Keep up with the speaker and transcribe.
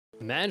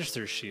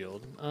Magister's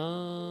Shield.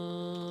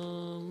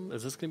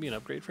 Is this gonna be an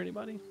upgrade for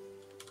anybody?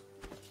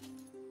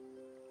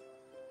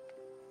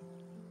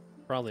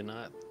 Probably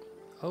not.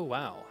 Oh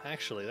wow,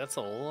 actually, that's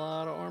a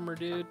lot of armor,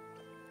 dude.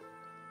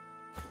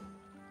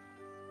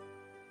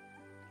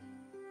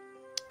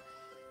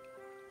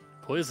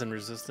 Poison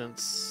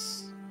resistance.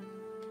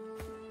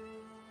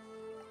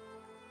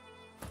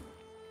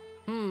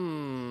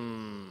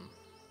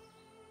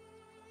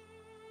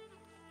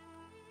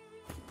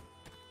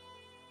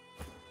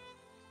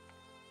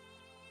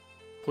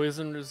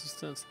 Poison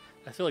resistance.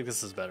 I feel like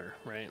this is better,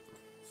 right?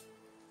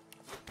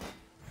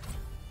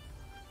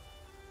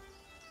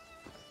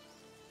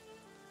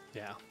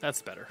 Yeah,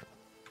 that's better.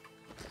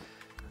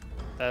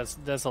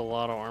 That's a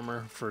lot of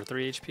armor for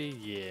 3 HP.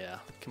 Yeah,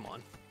 come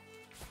on.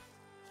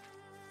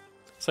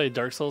 Say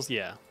Dark Souls,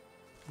 yeah.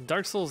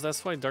 Dark Souls,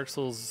 that's why Dark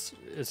Souls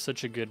is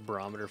such a good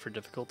barometer for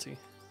difficulty.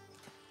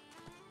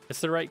 It's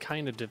the right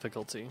kind of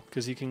difficulty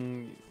because you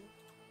can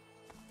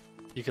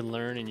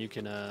learn and you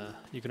can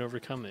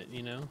overcome it,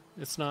 you know?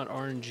 It's not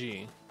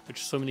RNG,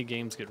 which so many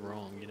games get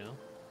wrong, you know?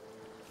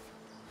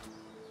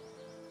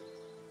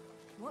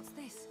 What's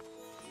this?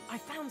 I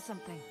found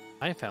something.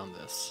 I found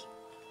this.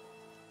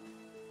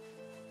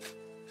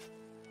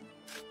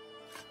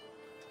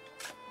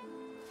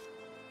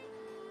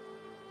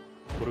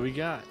 What do we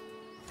got?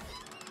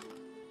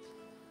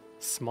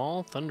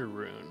 Small Thunder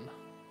Rune.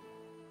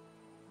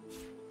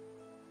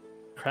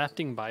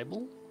 Crafting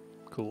Bible?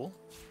 Cool.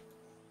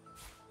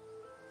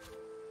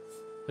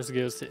 This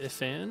goes to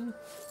Ifan.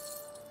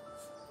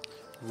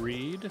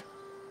 Read.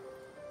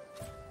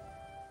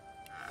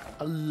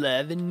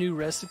 11 new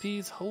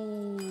recipes?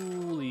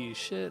 Holy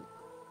shit.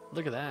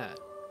 Look at that.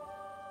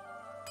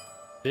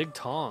 Big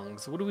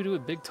tongs. What do we do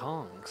with big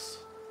tongs?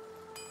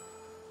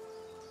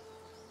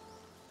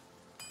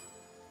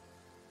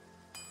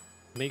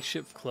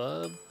 Makeshift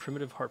club,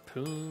 primitive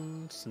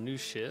harpoons, new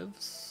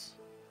shivs.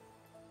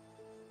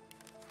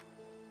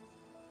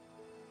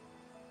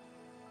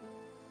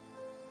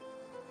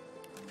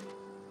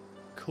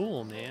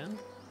 Cool, man.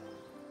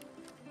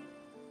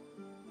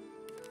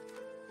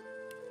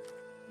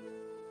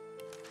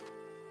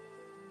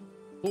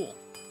 Cool.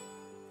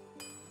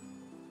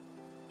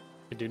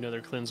 We do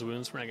another cleanse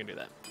wounds. We're not gonna do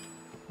that.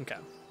 Okay.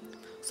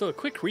 So a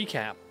quick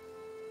recap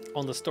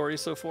on the story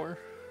so far.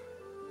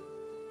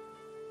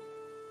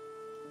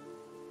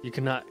 You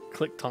cannot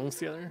click tongues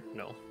together?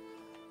 No.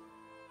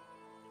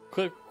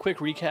 Quick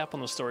recap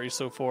on the story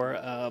so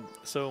far.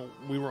 So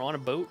we were on a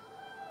boat.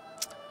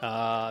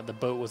 The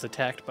boat was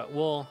attacked by,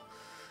 well,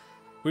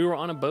 we were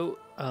on a boat.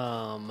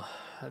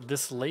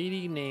 This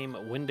lady named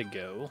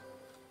Wendigo.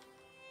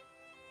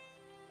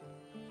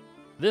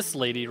 This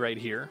lady right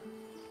here.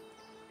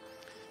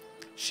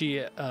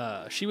 She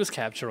was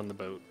captured on the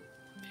boat.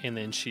 And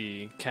then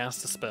she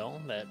cast a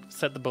spell that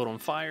set the boat on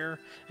fire,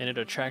 and it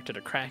attracted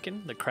a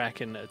kraken. The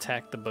kraken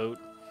attacked the boat,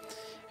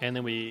 and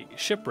then we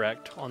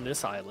shipwrecked on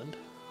this island,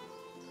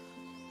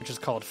 which is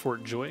called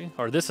Fort Joy,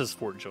 or this is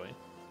Fort Joy.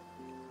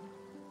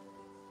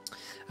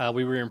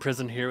 We were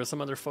imprisoned here with some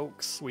other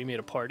folks. We made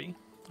a party.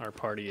 Our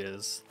party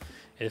is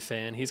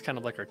Ifan. He's kind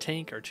of like our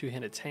tank, our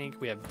two-handed tank.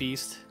 We have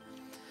Beast,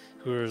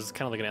 who is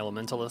kind of like an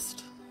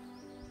elementalist.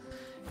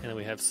 And then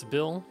we have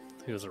Sibyl,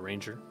 who is a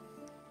ranger.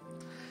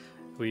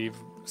 We've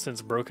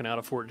since broken out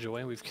of Fort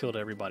Joy. We've killed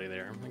everybody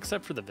there,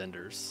 except for the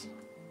vendors.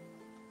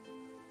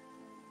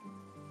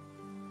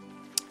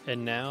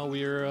 And now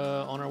we're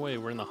on our way.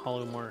 We're in the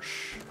Hollow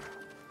Marsh.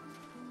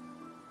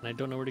 And I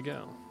don't know where to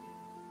go.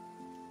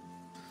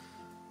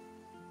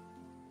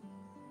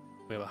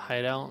 We have a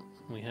hideout.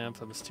 We have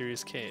a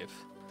mysterious cave.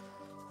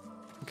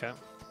 Okay.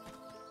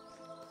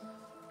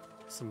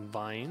 Some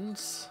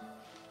vines.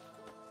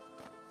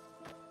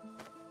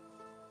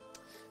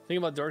 The thing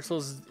about Dark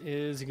Souls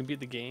is you can beat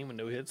the game with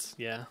no hits.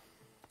 Yeah.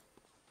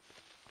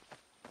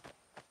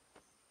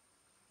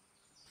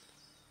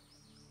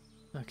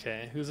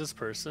 Okay, who's this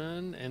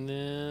person? And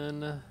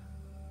then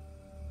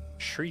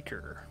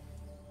Shrieker.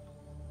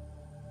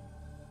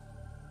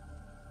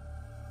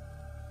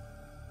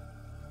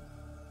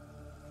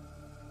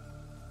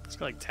 It's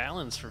got like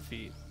talons for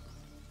feet.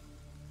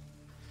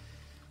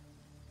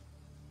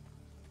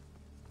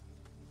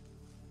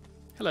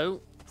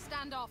 Hello.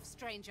 Stand off,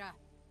 stranger.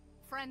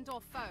 Friend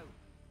or foe?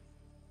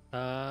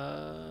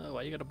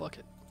 Why you got a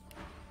bucket?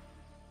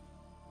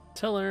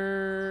 Tell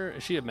her,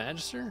 is she a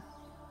magister?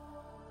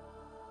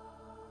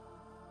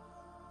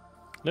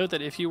 Note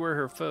that if you were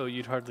her foe,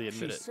 you'd hardly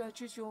admit it. She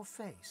searches your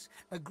face.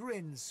 A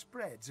grin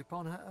spreads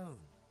upon her own.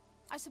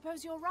 I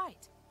suppose you're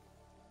right.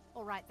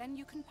 All right, then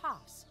you can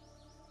pass.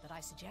 But I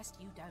suggest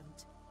you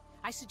don't.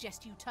 I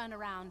suggest you turn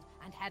around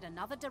and head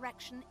another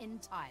direction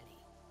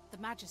entirely. The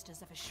Magisters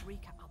have a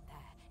shrieker up there.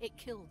 It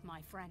killed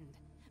my friend.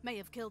 May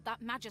have killed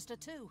that Magister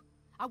too.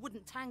 I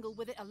wouldn't tangle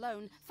with it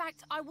alone.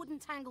 Fact, I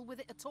wouldn't tangle with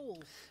it at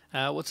all.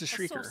 What's a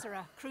shrieker? A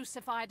sorcerer,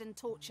 crucified and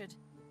tortured.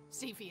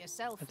 See for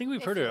yourself. I think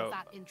we've heard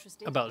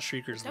about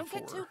shriekers Don't before.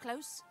 Don't get too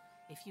close,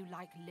 if you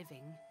like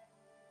living.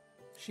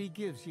 She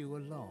gives you a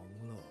long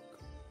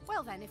look.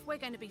 Well then, if we're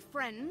going to be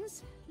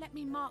friends, let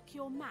me mark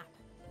your map.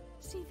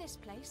 See this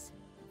place?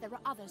 There are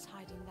others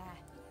hiding there.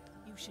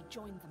 You should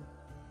join them.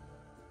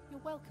 You're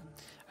welcome.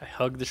 I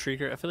hug the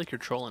Shrieker. I feel like you're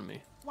trolling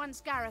me.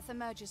 Once Gareth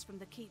emerges from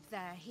the keep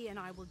there, he and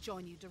I will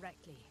join you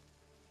directly.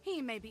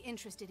 He may be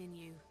interested in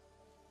you.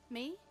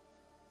 Me?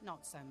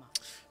 Not so much.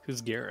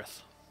 Who's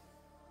Gareth?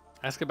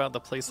 Ask about the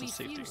place of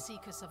safety. Few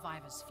Seeker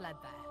survivors fled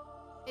there.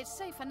 It's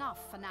safe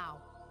enough for now.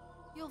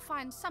 You'll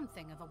find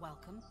something of a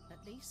welcome,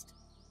 at least.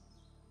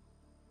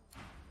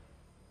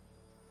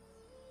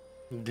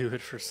 Do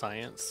it for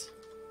science.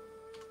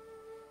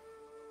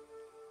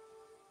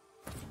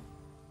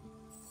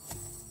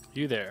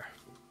 You there.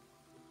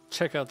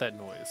 Check out that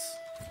noise.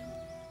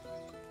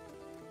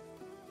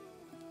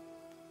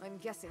 I'm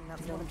guessing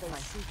that's one of those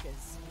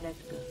seekers.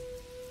 Let's go.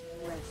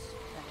 Rest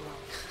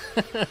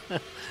that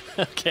life.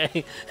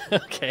 Okay.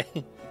 Okay.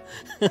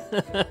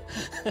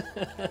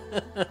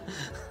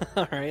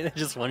 Alright, they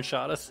just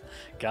one-shot us.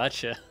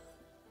 Gotcha.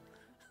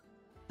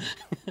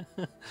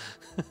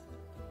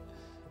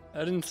 I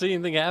didn't see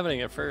anything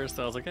happening at first.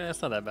 I was like,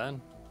 it's not that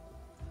bad.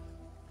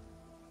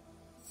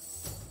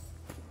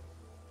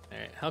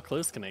 Alright, how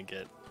close can I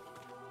get?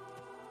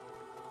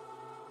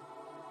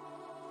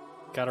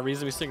 Got a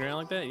reason to be sticking around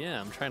like that? Yeah,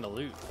 I'm trying to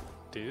loot,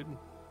 dude.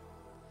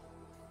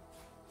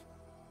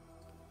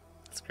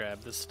 Let's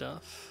grab this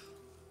stuff.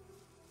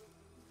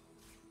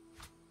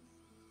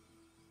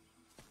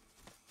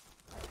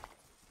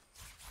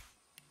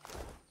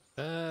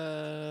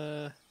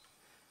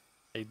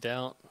 I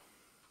doubt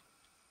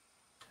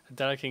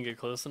I can get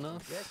close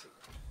enough.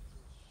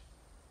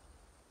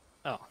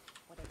 Oh,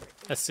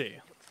 let's see.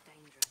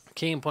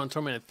 Cane upon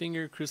tormented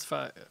figure,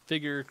 crucified,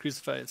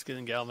 it's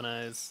getting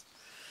galvanized.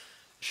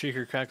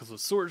 Shrieker crackles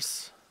with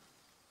source.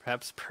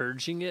 Perhaps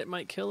purging it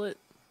might kill it.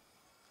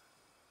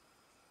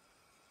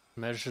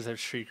 Measures have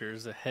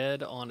Shriekers. A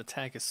head-on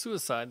attack is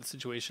suicide. The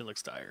situation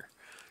looks dire.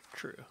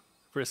 True.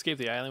 For escape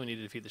the island, we need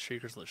to defeat the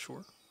Shriekers on the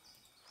shore.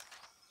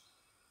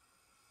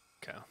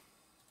 Okay.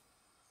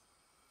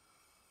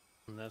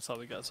 And that's all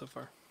we got so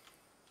far.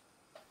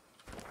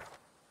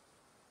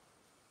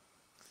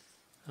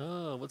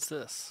 Oh, what's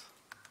this?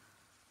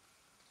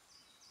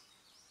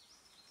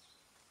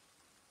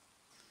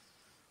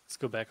 Let's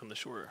go back on the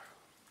shore.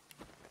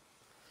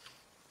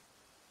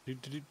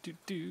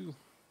 Do.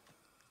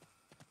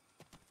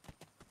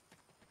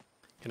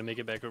 Gonna make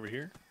it back over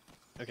here?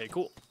 Okay,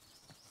 cool.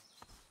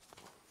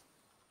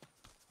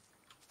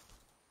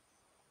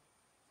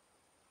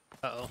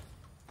 Uh-oh.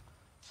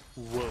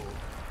 Whoa.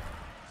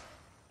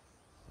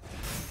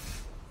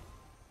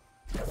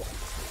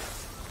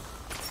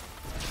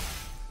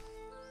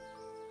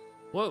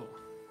 Whoa.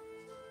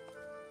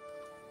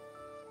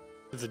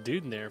 There's a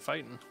dude in there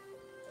fighting.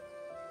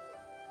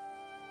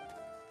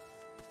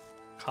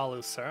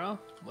 Kalusara?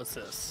 What's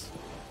this?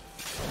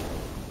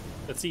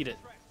 Let's eat it.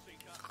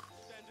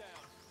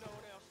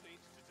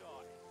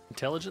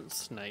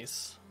 Intelligence?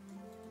 Nice.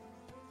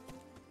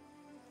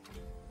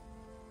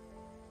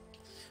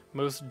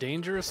 Most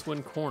dangerous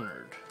when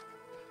cornered.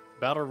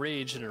 Battle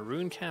rage in a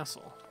ruined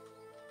castle.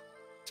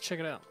 Let's check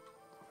it out.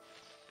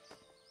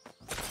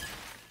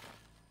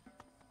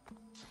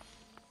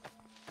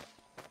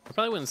 I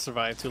probably wouldn't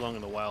survive too long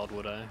in the wild,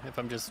 would I? If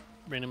I'm just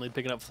randomly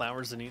picking up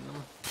flowers and eating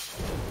them.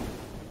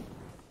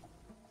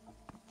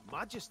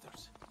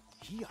 Magisters?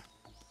 Here?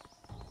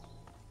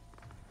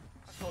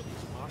 I thought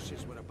these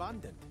marshes were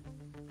abandoned.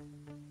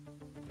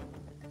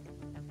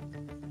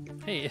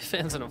 Hey, it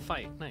ends in a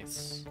fight.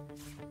 Nice.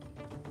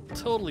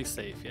 Totally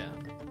safe, yeah.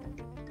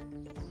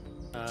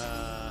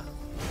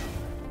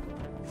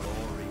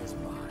 Glory is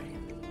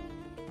mine.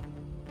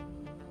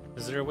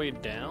 Is there a way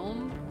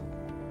down?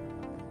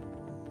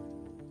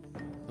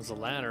 There's a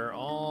ladder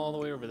all the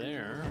way over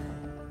there.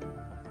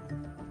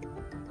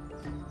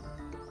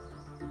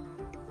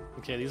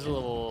 Okay, these are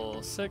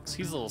level 6.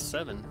 He's level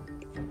 7.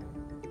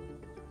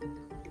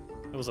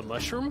 It was a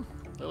mushroom?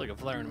 They're like a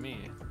flower to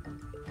me.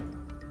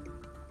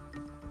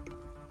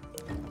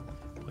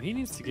 Well, he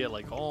needs to get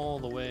like all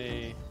the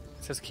way.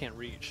 It says can't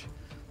reach.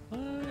 What?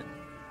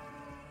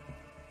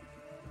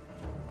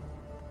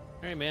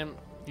 Alright, man.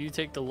 You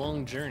take the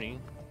long journey.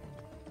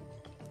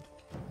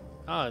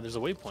 Ah, there's a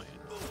waypoint.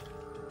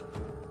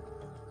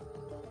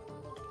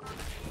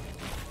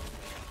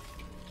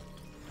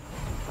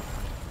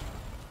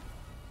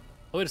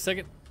 Oh, wait a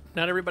second.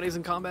 Not everybody's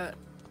in combat.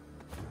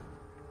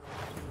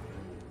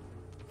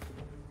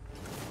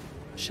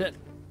 Shit.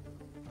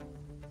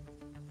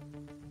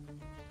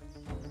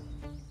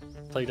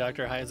 Play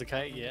Doctor high as a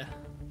kite? Yeah.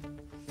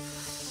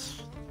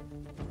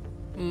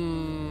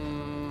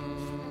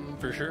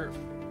 For sure.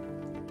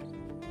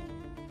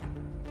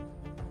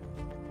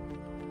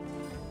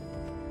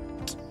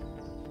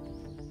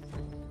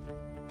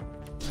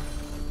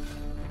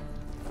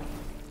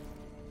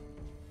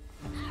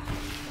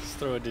 Let's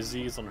throw a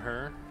disease on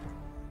her.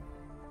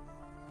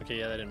 Okay,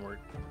 yeah, that didn't work.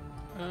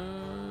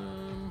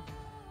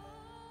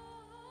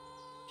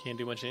 Can't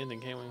do much of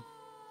anything, can we?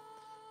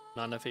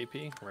 Not enough AP?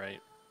 Right.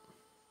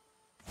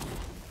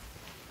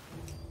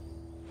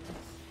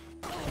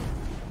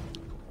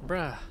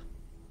 Bruh.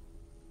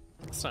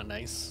 That's not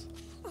nice.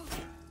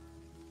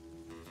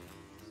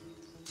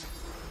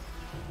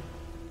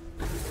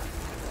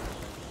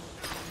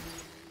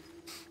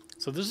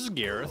 So this is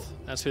Gareth.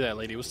 That's who that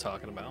lady was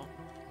talking about.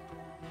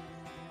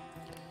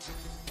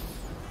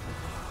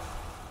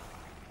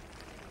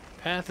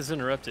 Path is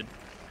interrupted.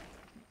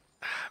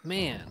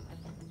 Man.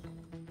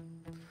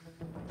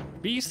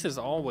 Beast is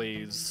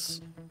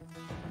always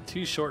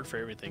too short for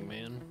everything,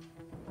 man.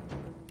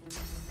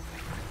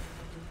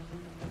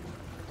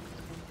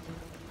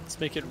 Let's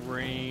make it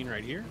rain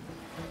right here.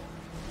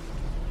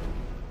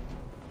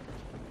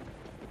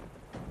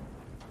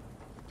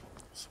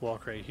 Let's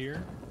walk right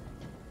here.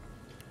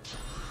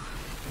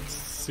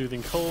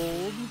 Soothing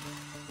cold.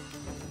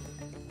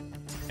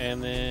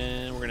 And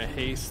then we're gonna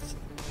haste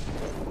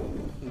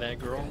that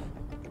girl.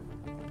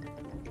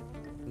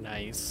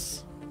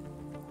 Nice.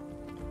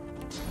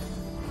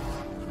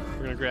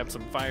 We're gonna grab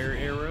some fire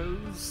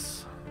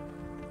arrows.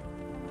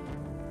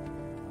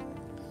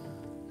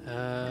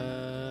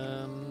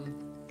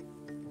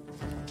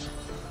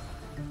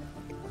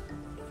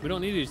 We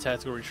don't need to do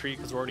tactical retreat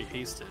because we're already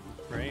hasted,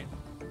 right?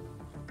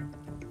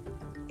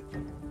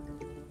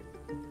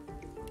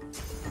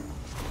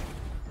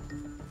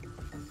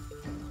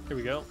 Here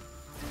we go.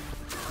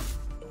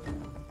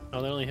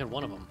 Oh, they only hit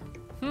one of them.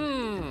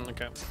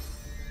 Okay.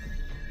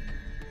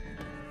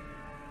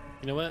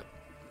 You know what?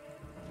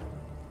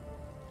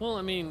 Well,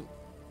 I mean,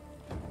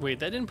 wait,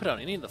 that didn't put out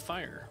any of the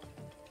fire.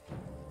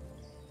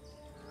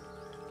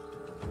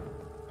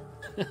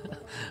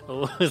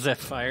 Oh, is that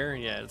fire?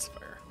 Yeah, it's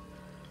fire.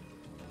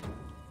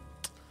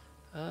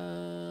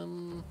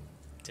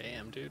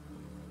 Damn, dude.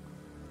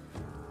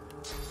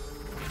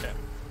 Okay.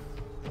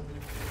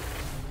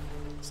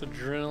 It's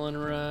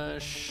adrenaline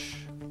rush.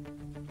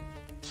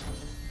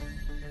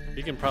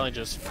 You can probably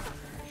just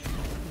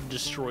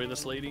destroy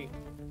this lady.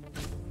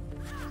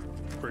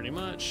 Pretty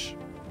much.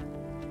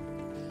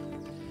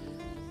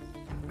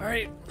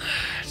 Alright,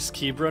 just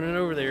keep running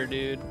over there,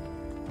 dude.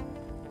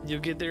 You'll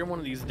get there one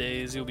of these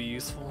days, you'll be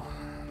useful.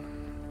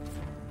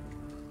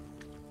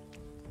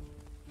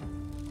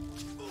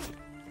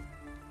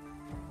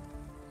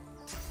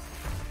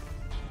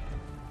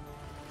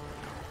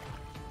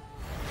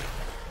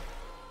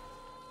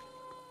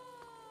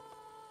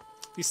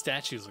 These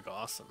statues look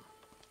awesome.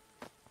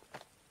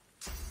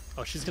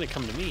 Oh, she's gonna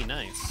come to me,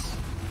 nice.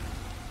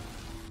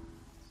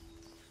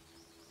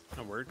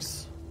 That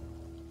works.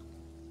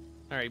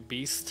 Alright,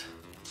 beast.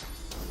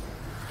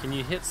 Can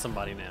you hit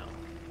somebody now?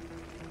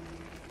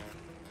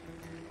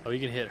 Oh, you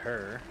can hit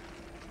her.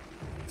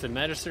 Is it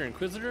Magister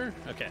Inquisitor?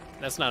 Okay,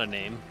 that's not a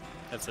name.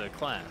 That's a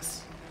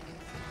class.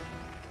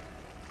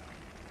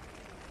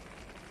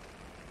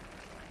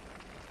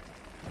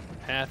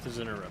 Path is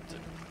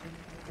interrupted.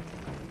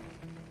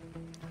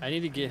 I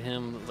need to get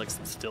him like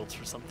some stilts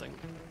or something.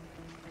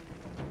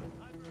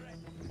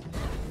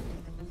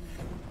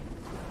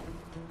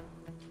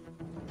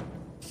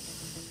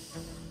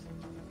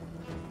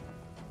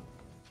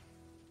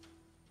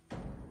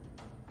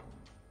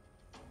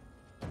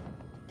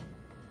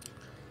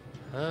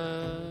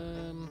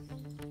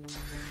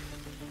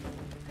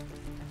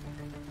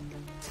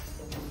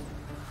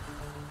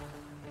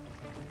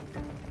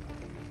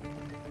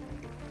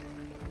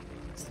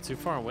 Is it too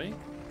far away?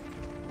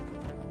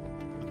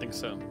 I think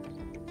so.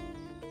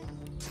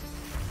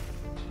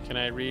 Can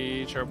I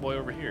reach our boy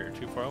over here?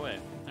 Too far away.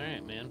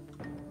 Alright, man.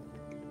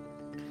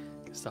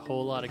 It's a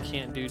whole lot of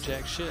can't do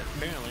jack shit,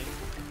 apparently.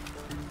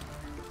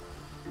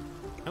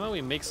 How about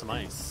we make some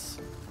ice?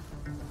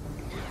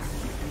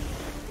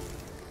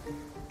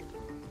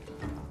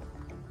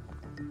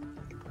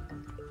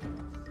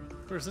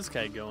 Where's this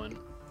guy going?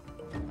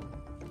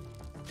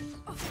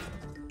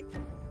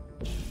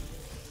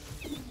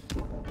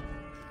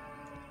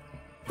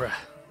 Bruh.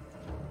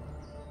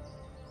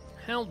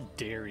 How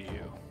dare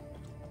you?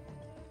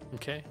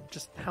 Okay,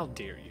 just how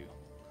dare you?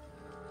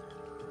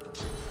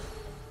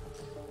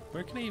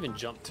 Where can I even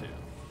jump to?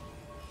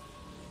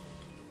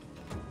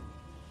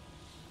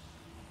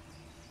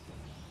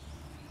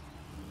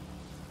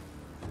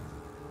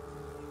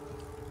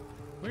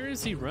 Where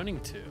is he running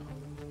to?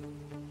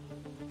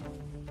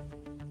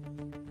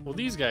 Well,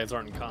 these guys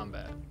aren't in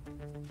combat.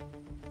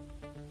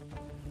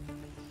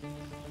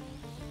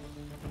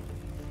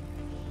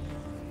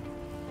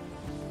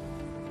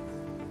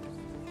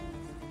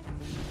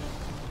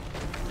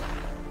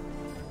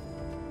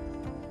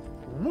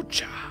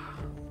 Woocha!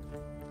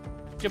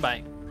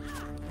 Goodbye.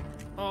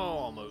 Oh,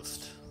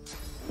 almost.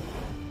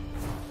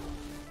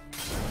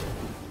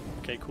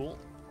 Okay, cool.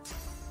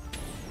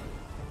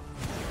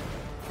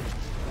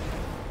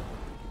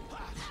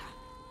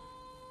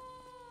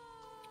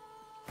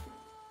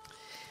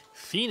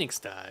 Phoenix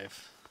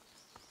dive.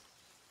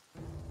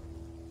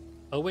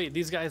 Oh wait,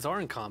 these guys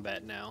are in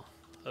combat now.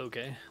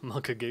 Okay,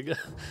 Monkagiga.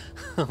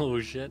 Oh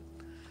shit.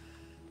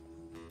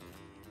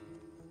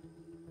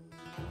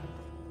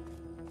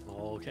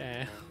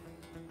 Okay.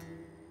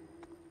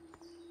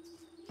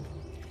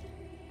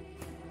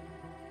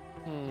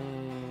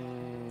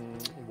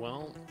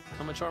 Well,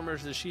 how much armor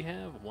does she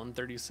have?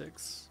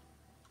 136.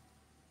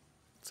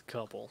 It's a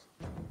couple.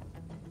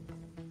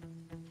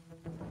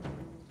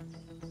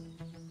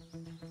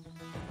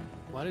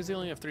 Why does he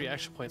only have 3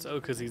 action points? Oh,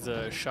 because he's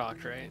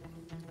shocked, right?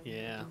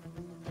 Yeah.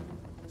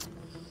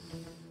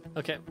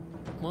 Okay,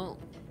 well,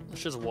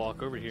 let's just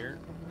walk over here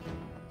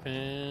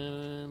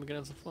and we're gonna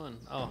have some fun.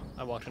 Oh,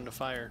 I walked into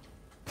fire.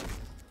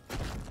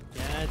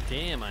 God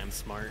damn, I'm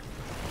smart.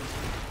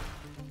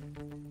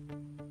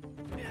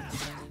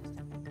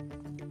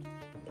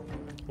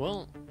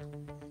 Well,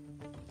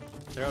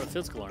 they're out of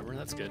physical armor,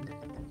 that's good.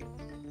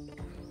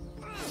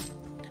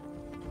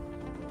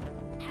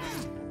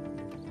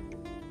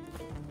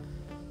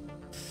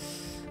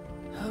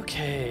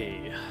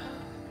 Okay.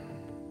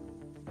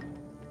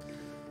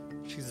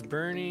 She's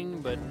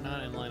burning, but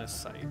not in line of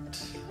sight.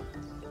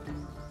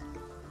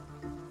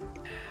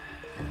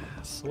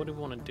 So what do we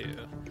want to do?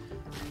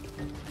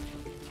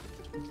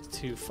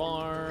 Too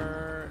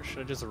far. Should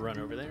I just run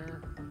over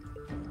there?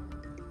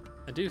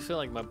 I do feel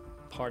like my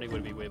party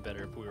would be way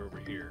better if we were over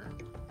here.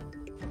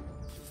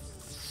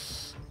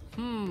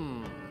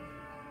 And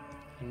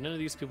none of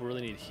these people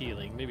really need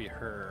healing. Maybe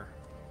her.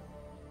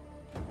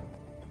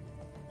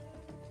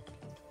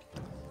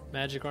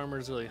 Magic armor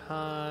is really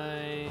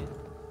high.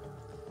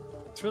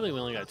 It's really, we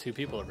only got 2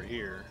 people over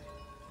here.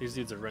 These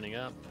dudes are running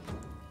up.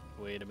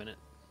 Wait a minute.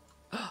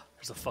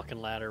 There's a fucking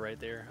ladder right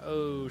there.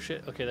 Oh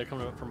shit. Okay, they're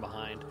coming up from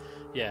behind.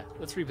 Yeah,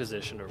 let's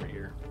reposition over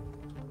here.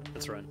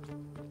 Let's run.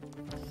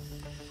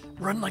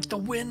 Run like the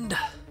wind,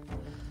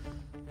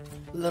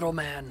 little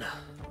man.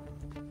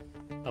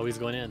 Oh, he's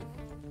going in.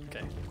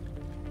 Okay.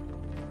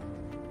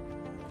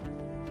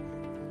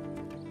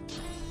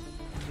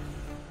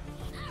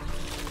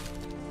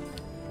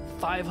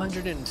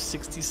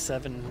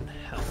 $567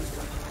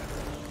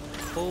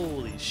 health.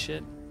 Holy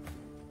shit.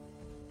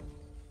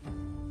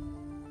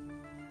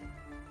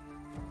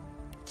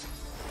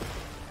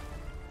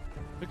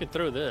 We could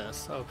throw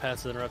this. Oh, pass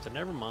is interrupted.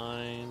 Never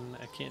mind.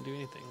 I can't do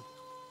anything.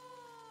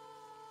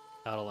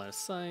 Out of line of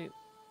sight.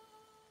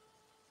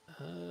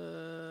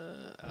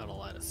 Out of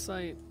line of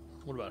sight.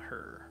 What about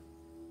her?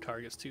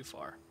 Target's too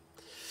far.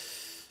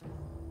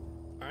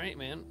 Alright,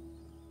 man.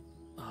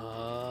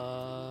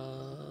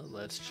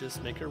 Let's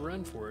just make a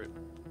run for it.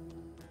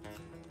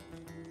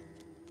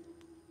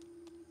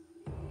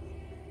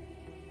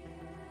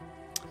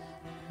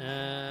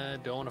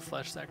 Don't want to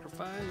flash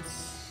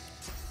sacrifice.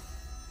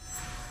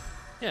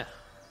 Yeah.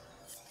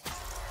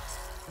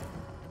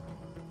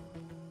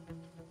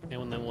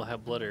 And then we'll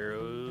have blood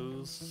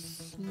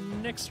arrows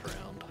next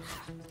round.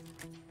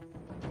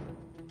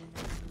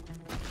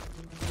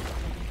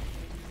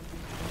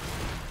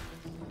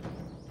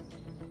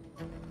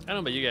 I don't know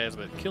about you guys,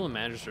 but killing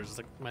magisters is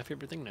like my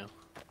favorite thing now.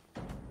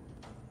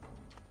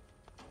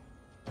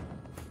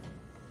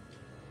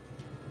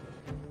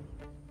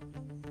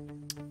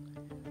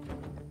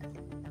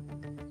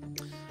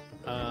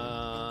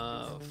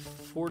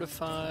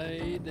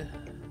 Fortified.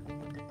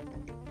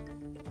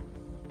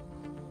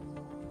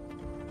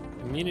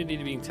 Immunity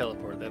to being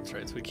teleported, that's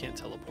right, so we can't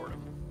teleport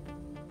him.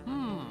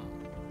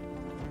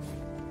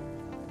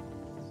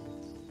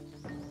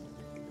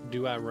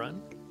 Do I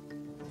run?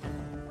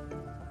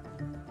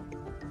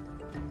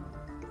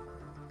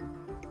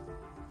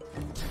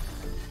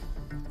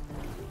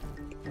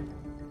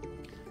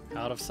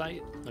 Out of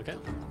sight? Okay.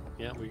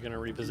 Yeah, we're gonna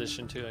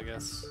reposition too, I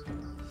guess.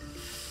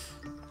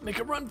 Make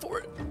a run for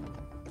it!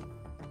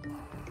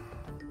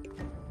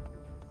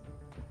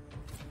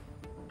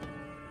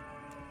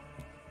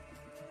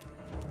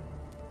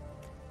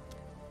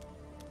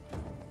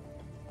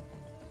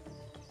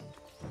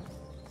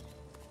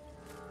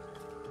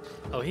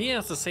 Oh, he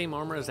has the same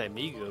armor as that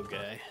Migo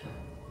guy.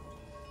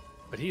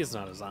 But he is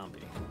not a zombie.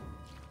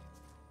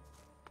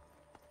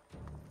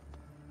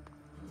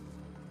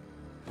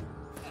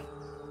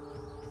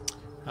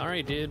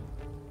 Alright, dude.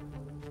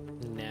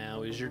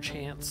 Now is your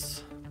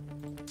chance.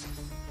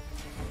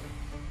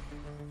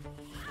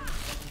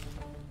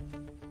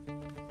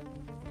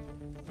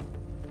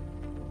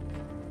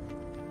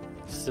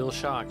 Still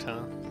shocked,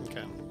 huh?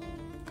 Okay.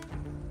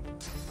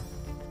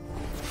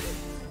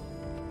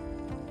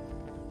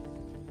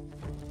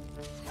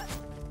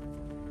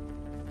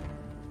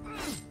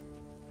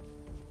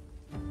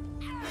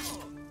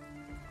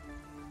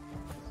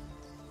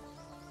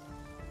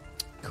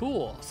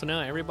 Cool, so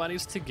now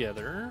everybody's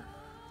together.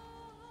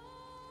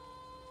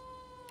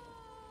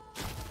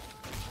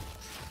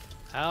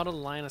 Out of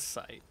line of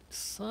sight.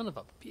 Son of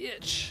a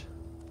bitch.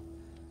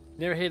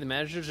 Never hate the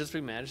magisters just for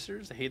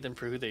magisters. I hate them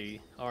for who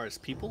they are as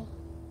people.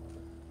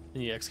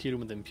 And you execute them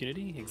with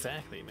impunity?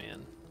 Exactly,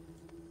 man.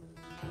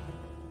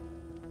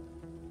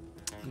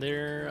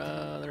 They're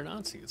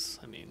Nazis.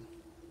 I mean,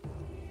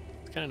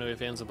 kind of know if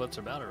ands or buts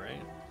about it,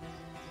 right?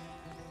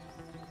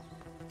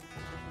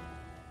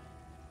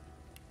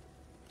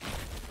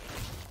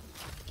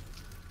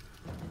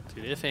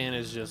 Dude, Ifan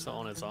is just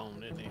on its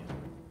own, isn't he?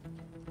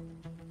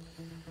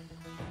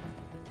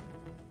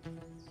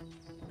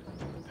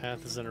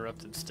 Path is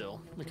interrupted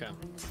still. Okay.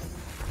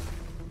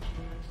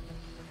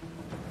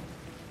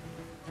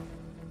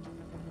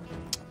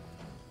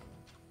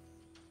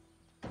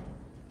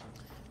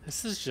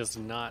 This is just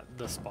not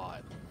the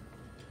spot.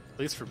 At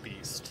least for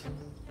Beast.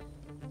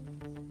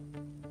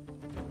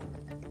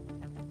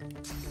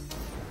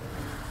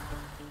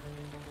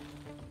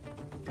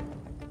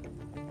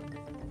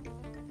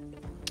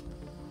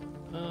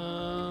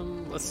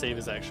 save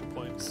his action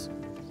points.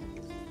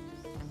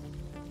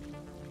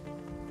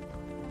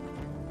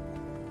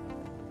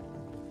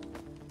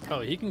 Oh,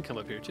 he can come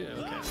up here too.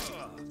 Okay.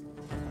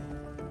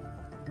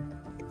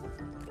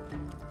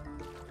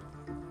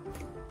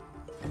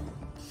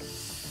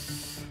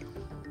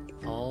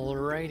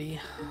 Alrighty.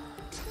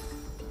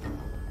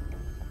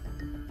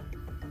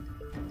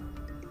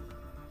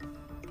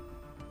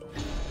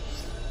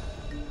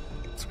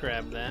 Let's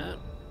grab that.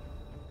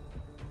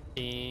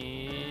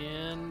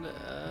 And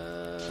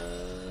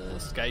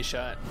sky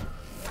shot.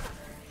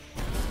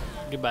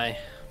 Goodbye.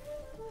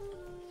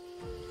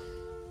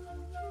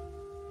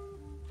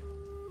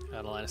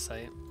 Out of line of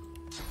sight.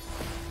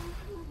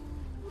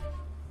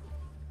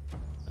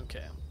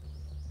 Okay.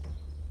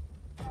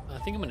 I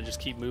think I'm gonna just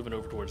keep moving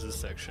over towards this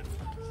section,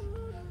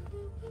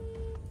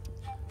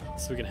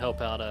 so we can help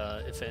out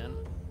Ifan.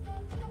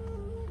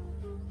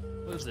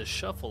 What is this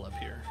shuffle up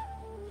here?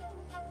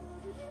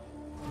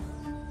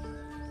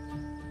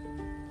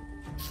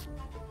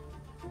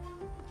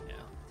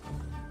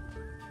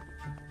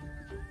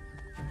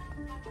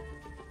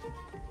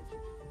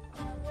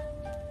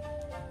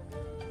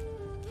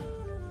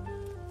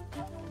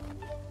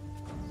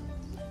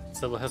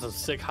 So has some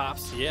sick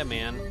hops. Yeah,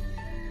 man.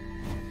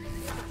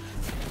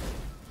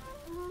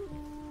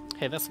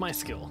 Hey, that's my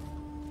skill.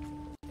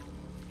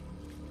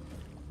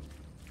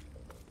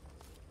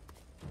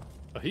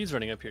 Oh, he's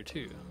running up here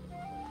too.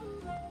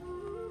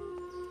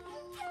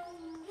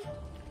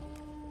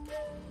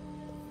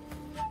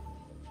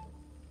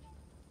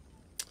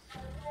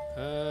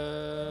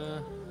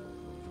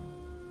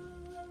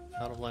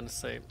 Out of line of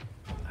sight.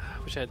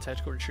 I wish I had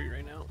tactical retreat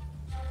right now.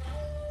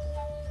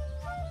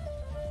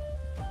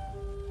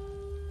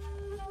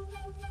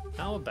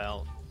 How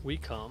about we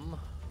come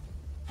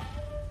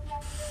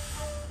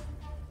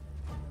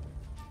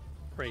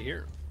right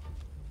here?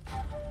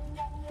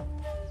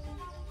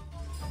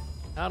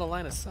 Out of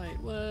line of sight.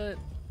 What?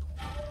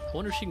 I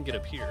wonder if she can get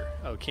up here.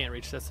 Oh, can't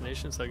reach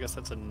destination, so I guess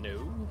that's a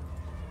no.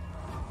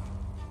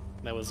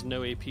 That was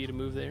no AP to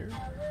move there.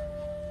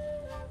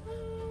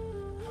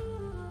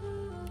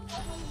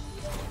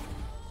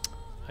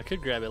 I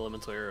could grab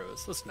elemental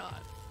arrows. Let's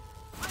not.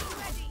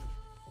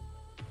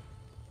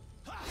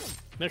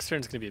 Next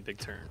turn's gonna be a big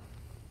turn.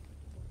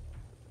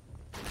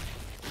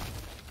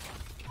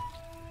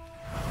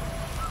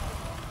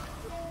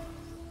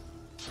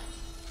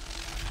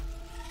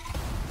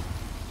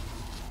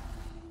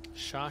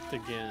 Shocked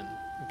again.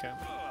 Okay.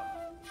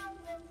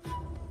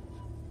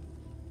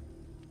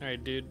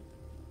 Alright, dude.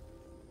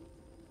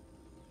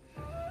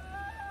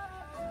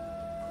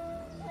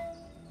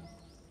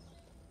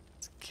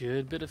 It's a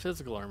good bit of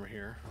physical armor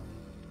here.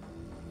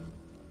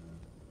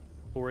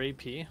 4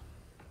 AP.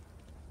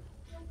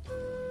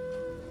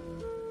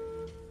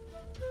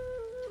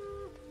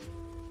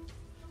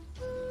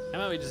 How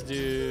about we just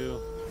do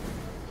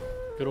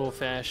good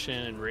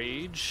old-fashioned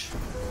rage?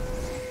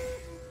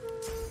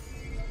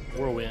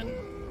 Whirlwind.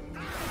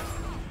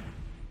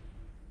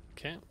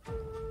 Okay.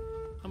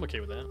 I'm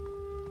okay with that.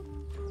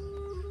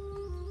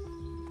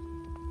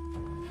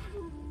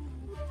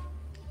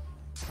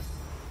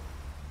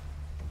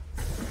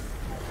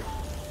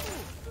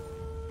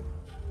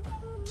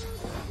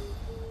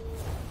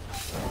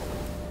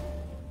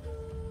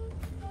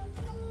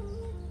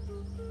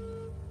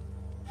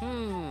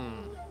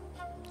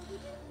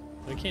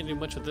 I can't do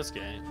much with this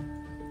guy.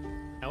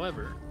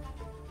 However,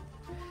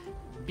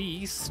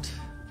 Beast.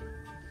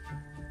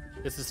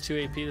 This is 2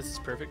 AP, this is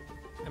perfect.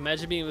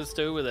 Imagine being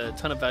bestowed with a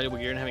ton of valuable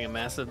gear and having a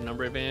massive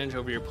number advantage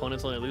over your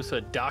opponents, only lose to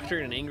a doctor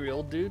and an angry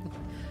old dude.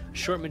 A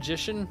short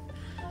magician.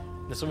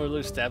 This one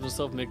really stabs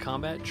himself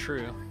mid-combat.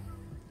 True.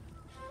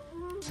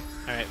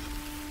 Alright.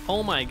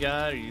 Oh my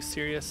god, are you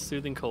serious?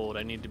 Soothing cold.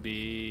 I need to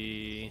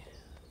be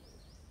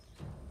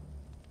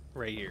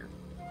right here.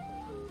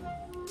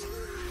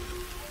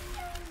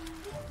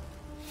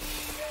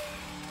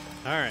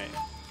 Alright.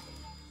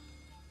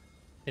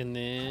 And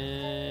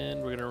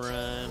then we're gonna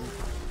run.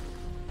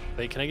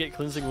 Wait, can I get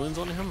cleansing wounds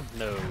on him?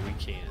 No, we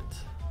can't.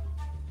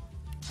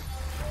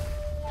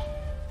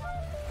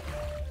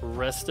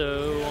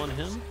 Resto on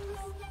him.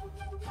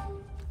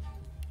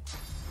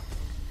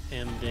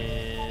 And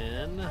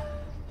then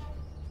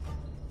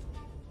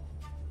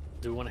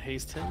do we want to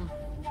haste him?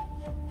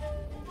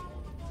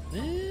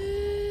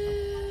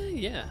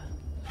 Yeah,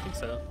 I think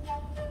so.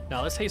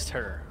 Now let's haste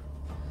her.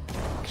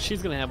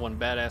 She's gonna have one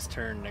badass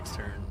turn next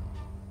turn.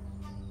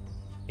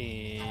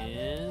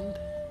 And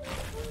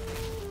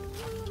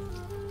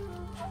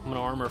I'm gonna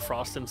armor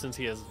frost him since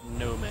he has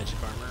no magic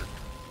armor.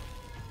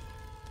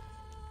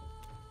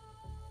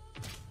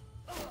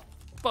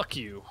 Fuck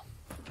you.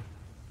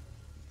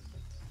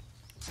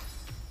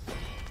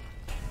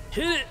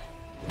 Hit it!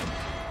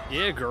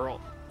 Yeah,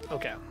 girl.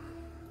 Okay.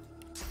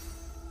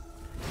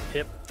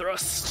 Hip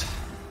thrust.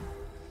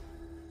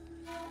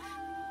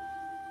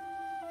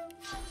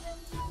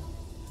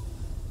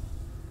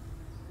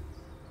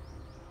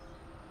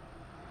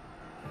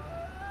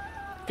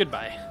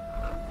 Goodbye.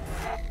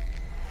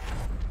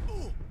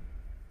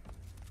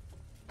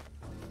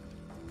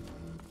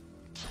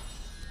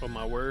 Well,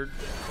 my word.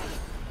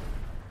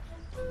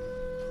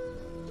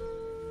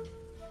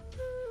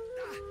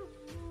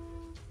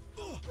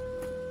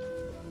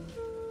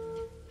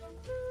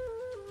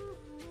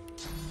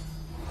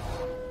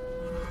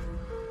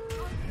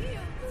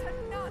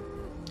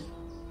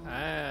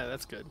 Ah,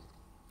 that's good.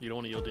 You don't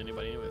want to yield to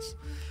anybody anyways.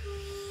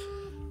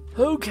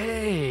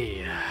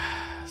 Okay.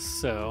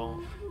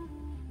 So.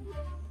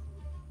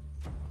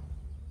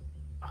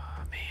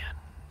 Oh, man.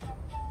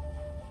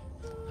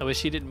 I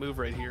wish he didn't move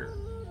right here.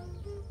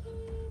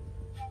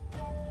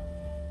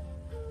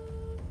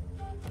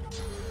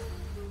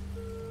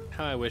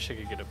 How I wish I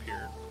could get up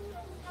here.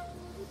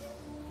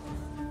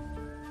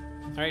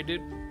 Alright,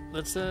 dude.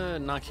 Let's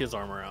knock his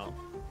armor out.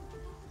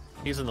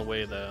 He's in the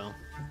way, though.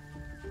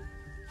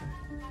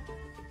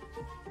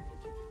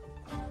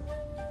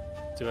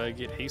 Do I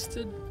get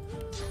hasted?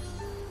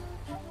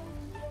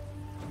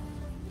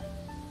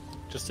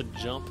 Just to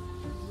jump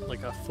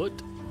like a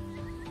foot?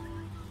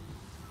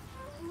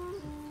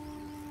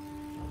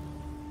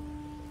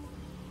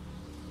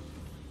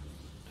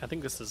 I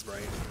think this is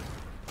right.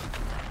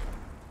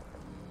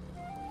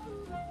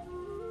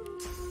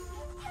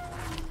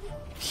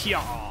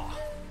 Yeah.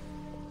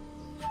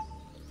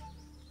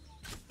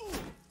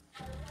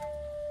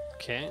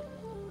 Okay.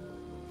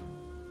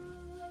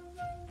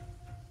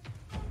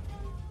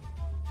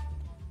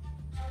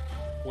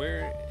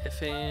 Where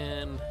if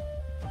and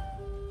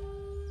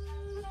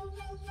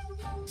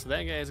so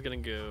that guy's gonna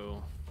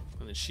go,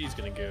 and then she's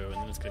gonna go, and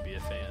then it's gonna be a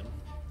fan.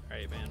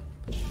 Alright, man.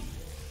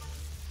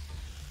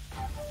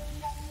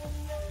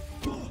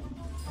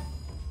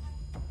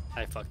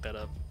 I fucked that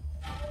up.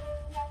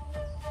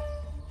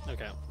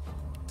 Okay.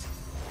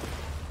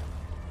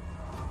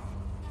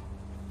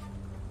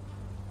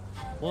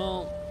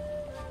 Well,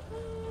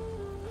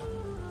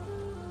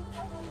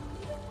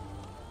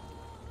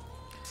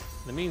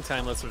 in the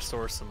meantime, let's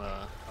restore some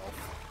health.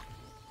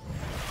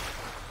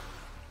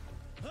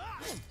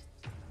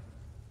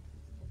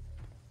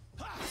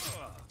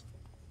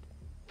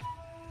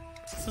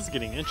 This is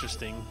getting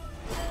interesting.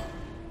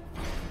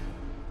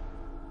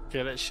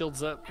 Okay, that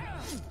shields up.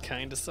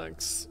 Kinda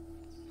sucks.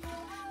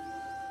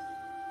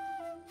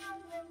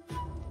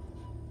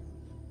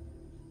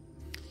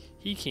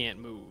 He can't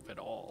move at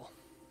all.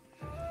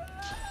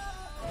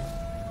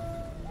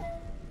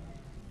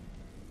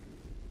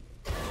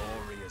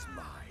 Glory is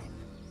mine.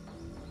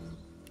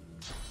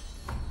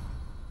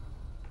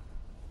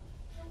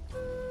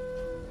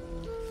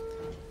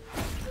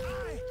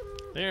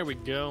 There we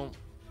go.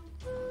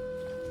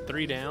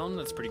 3 down,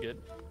 that's pretty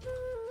good.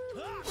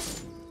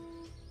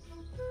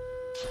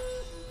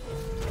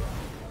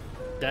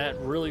 That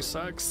really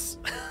sucks.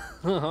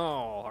 Oh,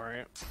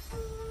 alright.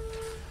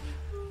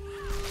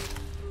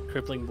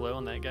 Crippling blow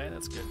on that guy,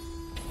 that's good.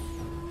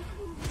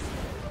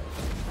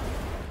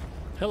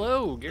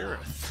 Hello,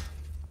 Gareth.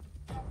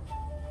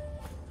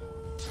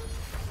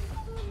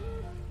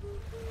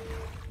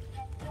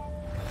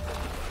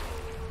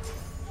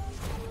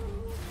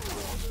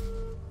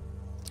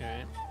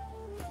 Alright.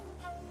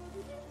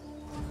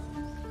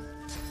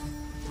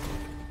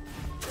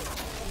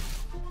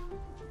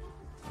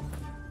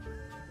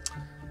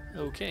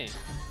 Okay.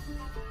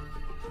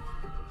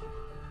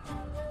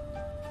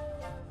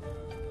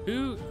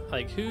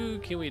 Who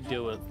can we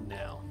deal with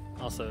now?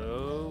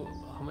 Also,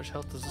 how much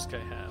health does this guy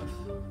have?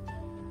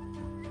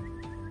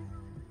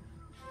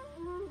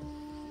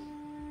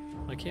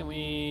 Why can't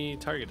we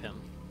target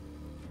him?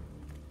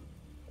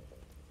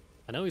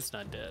 I know he's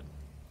not dead.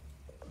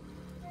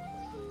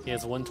 He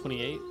has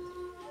 128.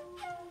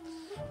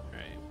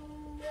 Alright.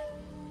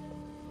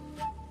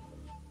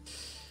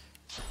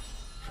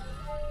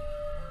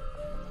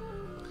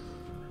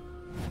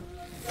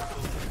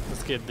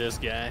 Let's get this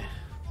guy.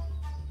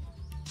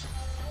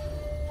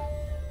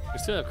 We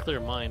still have clear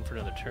mind for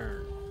another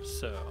turn,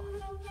 so.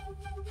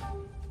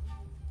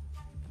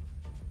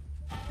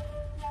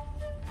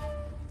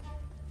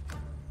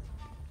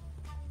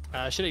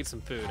 I should eat some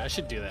food. I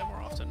should do that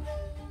more often.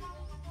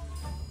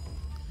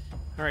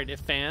 Alright,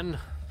 Ifan.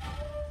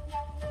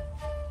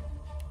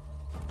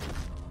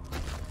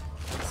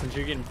 Since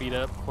you're getting beat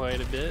up quite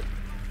a bit,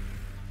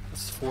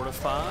 let's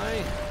fortify.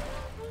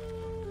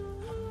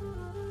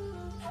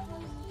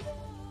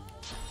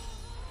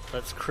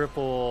 Let's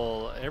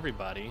cripple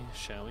everybody,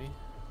 shall we?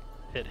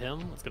 Hit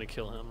him. It's gonna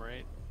kill him,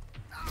 right?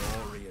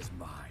 Glory is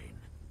mine.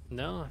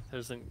 No,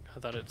 there's I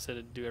thought it said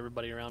it'd do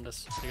everybody around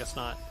us. I guess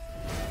not.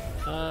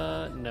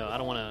 No, I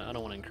don't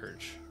wanna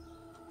encourage.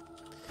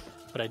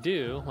 But I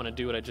do want to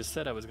do what I just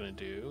said I was gonna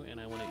do, and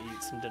I want to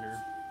eat some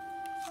dinner.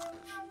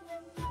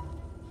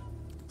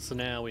 So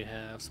now we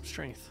have some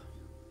strength.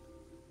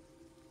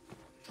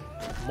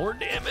 More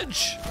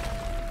damage!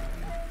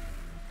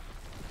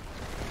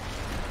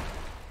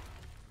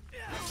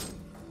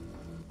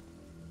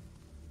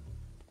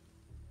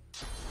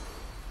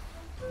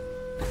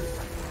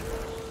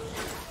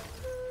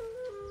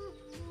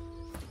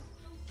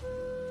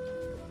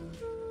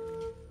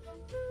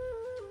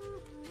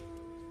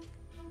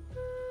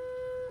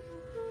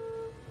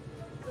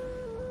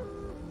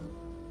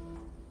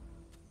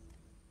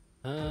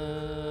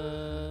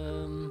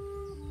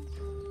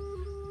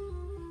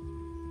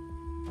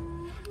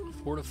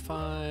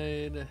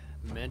 Fortified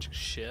magic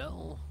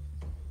shell.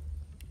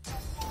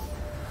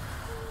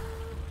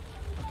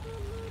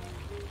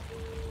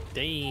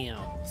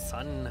 Damn,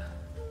 son.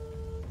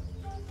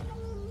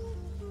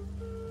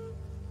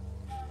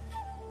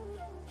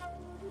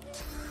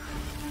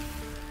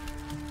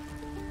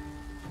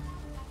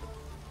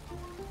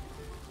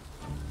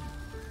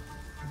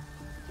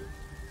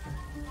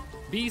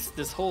 Beast,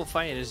 this whole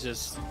fight is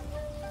just,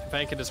 if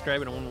I could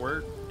describe it in one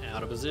word,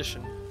 out of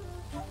position.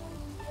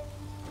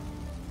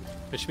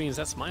 Which means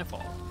that's my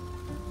fault.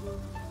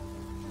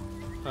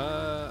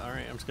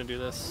 Alright, I'm just gonna do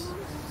this.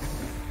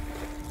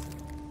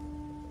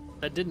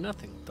 That did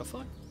nothing. The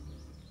fuck?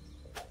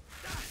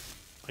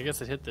 I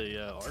guess it hit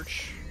the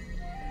arch.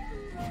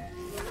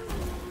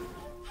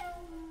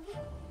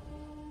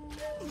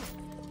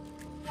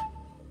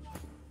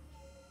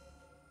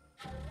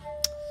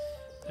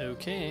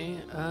 Okay,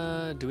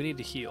 do we need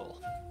to heal?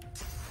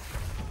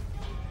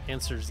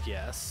 Answer's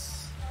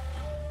yes.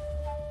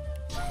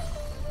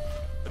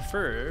 But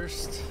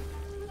first,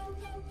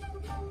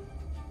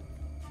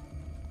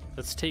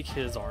 let's take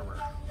his armor.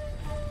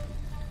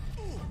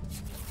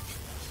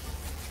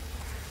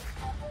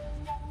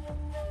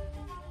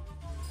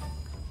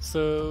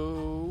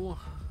 So,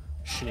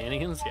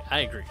 shenanigans? Yeah, I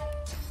agree.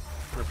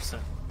 100%.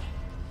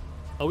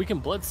 Oh, we can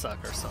blood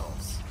suck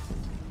ourselves.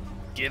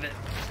 Give it.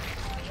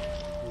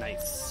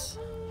 Nice.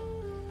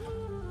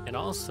 And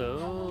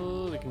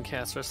also, we can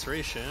cast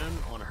Restoration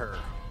on her.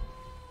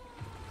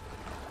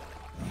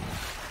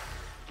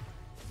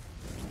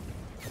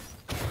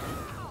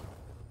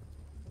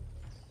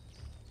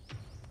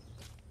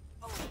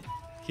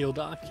 Heal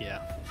doc? Yeah,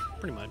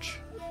 pretty much.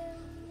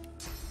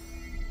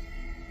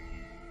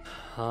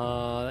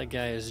 That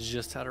guy is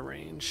just out of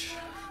range,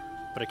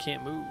 but I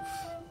can't move.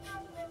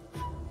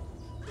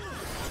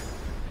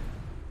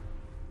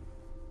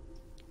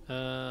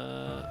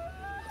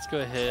 Let's go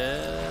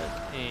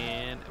ahead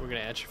and we're gonna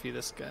atrophy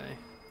this guy.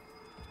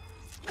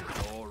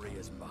 Glory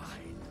is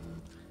mine.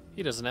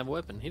 He doesn't have a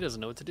weapon. He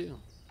doesn't know what to do.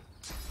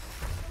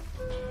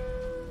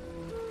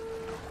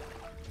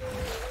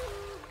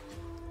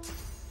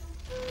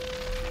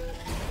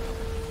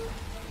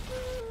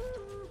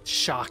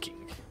 Shocking.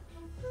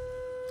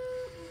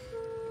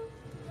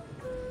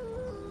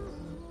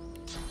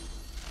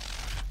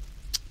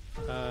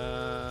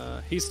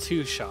 He's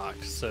too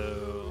shocked,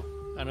 so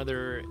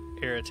another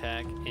air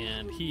attack,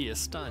 and he is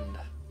stunned.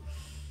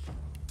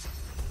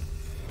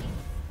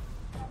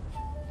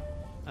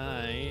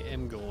 I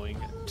am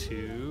going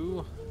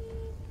to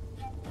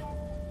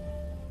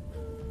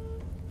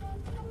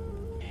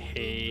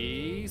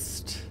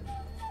haste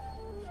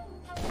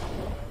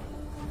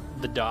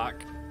the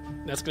Doc.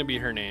 That's going to be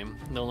her name.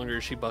 No longer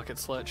is she Bucket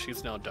Slut,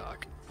 she's now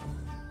Doc.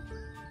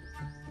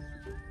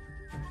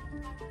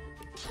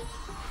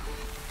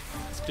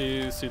 Let's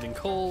do Soothing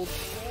Cold.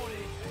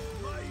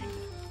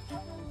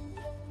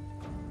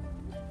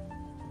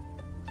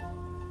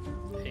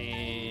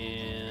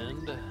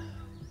 And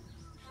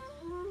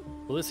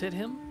will this hit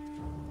him?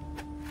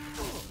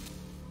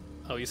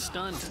 Oh, he's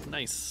stunned.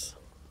 Nice.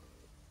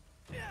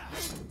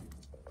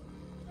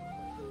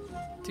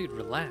 Dude,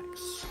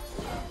 relax.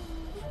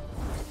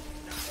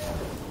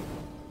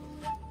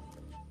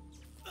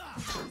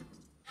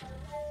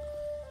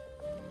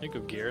 There you go,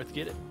 Gareth.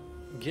 Get it.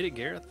 Get it,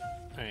 Gareth.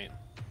 Alright.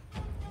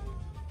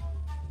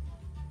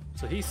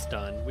 So he's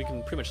stunned. We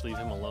can pretty much leave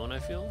him alone, I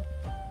feel.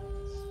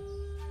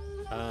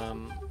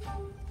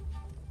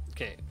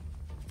 Okay.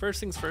 First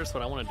things first,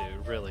 what I want to do,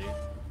 really.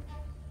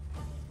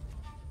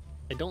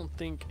 I don't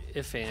think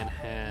Ifan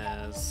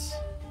has...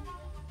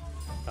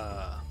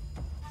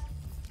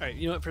 Alright,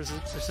 you know what? First,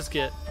 let's just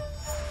get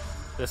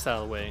this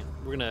out of the way.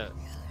 We're gonna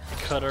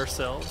cut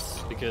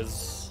ourselves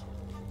because,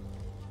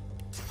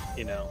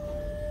 you know,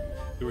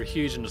 we were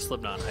huge into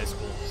Slipknot in high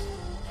school.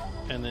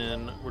 And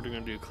then we're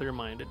gonna do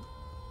Clear-Minded.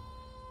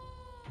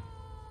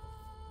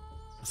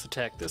 Let's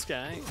attack this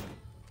guy.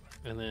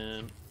 And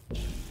then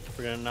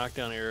we're gonna knock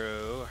down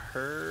arrow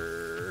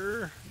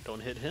her.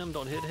 Don't hit him,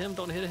 don't hit him,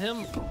 don't hit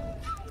him.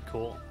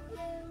 Cool.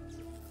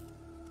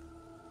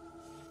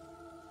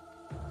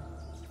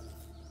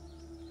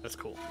 That's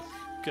cool.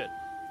 Good.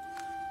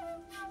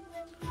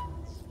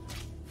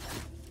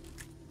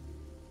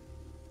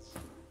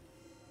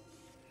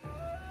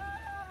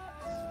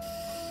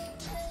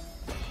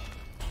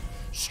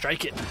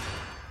 Strike it.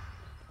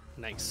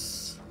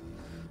 Nice.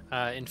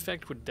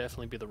 Infect would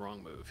definitely be the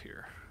wrong move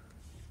here.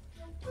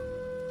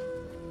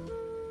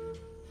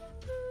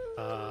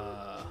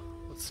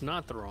 It's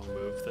not the wrong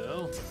move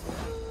though.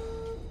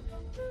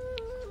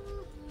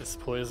 It's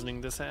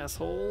poisoning this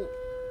asshole.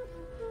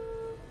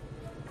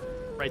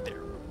 Right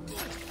there.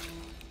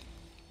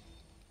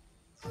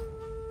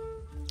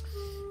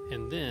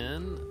 And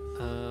then,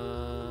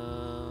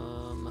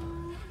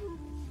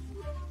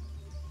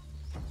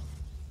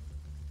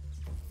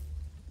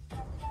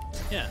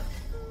 yeah.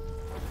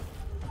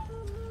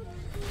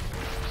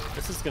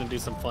 This is gonna do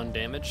some fun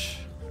damage.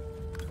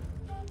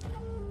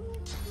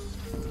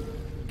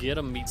 Get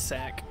him, meat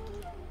sack.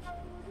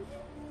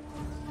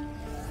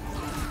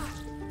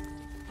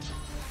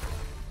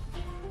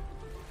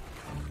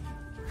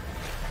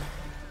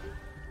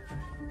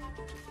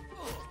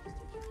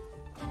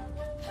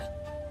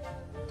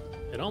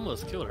 It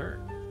almost killed her.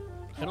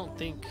 I don't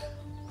think...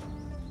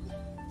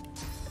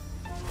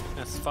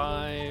 That's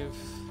 5.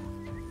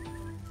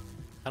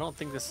 I don't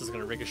think this is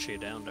going to ricochet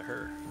down to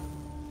her.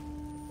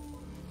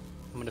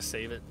 I'm going to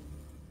save it.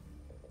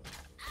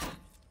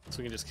 So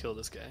we can just kill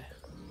this guy.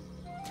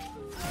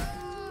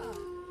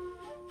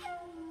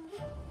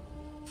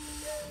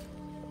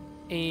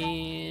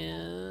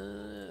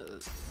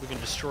 And we can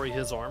destroy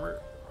his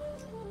armor.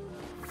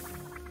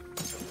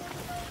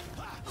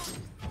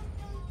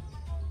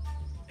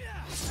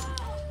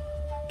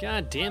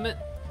 God damn it.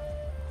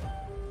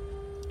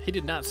 He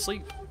did not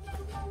sleep.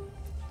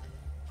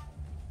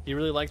 You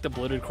really like the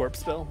bloated corpse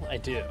spell? I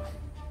do.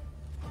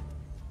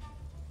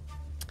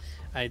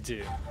 I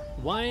do.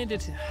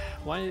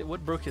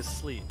 What broke his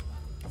sleep?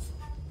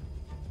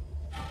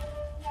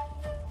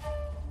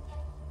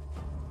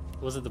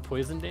 Was it the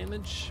poison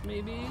damage,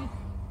 maybe?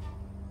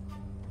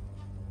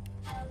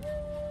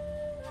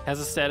 Has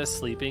a status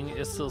sleeping,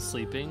 is still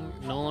sleeping,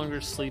 no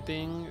longer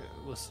sleeping.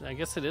 I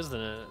guess it is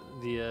the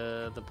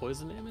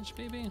poison damage,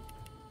 maybe?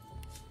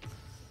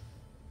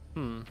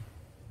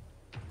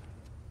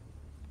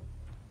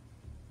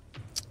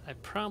 I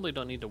probably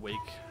don't need to wake,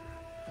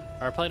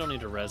 or I probably don't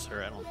need to res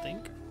her, I don't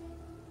think.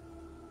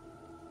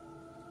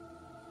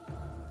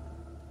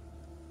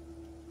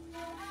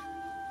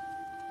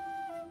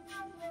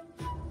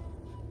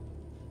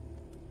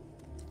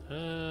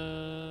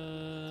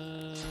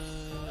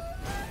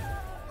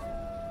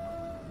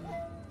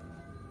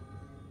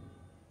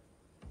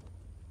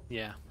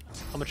 Yeah,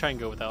 I'm gonna try and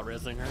go without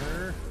resing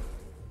her.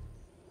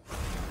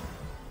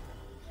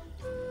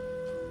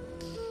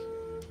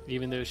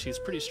 Even though she's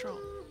pretty strong.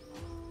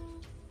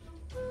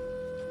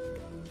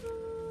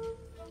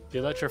 The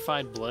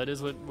electrified blood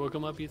is what woke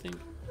him up, you think?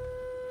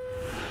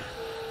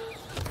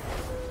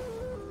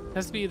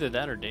 Has to be either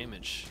that or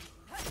damage.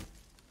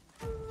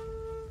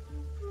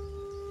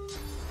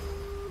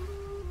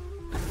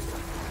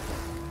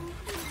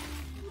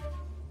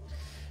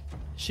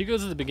 She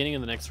goes at the beginning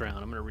of the next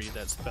round. I'm gonna read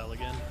that spell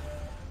again.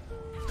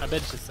 I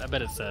bet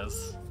it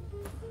says.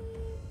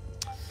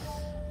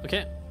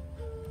 Okay.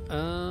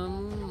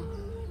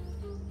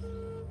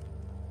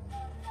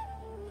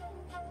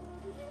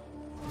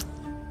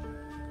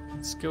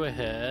 Let's go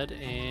ahead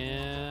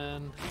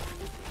and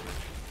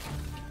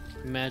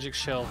magic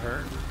shell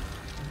her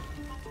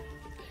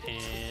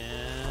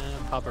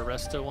and pop a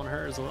resto on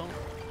her as well.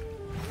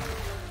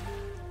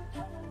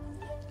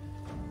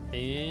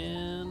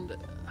 And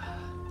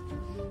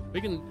we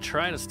can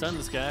try to stun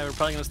this guy. We're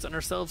probably gonna stun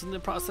ourselves in the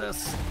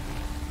process.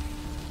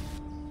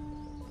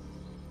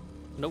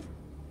 Nope.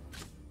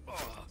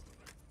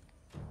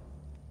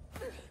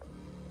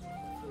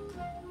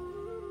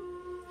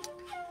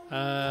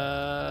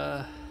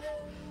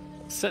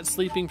 Set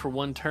sleeping for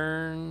 1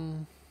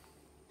 turn.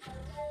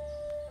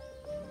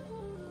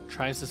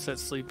 Tries to set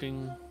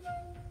sleeping.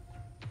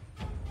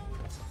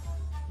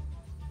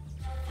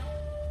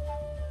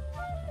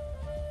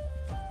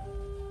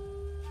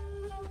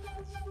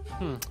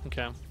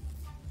 Okay.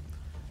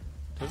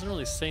 Doesn't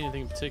really say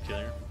anything in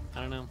particular.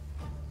 I don't know.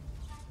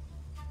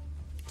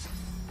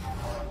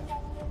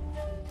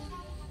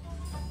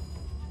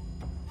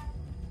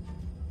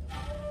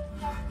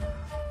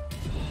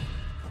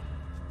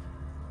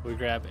 We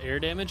grab air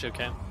damage?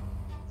 Okay.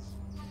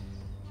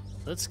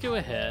 Let's go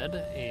ahead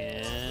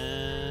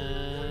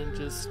and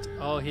just...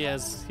 Oh, he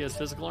has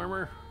physical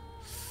armor?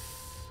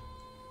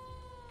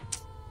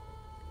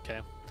 Okay.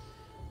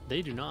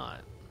 They do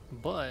not,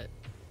 but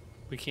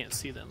we can't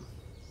see them.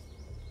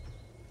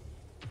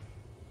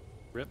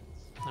 Rip.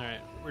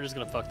 Alright, we're just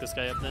gonna fuck this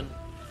guy up then.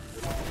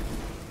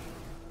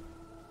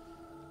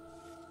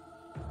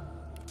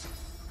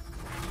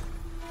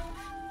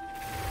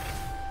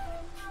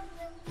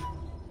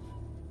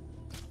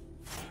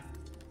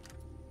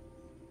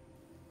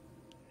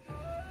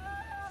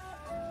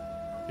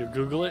 You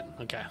Google it?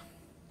 Okay.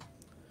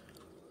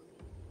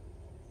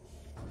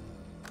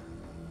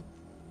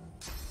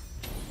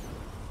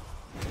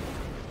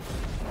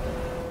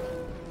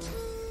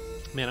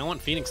 Man, I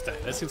want Phoenix die.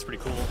 That seems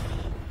pretty cool.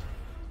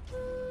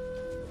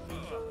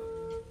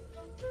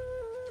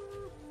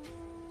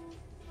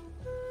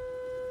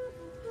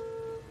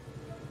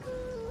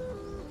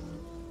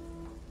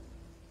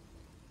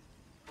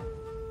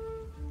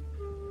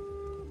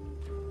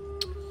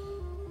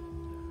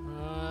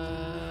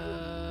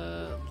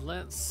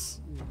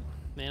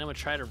 Man, I'm gonna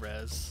try to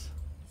res.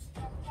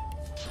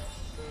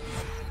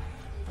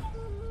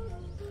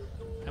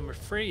 I'm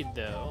afraid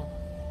though.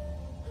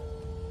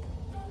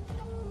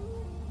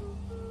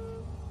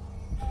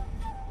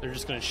 They're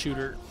just gonna shoot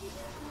her.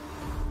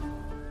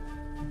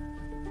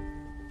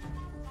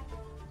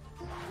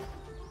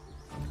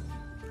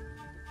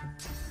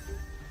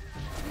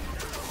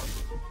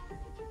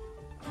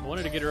 I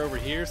wanted to get her over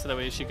here so that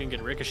way she can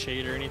get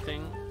ricocheted or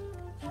anything.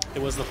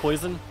 It was the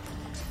poison.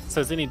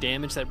 So is any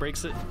damage that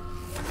breaks it?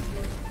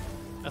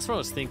 That's what I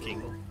was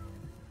thinking.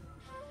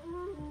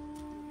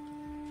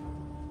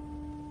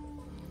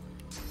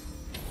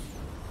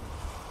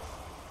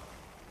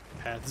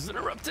 Path is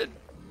interrupted.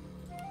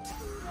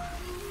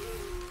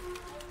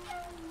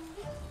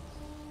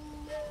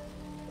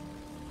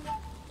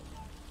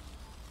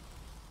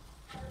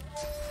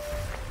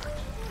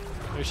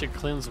 We should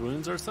cleanse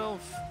wounds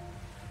ourselves.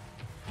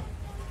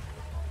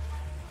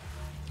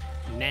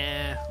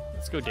 Nah,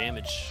 let's go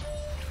damage.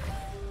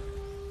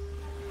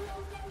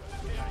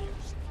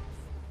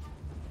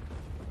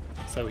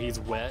 So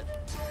he's wet.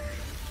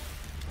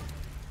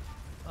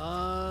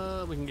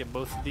 We can get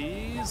both of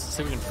these.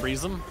 See if we can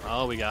freeze them.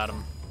 Oh, we got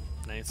him.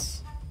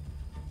 Nice.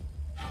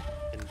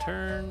 In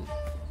turn.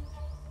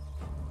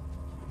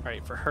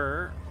 Alright, for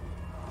her.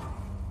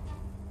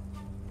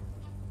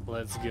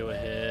 Let's go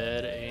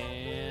ahead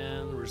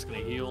and we're just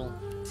gonna heal.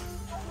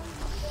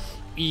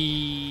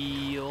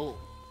 Heal.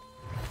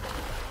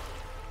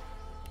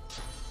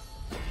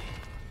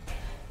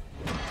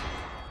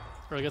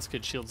 Or I guess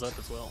good shields up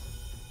as well.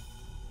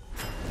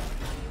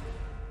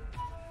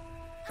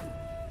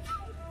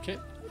 Okay.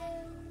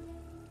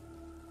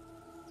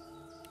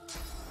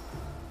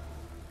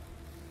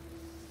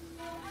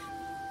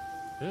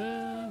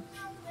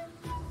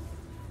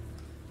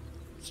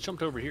 Let's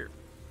jump over here.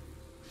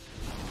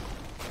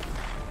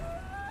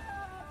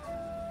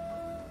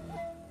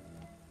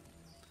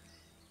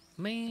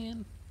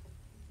 Man.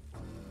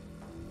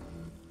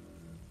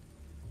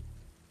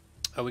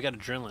 Oh, we got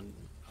adrenaline.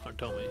 Oh,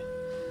 told me.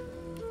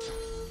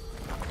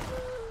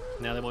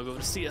 Now they won't be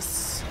able to see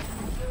us.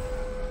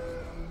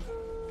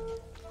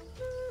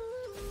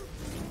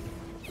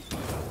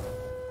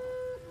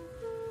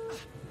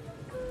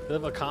 They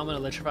have a common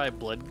electrified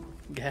blood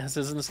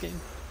gases in this game.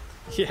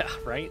 Yeah,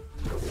 right?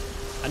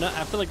 I know.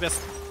 I feel like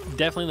that's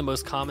definitely the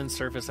most common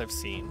surface I've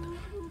seen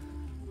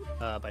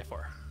by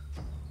far.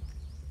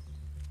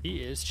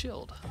 He is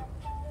chilled.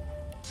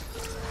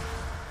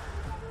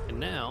 And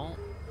now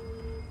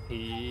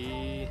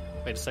he...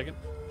 Wait a second.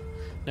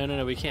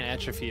 No, we can't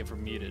atrophy if we're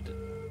muted.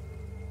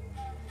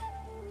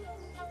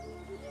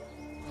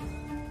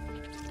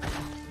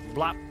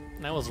 Blop.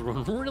 That was a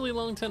really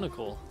long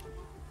tentacle.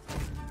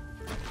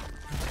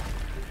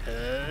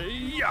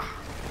 Yeah.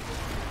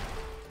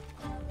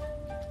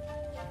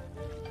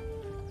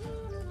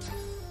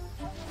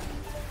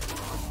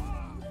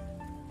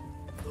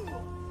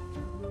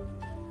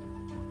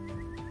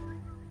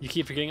 You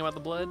keep forgetting about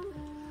the blood?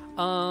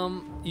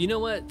 You know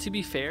what? To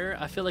be fair,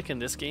 I feel like in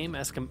this game,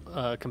 as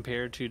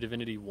compared to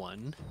Divinity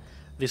 1,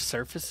 the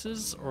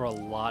surfaces are a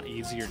lot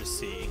easier to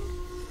see.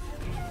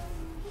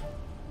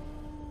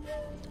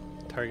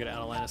 Target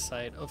out of line of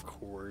sight, of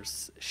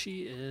course.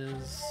 She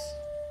is.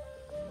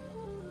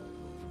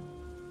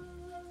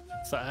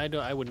 So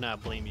I would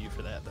not blame you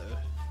for that though,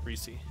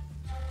 Reese.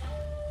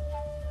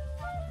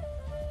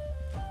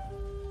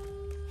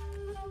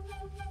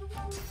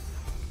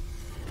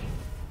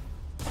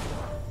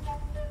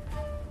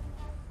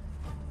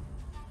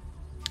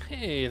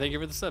 Hey, thank you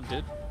for the sub,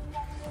 dude.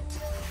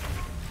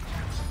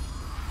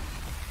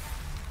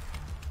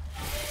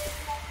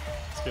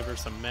 Let's give her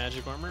some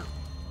magic armor.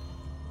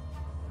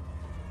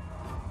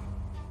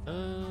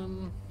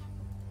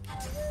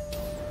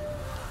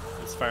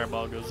 This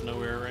fireball goes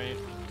nowhere, right?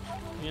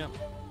 Yep.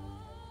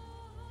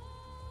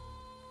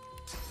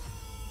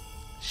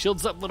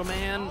 Shields up, little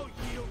man.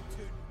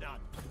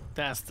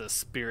 That's the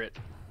spirit.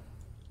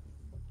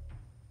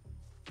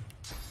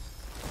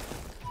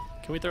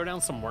 Can we throw down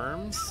some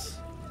worms?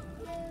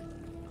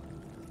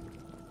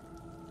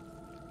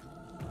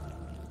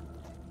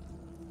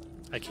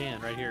 I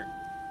can, right here.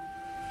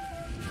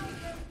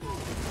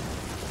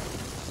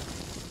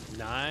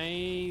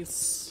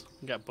 Nice.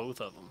 Got both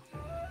of them.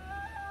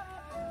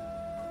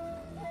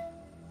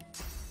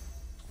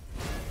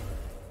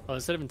 Oh,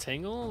 instead of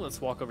entangle, let's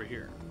walk over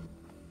here.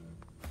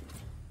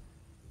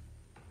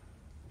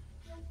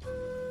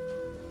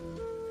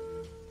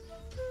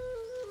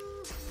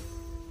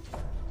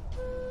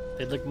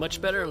 They'd look much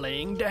better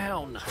laying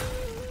down.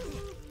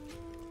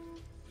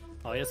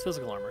 Oh, he has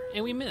physical armor.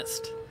 And we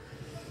missed.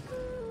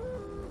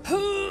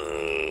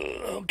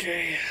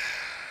 Okay.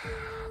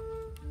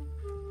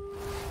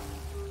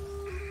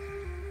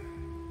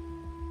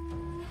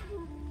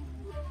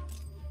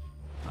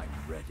 I'm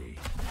ready.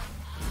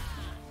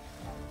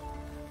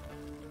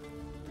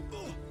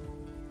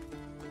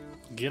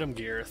 Get him,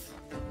 Gareth.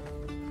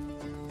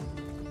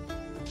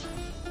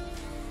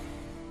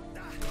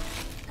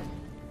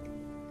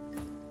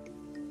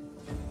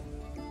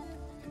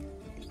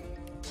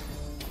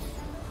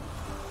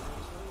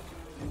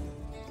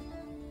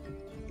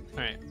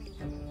 Alright.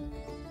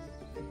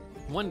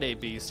 One day,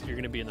 Beast, you're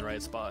gonna be in the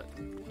right spot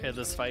at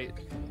this fight.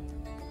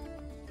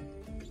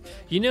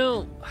 You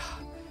know,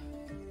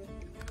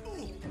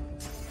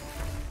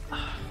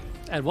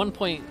 at one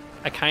point,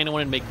 I kind of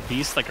wanted to make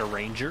Beast like a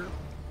ranger.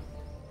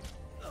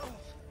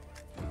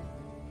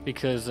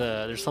 Because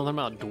there's something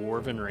about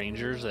dwarven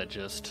rangers that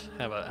just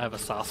have a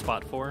soft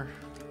spot for.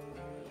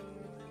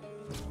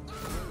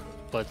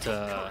 But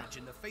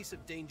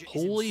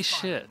holy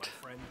shit!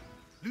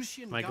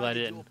 Am I glad I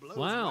didn't?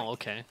 Wow.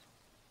 Okay.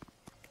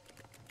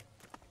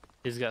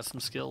 He's got some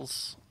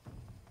skills.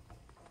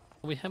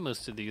 We have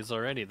most of these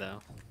already,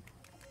 though.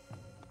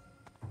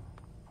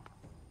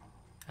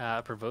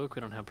 Provoke.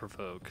 We don't have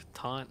provoke.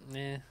 Taunt. Nah.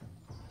 I feel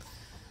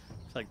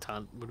like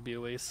taunt would be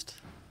a waste.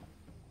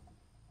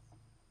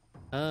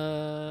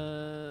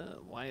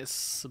 Why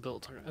Wise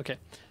built. Okay.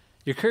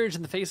 Your courage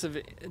in the face of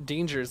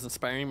danger is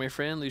inspiring, my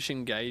friend. You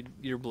can guide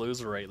your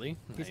blows rightly.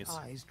 Nice. His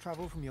eyes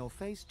travel from your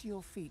face to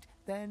your feet,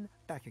 then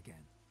back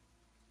again.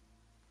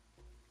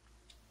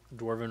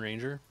 Dwarven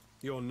Ranger.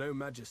 You're no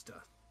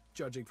magister,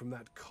 judging from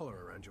that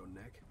collar around your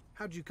neck.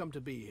 How'd you come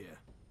to be here?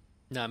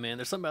 Nah, man,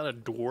 there's something about a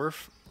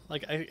dwarf.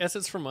 Like, I guess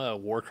it's from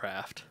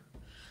Warcraft.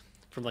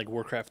 From, like,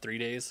 Warcraft 3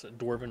 days.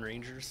 Dwarven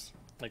Rangers.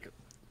 Like,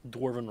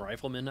 Dwarven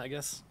Riflemen, I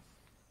guess.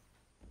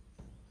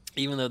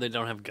 Even though they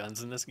don't have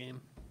guns in this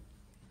game.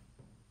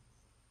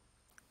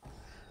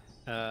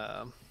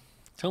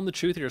 Tell him the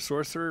truth, you're a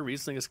sorcerer,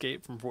 recently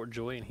escaped from Fort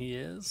Joy, and he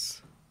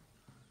is?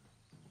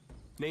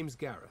 Name's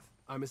Gareth.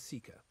 I'm a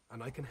seeker,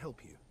 and I can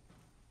help you.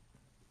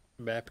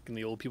 Back in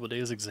the old people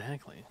days,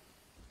 exactly.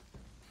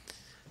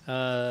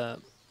 Tell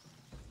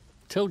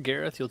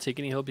Gareth you'll take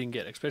any help you can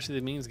get, especially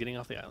if it means getting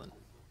off the island.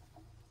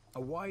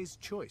 A wise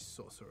choice,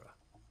 sorcerer.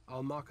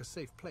 I'll mark a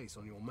safe place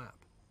on your map.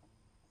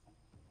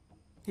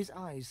 His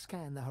eyes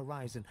scan the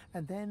horizon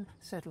and then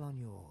settle on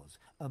yours.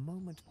 A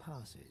moment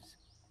passes.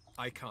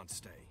 I can't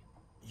stay.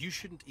 You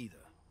shouldn't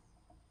either.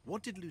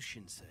 What did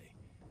Lucien say?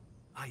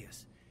 Ah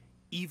yes,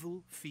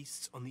 evil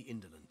feasts on the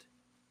indolent.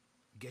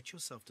 Get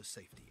yourself to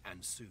safety,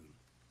 and soon.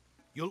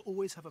 You'll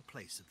always have a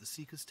place at the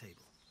Seeker's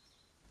table.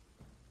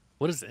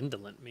 What does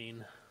indolent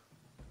mean?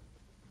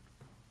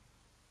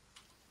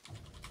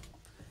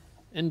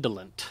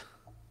 Indolent.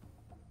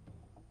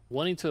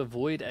 Wanting to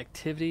avoid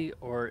activity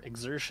or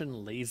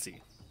exertion,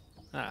 lazy.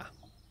 Ah.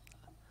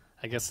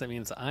 I guess that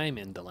means I'm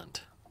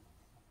indolent.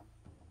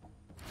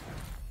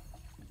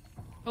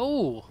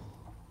 Oh!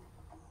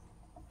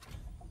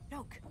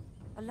 Look,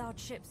 a large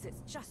ship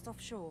sits just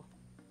offshore.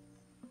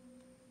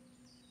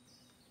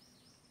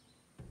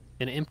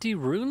 An empty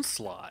rune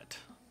slot.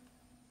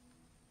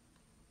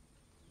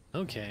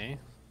 Okay.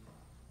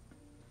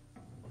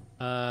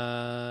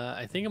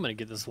 I think I'm gonna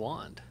get this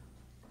wand.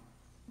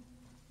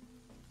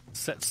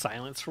 Set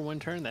silence for one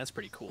turn, that's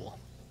pretty cool.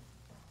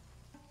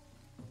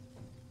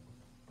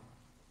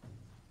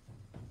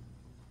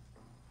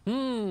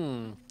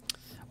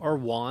 Our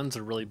wands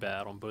are really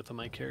bad on both of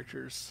my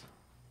characters.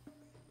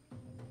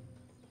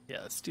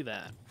 Yeah, let's do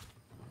that.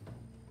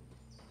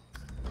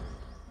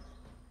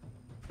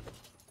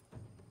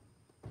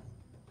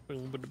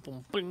 Bing,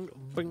 bing, bing,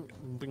 bing,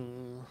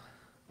 bing.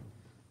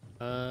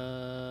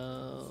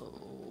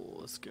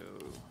 Let's go.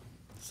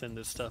 Send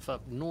this stuff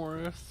up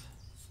north.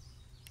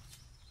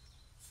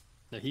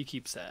 No, he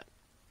keeps that.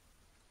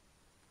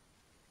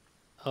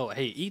 Oh,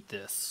 hey, eat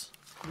this.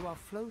 You are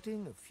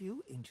floating a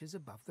few inches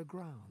above the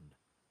ground.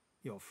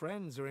 Your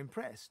friends are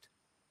impressed.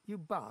 You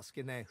bask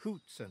in their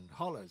hoots and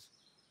hollers.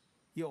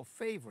 Your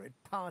favorite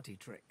party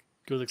trick.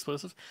 Go with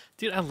explosive?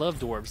 Dude, I love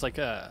dwarves. Like,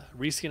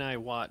 Reese and I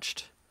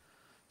watched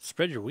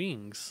Spread Your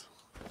Wings.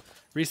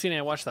 Reese and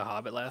I watched The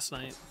Hobbit last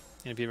night.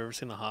 And if you've ever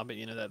seen The Hobbit,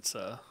 you know that's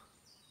a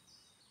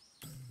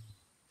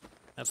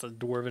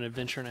dwarven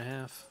adventure and a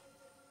half.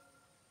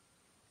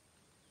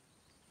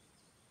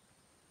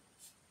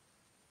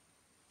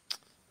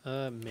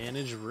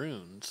 Manage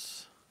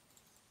runes.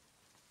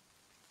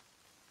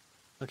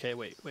 Okay,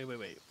 wait.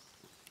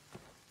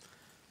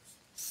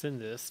 Send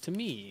this to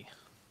me.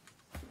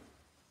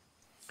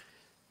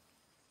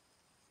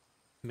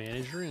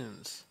 Manage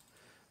runes.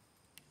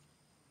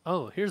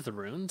 Oh, here's the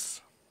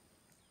runes.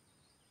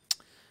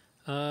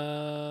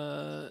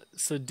 So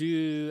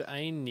do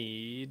I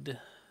need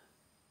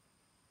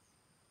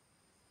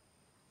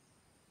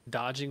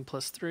dodging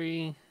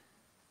 +3?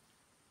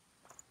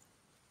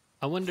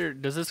 I wonder,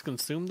 does this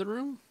consume the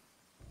rune?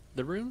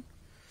 The rune?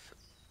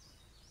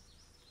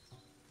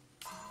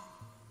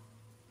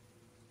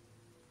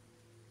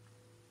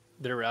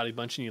 They're a rowdy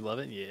bunch and you love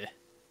it? Yeah.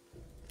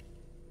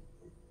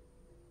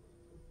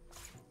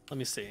 Let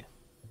me see.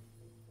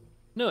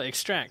 No,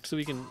 extract, so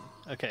we can...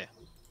 Okay.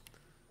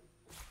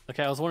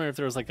 Okay, I was wondering if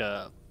there was like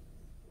a...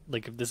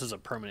 Like if this is a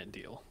permanent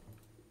deal.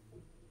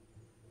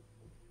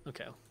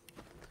 Okay.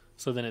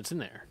 So then it's in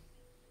there.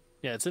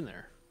 Yeah, it's in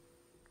there.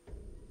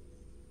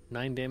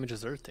 9 damage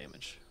is earth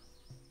damage.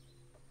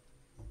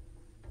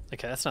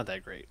 Okay, that's not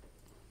that great.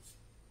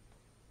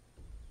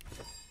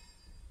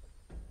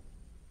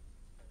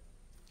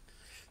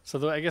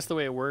 So I guess the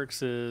way it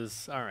works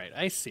is... Alright,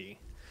 I see.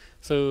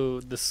 So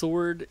the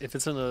sword, if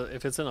it's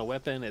in a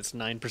weapon, it's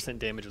 9%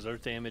 damage is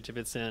earth damage. If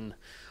it's in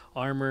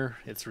armor,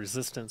 it's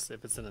resistance.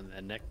 If it's in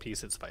a neck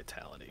piece, it's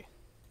vitality.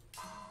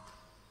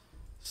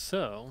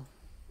 So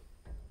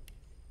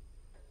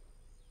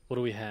what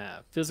do we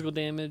have? Physical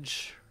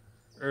damage,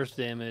 earth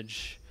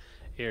damage,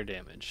 air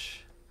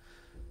damage.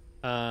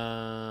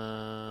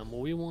 Well,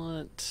 we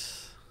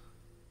want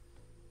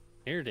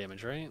air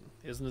damage, right?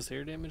 Isn't this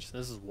air damage?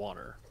 This is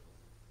water.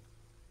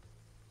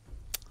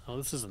 Oh,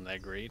 this isn't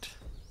that great.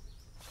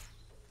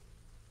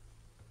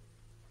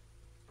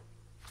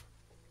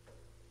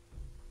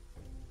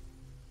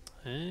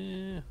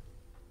 I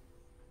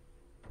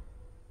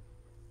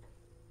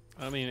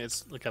mean,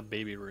 it's like a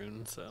baby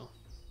rune, so.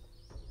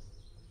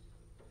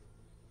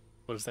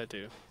 What does that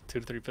do? 2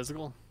 to 3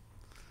 physical?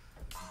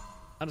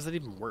 How does that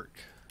even work?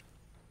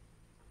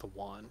 the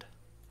wand.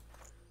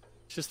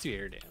 Just do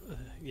air damage.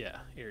 Yeah,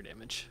 air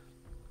damage.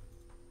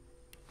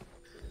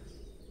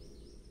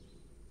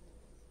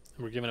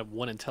 And we're giving up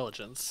 1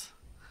 intelligence.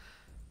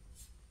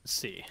 Let's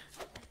see.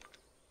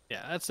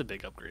 Yeah, that's a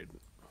big upgrade.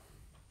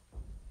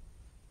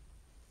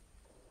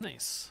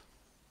 Nice.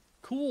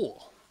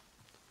 Cool.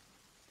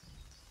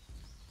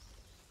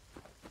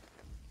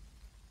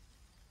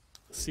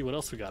 Let's see what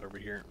else we got over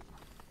here.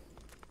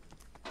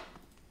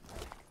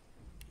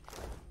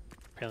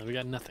 Apparently we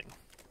got nothing.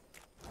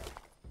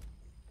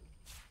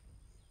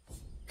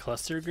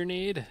 Cluster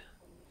grenade.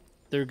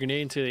 Throw a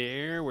grenade into the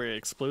air where it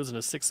explodes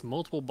into 6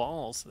 multiple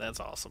balls. That's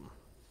awesome.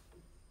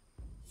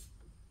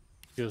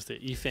 Goes to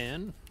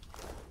Efan.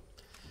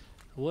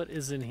 What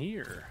is in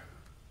here?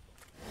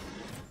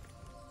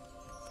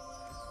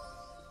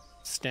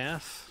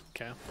 Staff.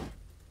 Okay.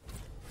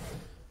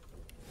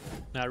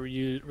 Not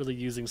really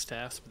using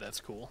staffs, but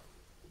that's cool.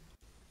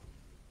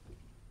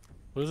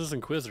 What does this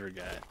Inquisitor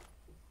got?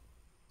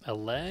 A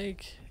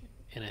leg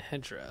and a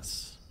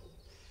headdress.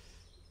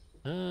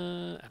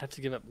 I'd have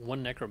to give up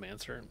 1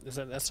 Necromancer.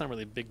 That's not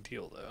really a big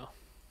deal, though.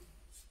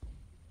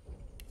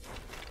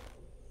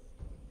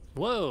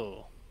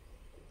 Whoa!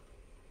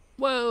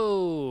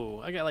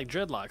 Whoa! I got like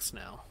dreadlocks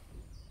now.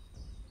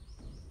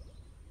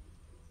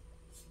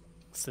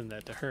 Send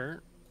that to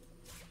her.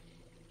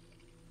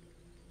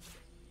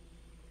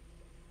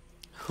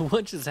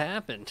 What just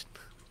happened?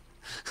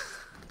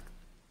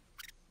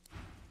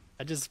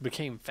 I just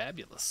became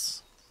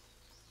fabulous.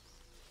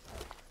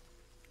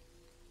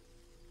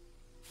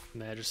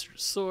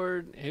 Magister's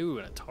sword. Ooh,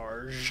 and a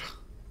Targe.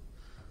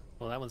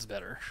 Well, that one's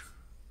better.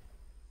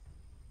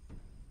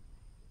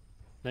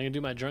 Now I can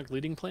do my drunk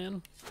leading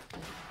plan.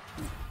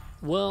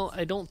 Well,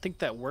 I don't think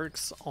that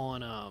works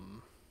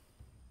on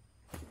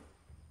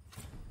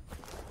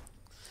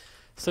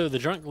So the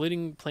drunk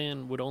leading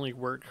plan would only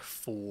work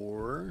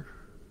for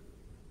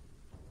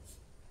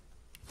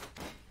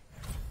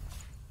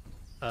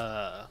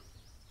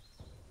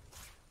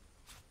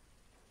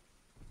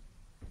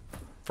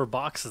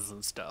boxes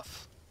and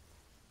stuff.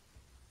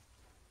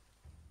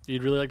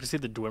 You'd really like to see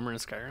the Dwemer in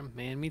Skyrim?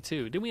 Man, me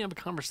too. Didn't we have a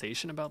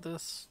conversation about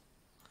this?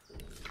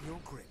 Your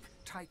grip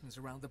tightens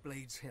around the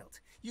blade's hilt.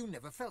 You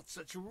never felt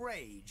such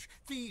rage.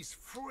 These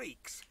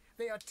freaks,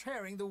 they are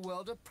tearing the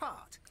world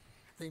apart.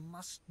 They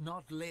must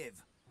not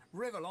live.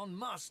 Rivellon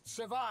must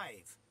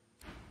survive.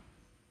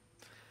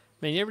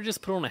 Man, you ever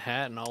just put on a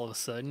hat and all of a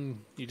sudden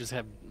you just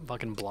have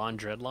fucking blonde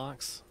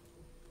dreadlocks?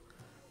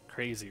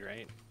 Crazy,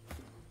 right?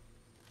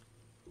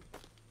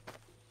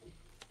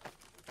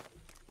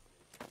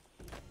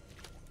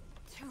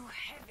 Too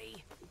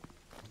heavy.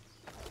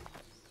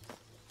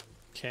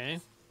 Okay.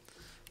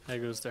 That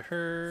goes to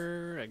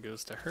her. That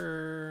goes to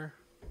her.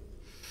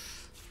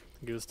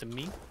 It goes to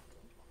me.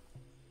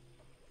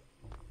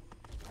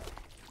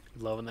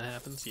 Love when that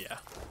happens? Yeah.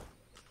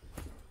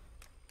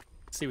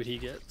 See what he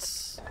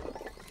gets.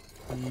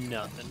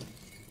 Nothing.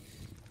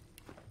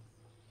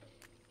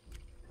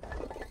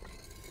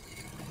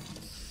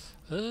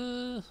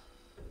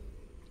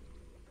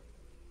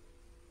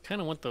 Kind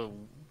of want the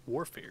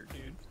warfare,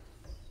 dude.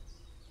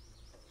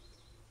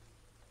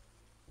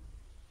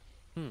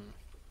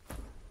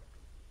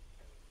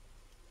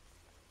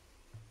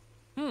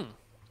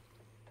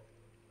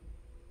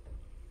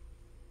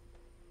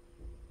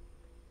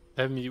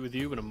 Have me with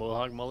you in a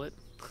mohawk mullet.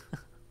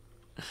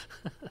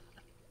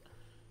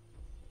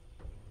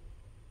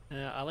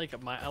 Yeah, I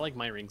like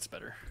my rings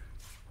better.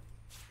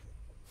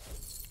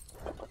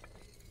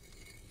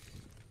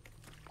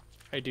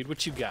 Hey, dude,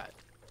 what you got?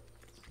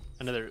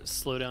 Another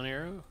slowdown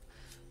arrow?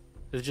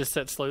 Is it just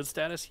set slowed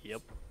status?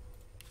 Yep.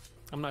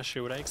 I'm not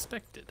sure what I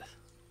expected.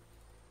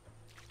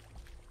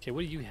 Okay,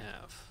 what do you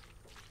have?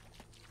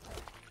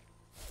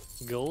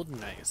 Gold,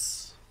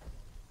 nice.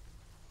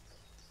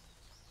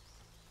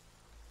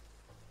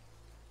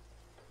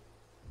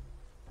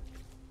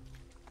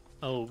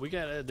 Oh, we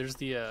got there's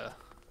the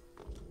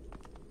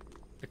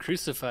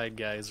crucified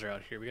guys are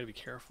out here. We gotta be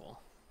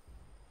careful.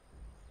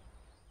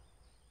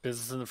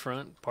 Business in the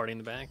front, party in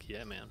the back.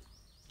 Yeah, man.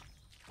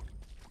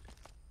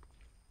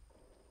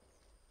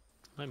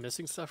 Am I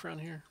missing stuff around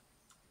here?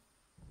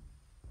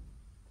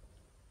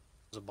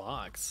 There's a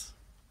box.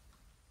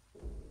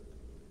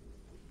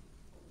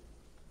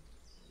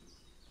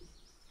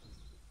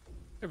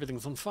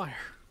 Everything's on fire.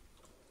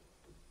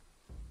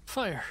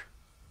 Fire.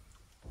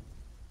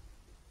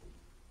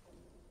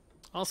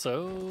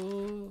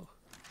 Also,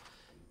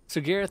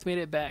 so Gareth made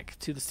it back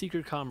to the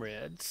Secret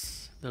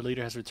Comrades. Their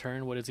leader has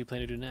returned. What does he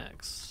plan to do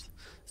next?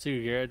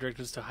 Secret Gareth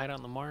directed us to hide out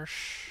in the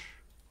marsh.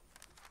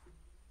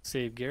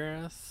 Save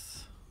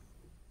Gareth.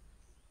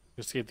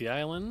 Escape the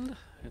island.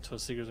 Until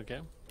Secret's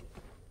okay.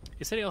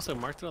 He said he also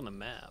marked it on the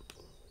map.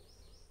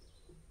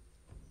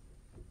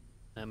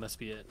 That must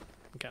be it.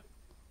 Okay.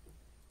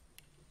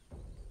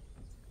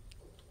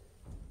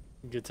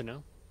 Good to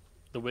know.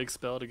 The wig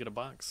spell to get a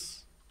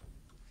box.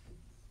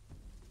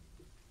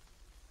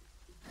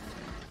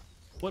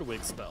 What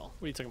wig spell?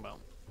 What are you talking about?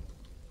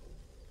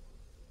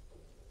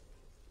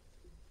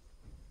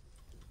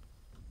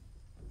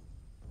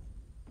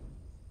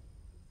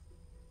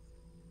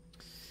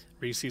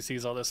 Reese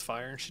sees all this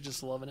fire and she's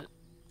just loving it.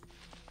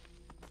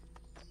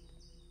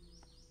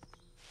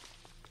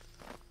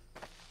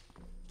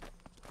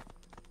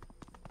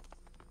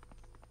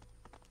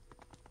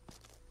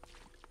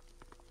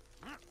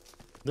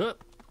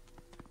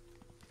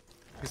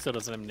 He still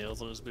doesn't have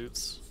nails on his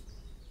boots.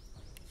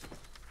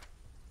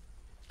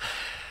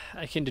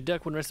 I can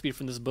deduct one recipe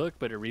from this book,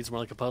 but it reads more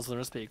like a puzzle than a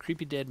recipe.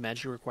 Creepy dead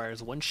magic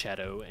requires one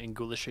shadow and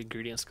ghoulish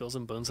ingredient skulls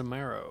and bones and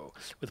marrow.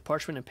 With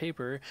parchment and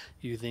paper,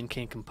 you then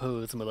can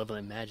compose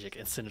malevolent magic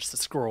and send it to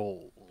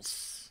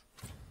scrolls.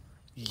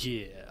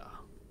 Yeah.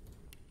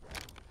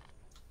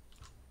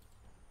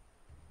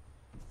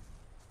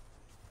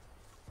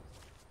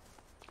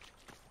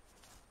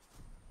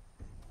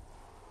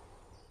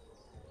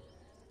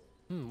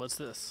 What's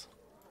this?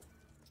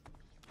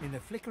 In the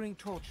flickering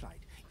torchlight,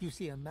 you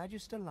see a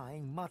Magister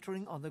lying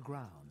muttering on the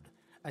ground.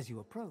 As you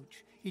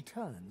approach, he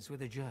turns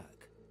with a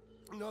jerk.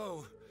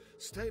 No,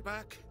 stay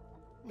back.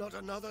 Not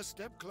another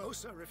step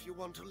closer if you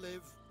want to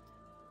live.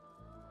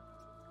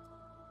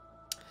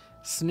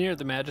 Sneer at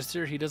the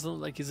Magister. He doesn't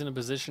look like he's in a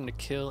position to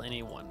kill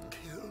anyone.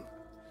 Kill?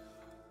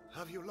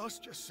 Have you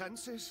lost your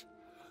senses?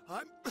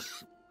 I'm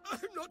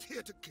not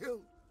here to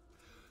kill.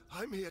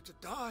 I'm here to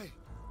die.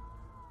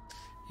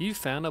 You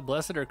found a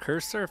blessed or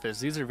cursed surface.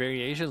 These are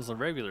variations on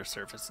regular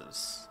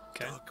surfaces.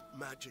 Okay. Dark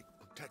magic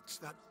protects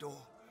that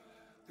door.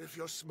 If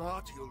you're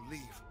smart, you'll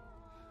leave.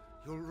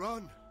 You'll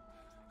run.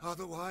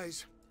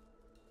 Otherwise...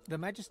 The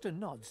Magister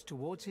nods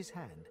towards his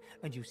hand,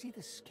 and you see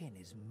the skin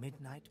is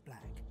midnight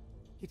black.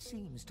 It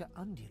seems to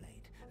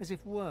undulate, as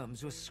if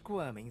worms were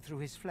squirming through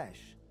his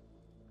flesh.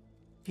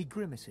 He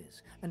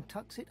grimaces and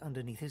tucks it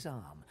underneath his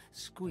arm,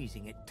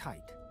 squeezing it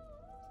tight.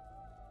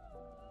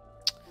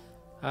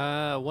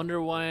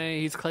 Wonder why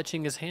he's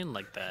clutching his hand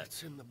like that.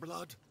 It's in the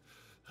blood.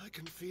 I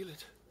can feel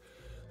it.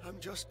 I'm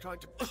just trying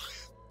to...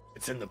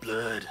 It's in the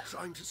blood.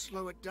 Trying to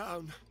slow it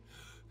down.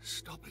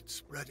 Stop it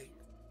spreading.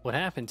 What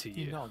happened to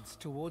He you? nods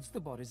towards the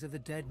bodies of the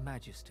dead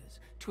Magisters,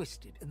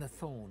 twisted in the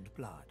thorned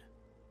blood.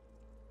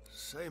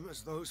 Same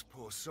as those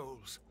poor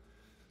souls.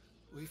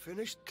 We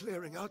finished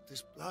clearing out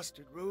this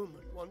blasted room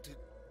and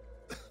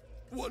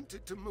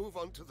wanted to move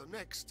on to the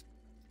next.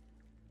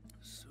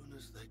 As soon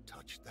as they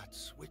touched that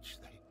switch,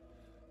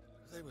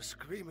 they were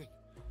screaming.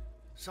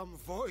 Some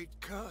void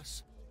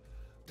curse.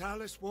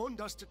 Dallas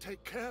warned us to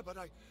take care, but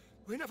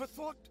we never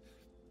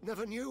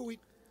knew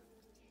we'd...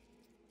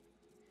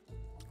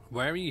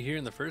 Why were you here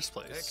in the first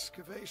place?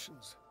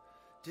 Excavations.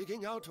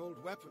 Digging out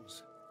old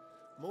weapons.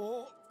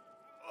 More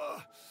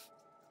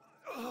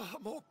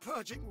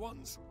purging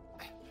ones.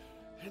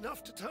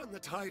 Enough to turn the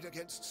tide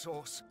against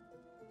Source.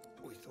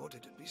 We thought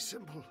it'd be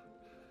simple.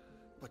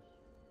 But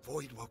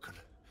Voidwoken,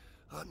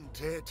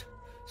 undead,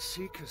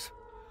 Seekers.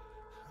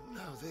 And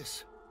now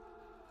this.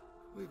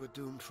 We were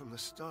doomed from the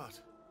start.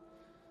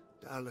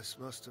 Dallas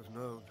must have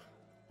known.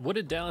 What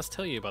did Dallas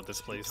tell you about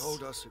this place? He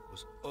told us it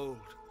was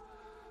old.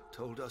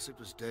 Told us it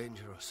was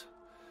dangerous.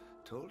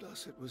 Told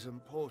us it was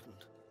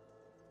important.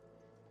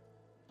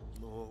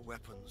 More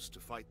weapons to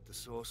fight the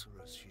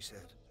sorcerers, she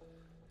said.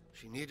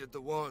 She needed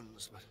the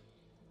wands,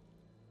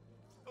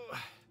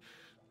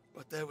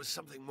 but there was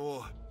something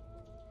more.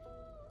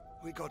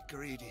 We got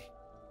greedy.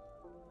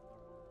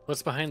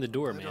 What's behind the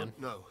door, I man?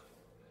 don't know.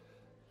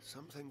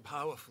 Something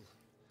powerful.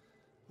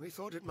 We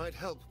thought it might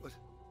help, but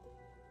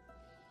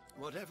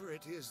whatever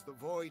it is, the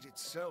void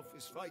itself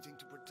is fighting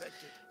to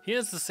protect it. He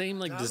has the same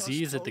like Dallas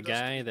disease that the told us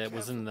to guy be that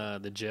was in careful.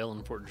 the jail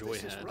in Fort Joy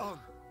This is had. wrong.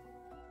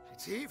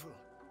 It's evil.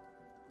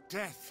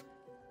 Death.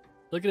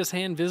 Look at his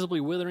hand visibly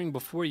withering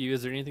before you.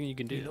 Is there anything you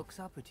can He do? looks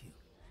up at you,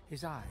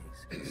 his eyes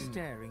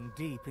staring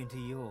deep into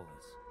yours.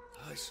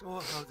 I saw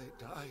how they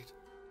died.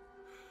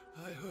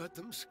 I heard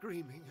them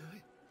screaming.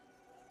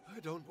 I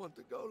don't want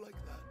to go like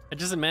that. I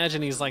just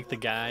imagine he's like the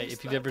guy,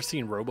 if you've ever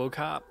seen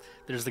RoboCop,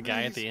 there's the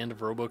guy at the end of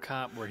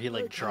RoboCop where he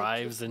like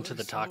drives into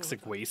the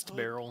toxic waste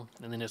barrel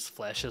and then his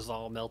flesh is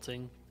all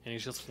melting and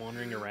he's just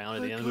wandering around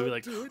at the end of the movie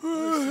like,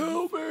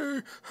 "Oh, help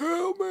me,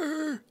 help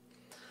me."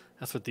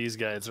 That's what these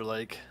guys are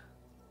like.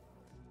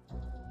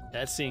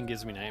 That scene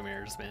gives me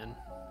nightmares, man.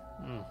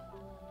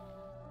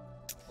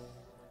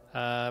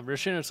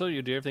 Rishino told you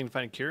to do everything to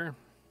find a cure.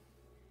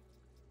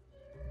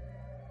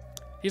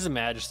 He's a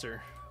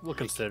magister. We'll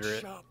consider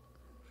it. Sharp.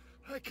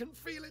 I can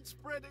feel it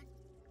spreading.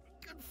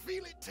 I can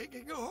feel it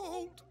taking a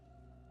hold.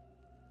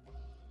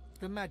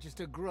 The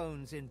Magister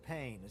groans in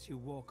pain as you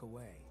walk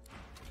away.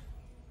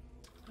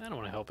 I don't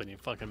want to help any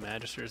fucking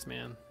magisters,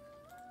 man.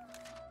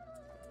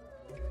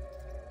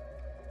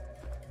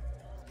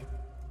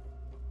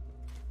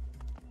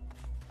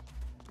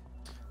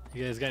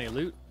 You guys got any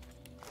loot?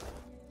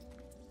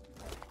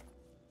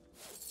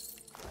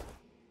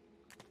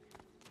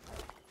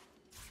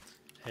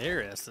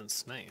 Hair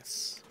essence,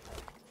 nice.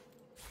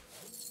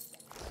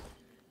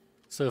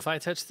 So if I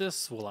touch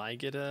this, will I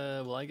get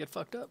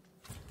fucked up?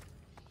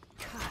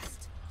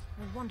 Cursed.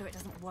 No wonder it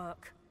doesn't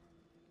work.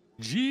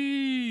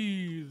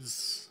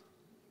 Jeez.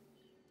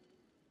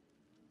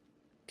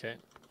 Okay.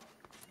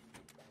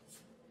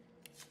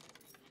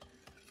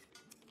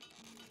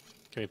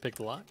 Can we pick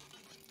the lock?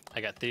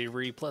 I got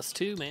thievery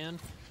 +2, man.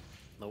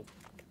 Nope.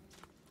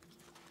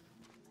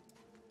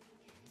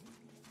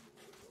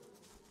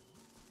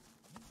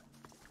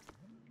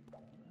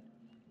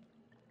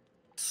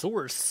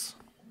 Source.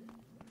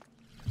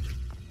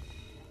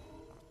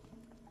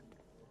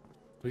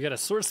 We got a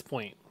source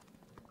point.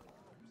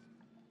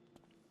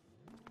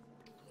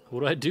 What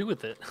do I do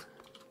with it?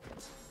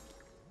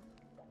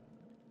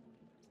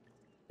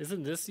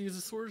 Isn't this use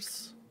a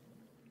source?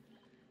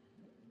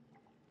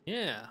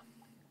 Yeah.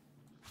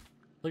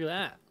 Look at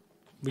that.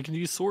 We can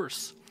use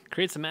source.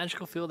 Creates a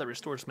magical field that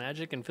restores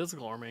magic and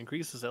physical armor,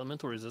 increases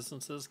elemental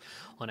resistances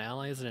on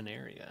allies in an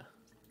area.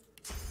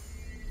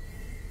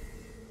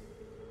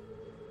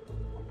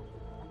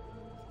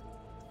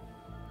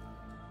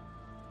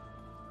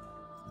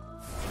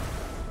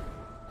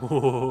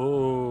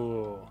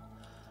 Whoa.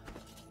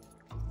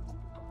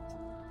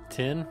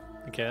 10?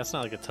 Okay, that's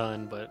not like a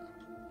ton, but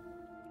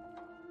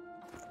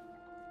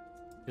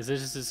is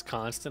this just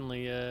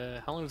constantly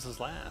how long does this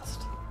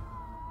last?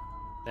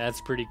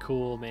 That's pretty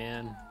cool,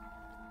 man.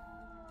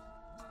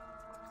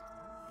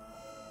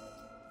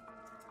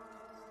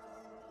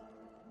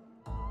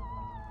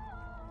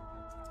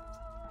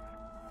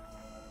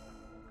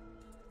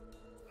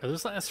 Oh,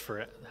 this lasts for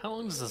it. How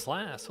long does this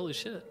last? Holy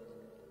shit.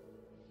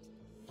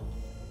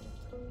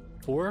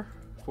 4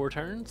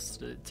 turns?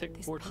 Did it tick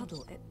This 4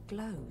 puddle, turns? it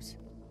glows.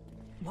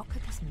 What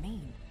could this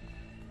mean?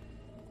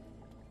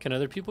 Can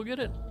other people get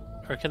it?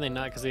 Or can they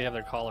not because they have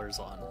their collars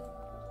on?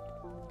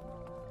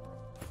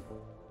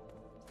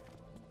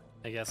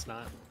 I guess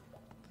not.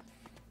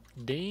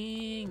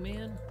 Dang,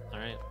 man.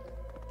 Alright.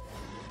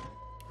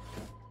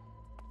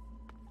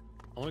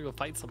 I want to go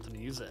fight something to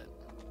use it.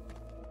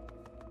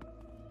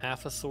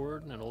 Half a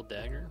sword and an old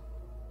dagger.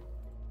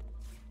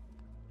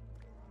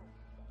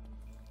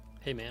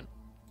 Hey, man.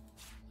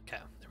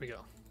 Okay, there we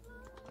go.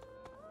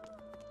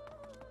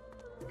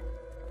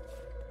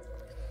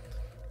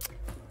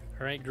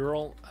 Alright,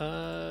 girl.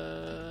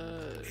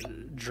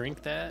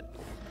 Drink that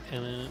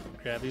and then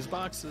grab these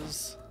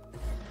boxes.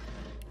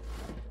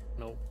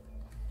 Nope.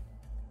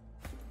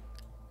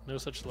 No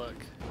such luck.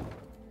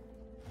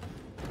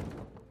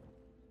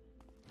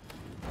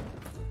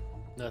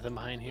 Nothing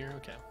behind here?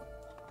 Okay.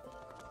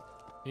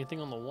 Anything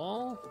on the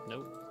wall?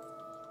 Nope.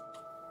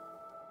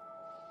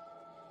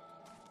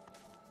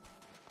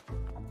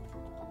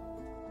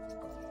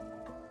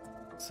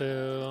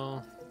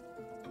 So...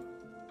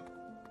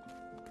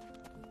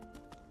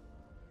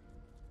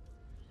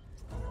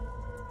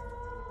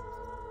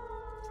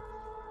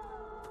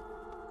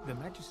 The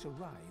Magister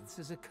writhes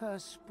as a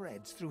curse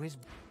spreads through his...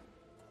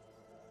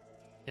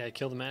 Yeah,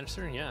 kill the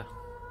Magister? Yeah.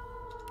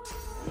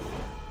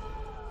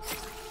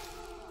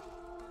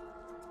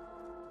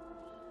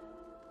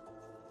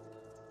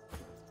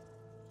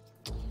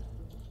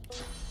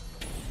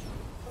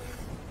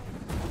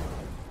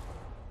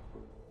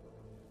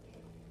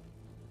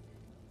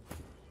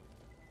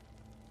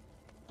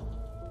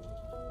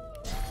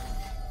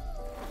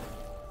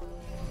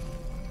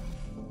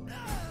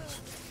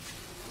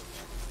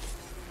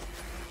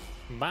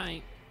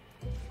 Bye.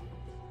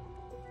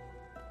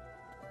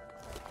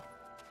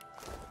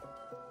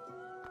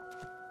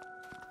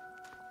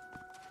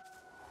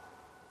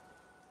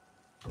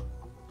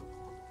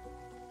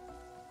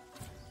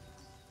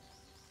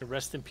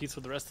 Rest in peace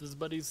with the rest of his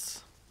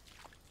buddies.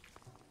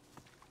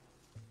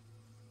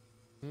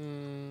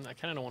 I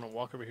kind of don't want to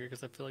walk over here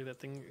because I feel like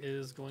that thing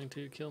is going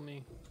to kill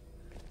me.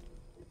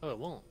 Oh, it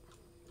won't.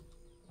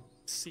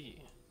 Let's see.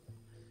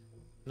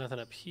 Nothing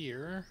up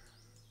here.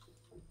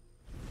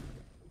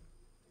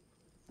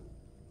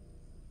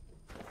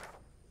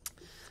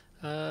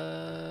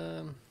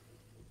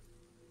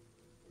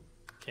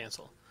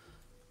 Cancel.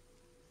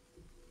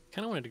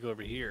 Kind of wanted to go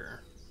over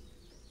here.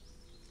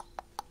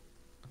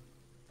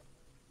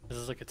 Is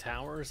this like a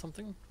tower or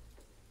something?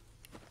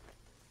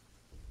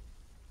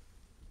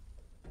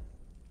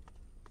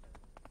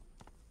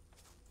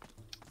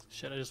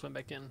 Shit, I just went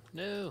back in.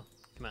 No!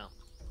 Come out.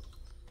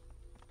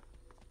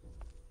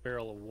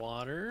 Barrel of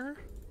water.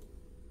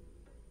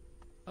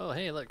 Oh,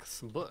 hey, look,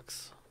 some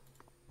books.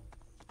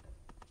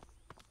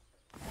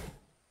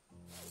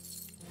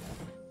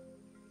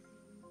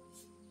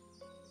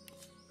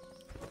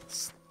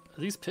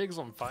 Are these pigs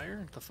on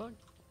fire? What the fuck?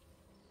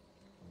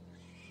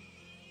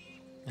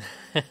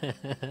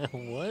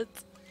 What?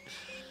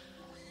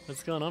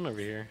 What's going on over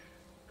here?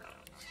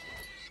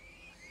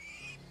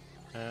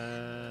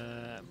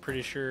 I'm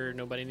pretty sure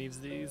nobody needs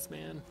these,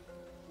 man.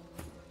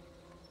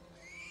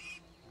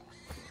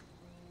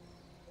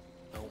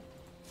 Nope.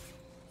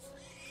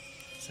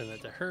 Send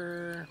that to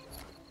her.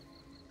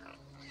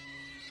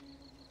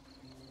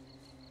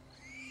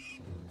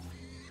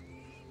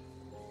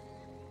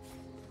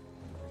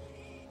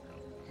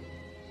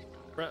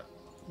 Bruh,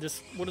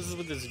 this, what is this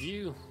with this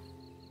view?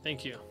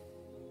 Thank you.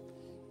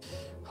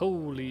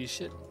 Holy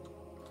shit.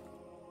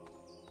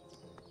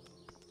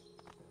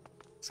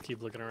 Let's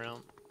keep looking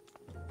around.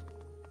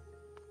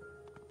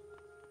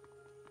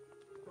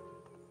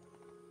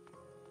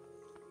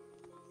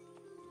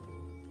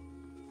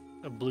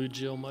 A blue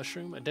gill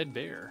mushroom, a dead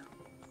bear.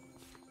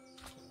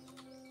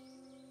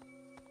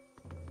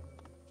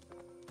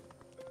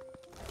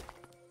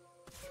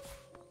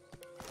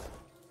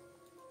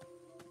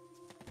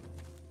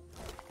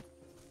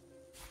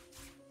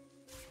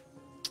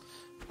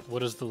 What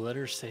does the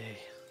letter say?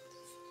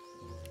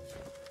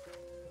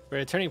 We're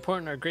at a turning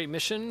point in our great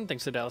mission.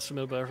 Thanks to Dallas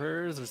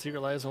Milbuffers, the secret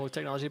lies in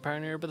technology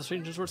pioneer by the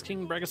strange resource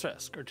king Bragus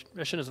Resk. Our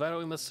mission is vital.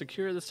 We must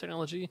secure this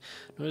technology,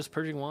 notice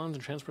purging wands,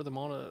 and transport them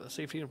all to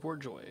safety and Port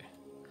Joy.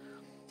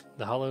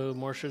 The hollow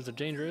mortars are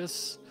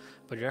dangerous,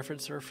 but your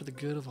efforts are for the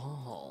good of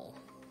all.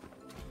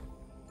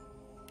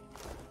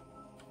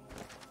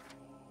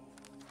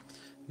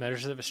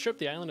 Matters have stripped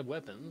the island of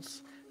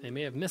weapons. They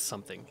may have missed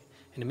something,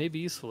 and it may be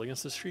useful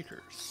against the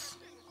Shriekers.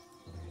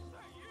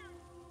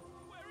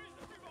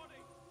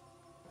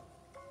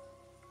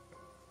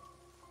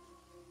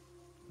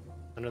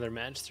 Another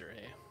Magister,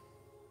 eh?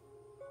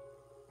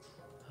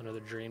 Another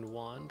drained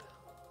wand.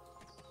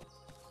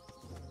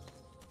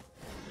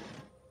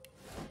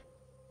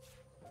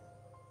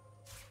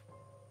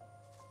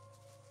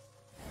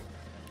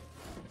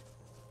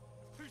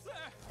 Who's there?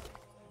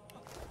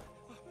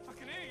 I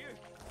can hear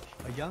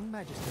you. A young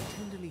Magister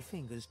tenderly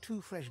fingers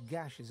 2 fresh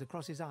gashes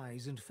across his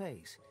eyes and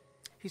face.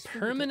 His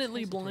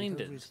Permanently fingertips hesitate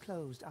blinded. over his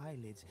closed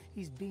eyelids.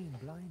 He's been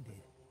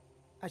blinded.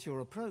 At your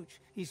approach,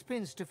 he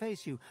spins to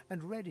face you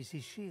and readies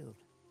his shield.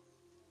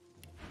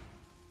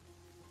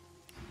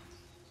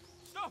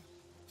 Stop!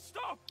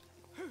 Stop!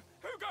 Who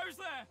goes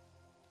there?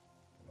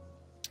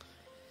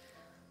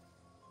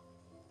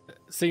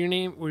 So your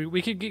name?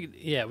 We could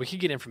get we could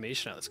get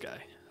information out of this guy.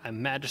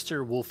 I'm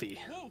Magister Wolfie.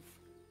 Wolf!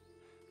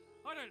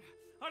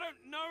 I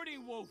don't know any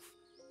wolf.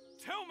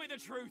 Tell me the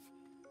truth.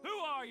 Who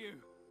are you?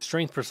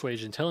 Strength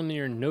persuasion. Tell him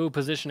you're in no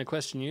position to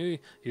question you.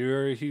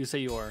 You're who you say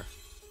you are.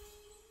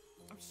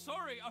 I'm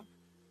sorry. I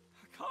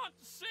can't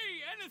see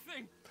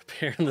anything.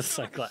 Prepare the I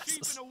feel like a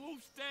sheep sunglasses. in a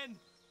wolf's den.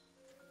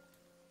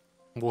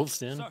 Wolf's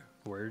Den. So-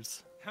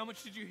 Words. How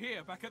much did you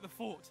hear back at the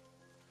fort?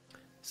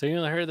 So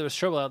you heard there was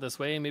trouble out this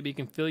way. Maybe he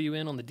can fill you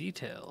in on the I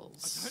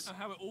details. don't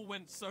know how it all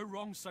went so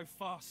wrong so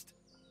fast.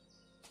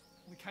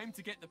 We came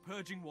to get the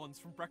purging wands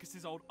from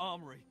Brackus's old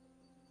armory.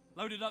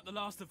 Loaded up the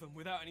last of them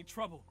without any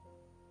trouble.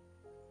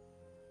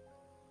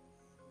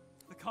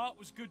 The cart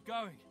was good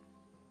going.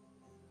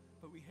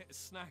 But we hit a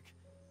snag.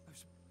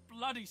 Those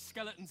bloody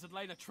skeletons had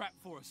laid a trap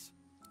for us.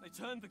 They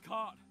turned the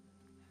cart.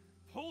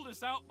 Pulled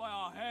us out by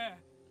our hair.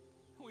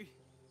 We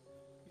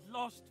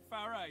lost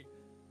Faray.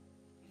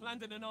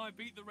 Landon and I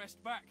beat the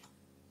rest back.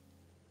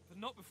 But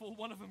not before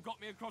one of them got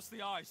me across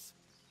the ice.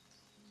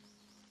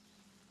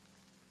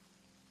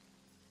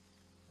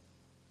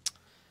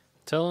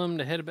 Tell him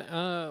to head back.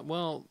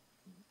 Well,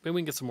 maybe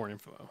we can get some more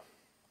info.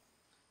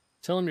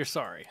 Tell him you're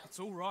sorry. It's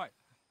all right.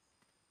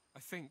 I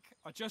think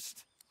I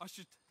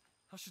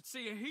should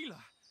see a healer.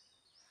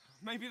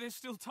 Maybe there's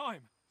still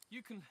time.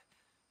 You can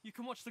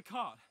watch the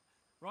cart,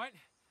 right?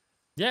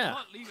 Yeah.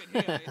 Can't leave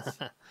it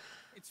here.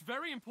 It's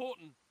very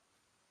important.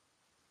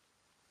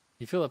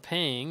 You feel a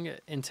pang,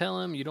 and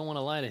tell him you don't want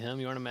to lie to him.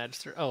 You aren't a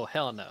magister. Oh,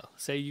 hell no.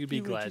 Say you'd be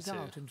He glad reaches to.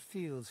 out and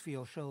feels for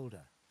your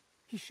shoulder.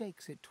 He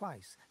shakes it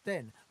twice,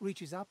 then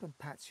reaches up and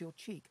pats your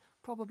cheek,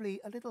 probably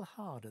a little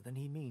harder than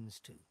he means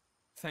to.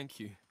 Thank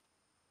you.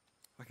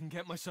 I can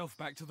get myself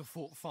back to the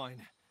fort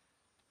fine.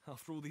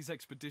 After all these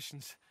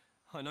expeditions,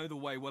 I know the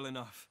way well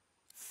enough.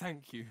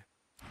 Thank you.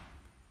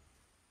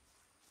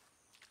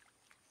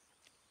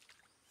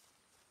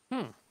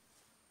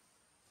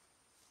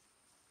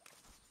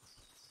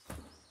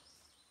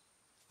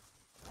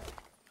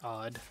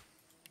 Odd.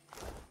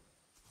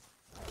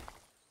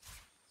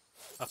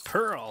 A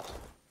pearl.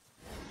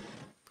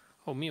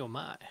 Oh, me oh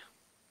my.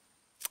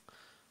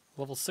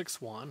 Level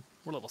 6 wand.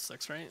 We're level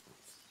 6, right?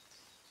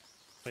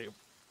 Wait.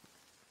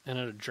 And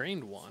a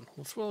drained wand.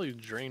 What's with all these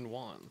drained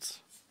wands?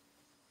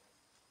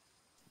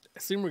 I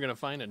assume we're going to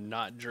find a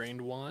not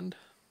drained wand.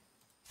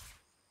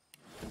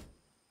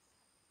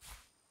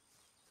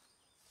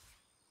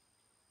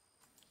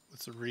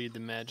 Let's read the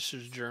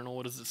Magister's Journal.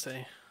 What does it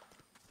say?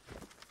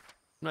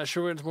 I'm not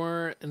sure what's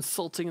more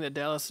insulting that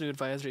Dallas' new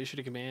advisor issued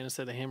a command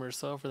instead of the hammer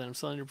herself, or that I'm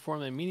selling to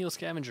perform a menial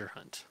scavenger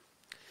hunt.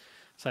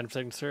 Sign of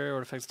protecting sir,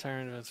 artifacts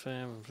tyrant of his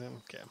family.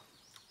 Okay.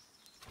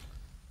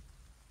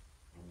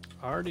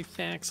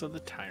 Artifacts of the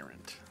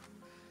tyrant.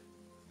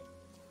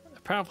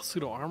 A powerful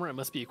pseudo armor. It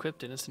must be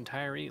equipped in its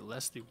entirety,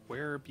 lest the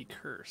wearer be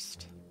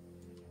cursed.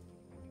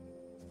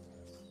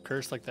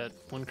 Cursed like that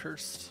one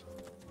cursed.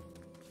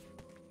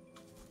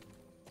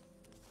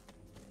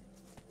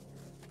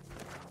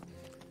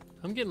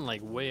 I'm getting like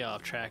way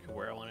off track of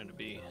where I wanted to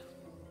be.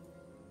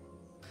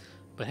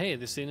 But hey,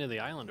 this is the end of the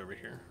island over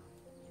here.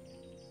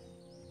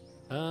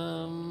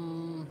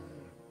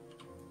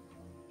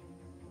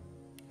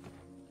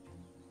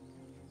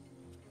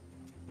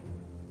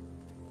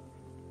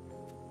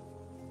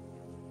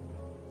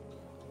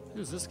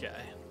 Who's this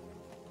guy?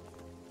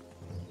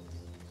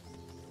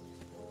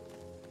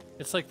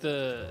 It's like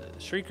the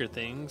Shrieker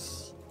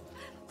things.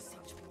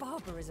 Such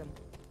barbarism.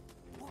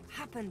 What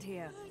happened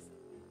here?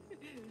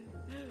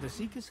 The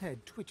Seeker's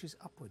head twitches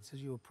upwards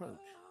as you approach.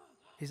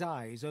 His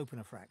eyes open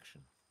a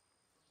fraction.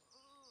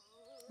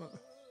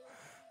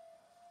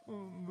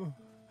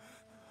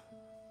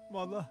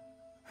 Mother,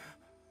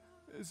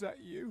 is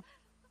that you?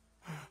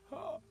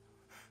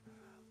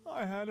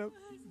 I had a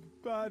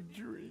bad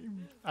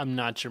dream. I'm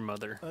not your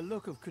mother. A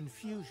look of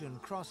confusion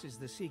crosses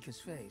the Seeker's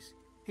face.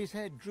 His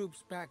head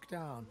droops back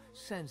down,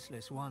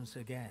 senseless once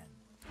again.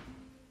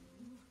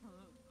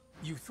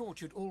 You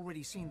thought you'd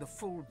already seen the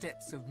full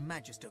depths of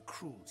Magister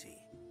cruelty.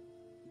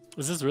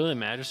 Is this really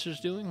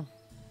Magister's doing?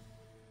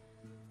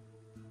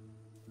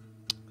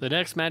 The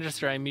next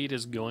Magister I meet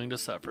is going to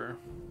suffer.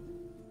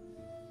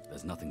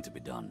 There's nothing to be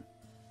done.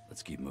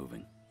 Let's keep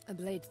moving. A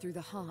blade through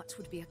the heart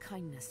would be a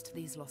kindness to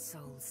these lost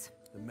souls.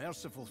 The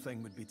merciful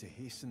thing would be to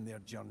hasten their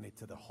journey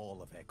to the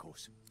Hall of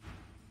Echoes.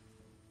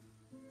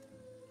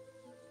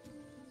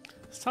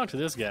 Let's talk to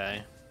this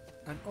guy.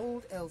 An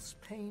old elf's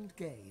pained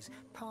gaze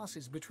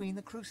passes between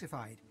the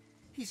crucified.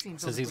 He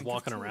seems Says on the he's brink of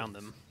walking tears. around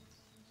them.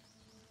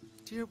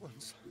 Dear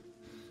ones,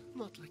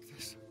 not like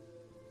this.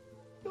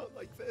 Not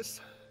like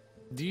this.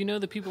 Do you know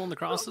the people on the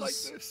crosses? Not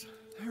like this.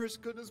 They're as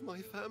good as my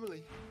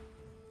family.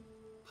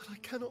 But I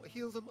cannot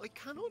heal them. I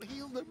cannot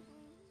heal them.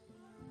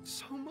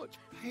 So much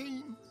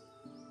pain.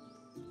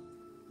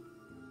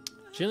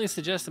 Gently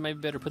suggests it might be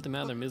better put them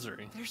out of their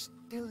misery. They're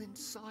still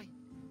inside.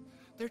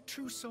 They're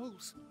true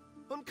souls.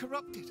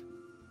 Uncorrupted.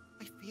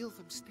 I feel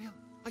them still.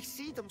 I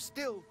see them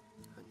still.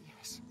 And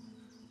yes,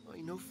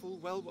 I know full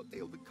well what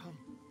they'll become.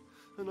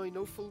 And I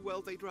know full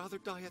well they'd rather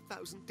die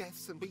 1,000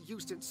 deaths than be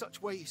used in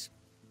such ways.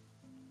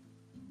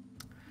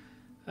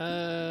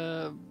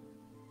 Tell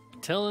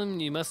him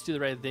you must do the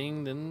right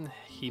thing, then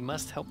he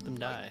must help them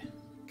die.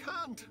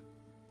 Can't.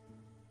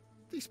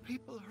 These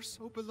people are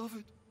so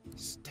beloved.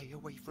 Stay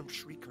away from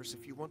shriekers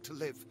if you want to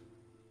live.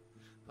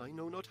 I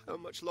know not how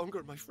much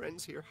longer my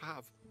friends here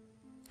have.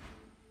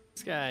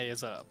 This guy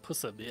is a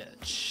pussy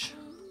bitch.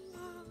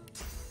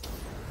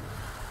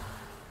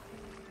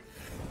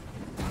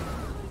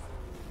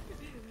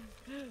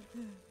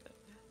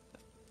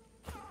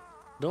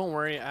 Don't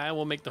worry, I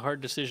will make the hard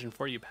decision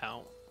for you,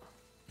 pal.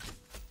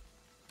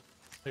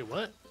 Wait,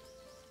 what?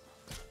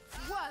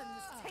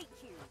 Worms take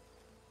you!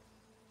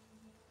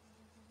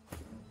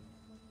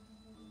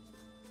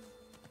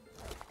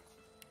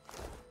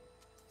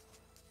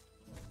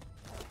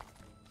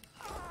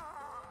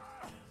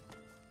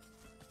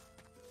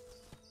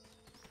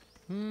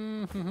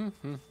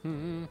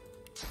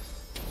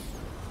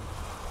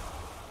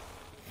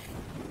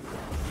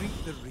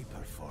 Greet the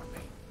Reaper for me.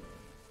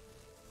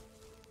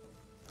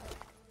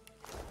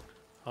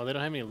 Oh, they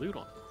don't have any loot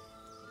on.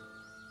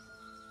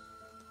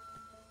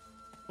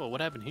 Well, what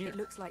happened here? It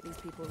looks like these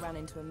people ran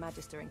into a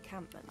Magister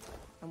encampment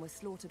and were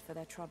slaughtered for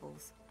their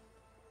troubles.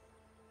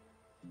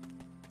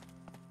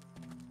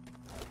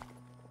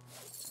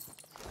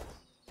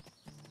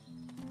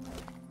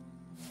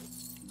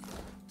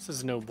 This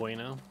is no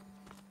bueno.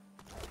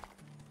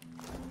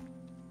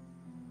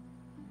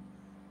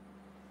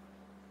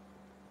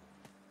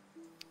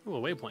 Ooh,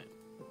 a waypoint.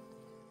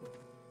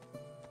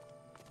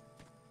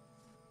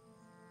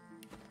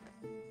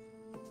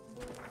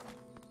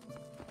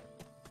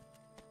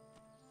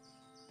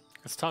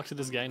 Let's talk to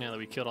this guy now that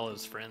we killed all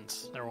his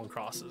friends. Everyone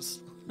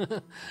crosses.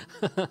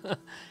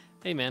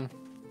 Hey, man.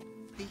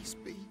 Peace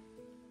be.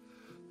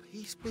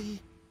 Peace be.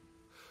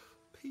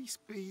 Peace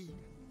be.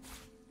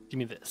 Give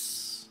me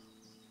this.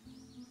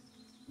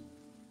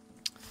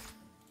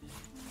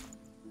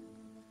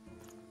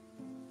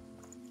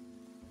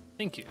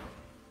 Thank you.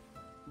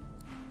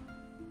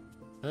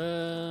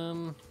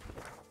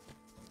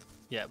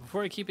 Yeah,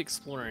 before I keep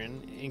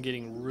exploring and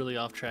getting really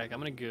off track, I'm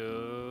gonna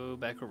go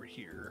back over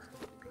here.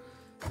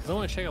 Because I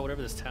want to check out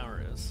whatever this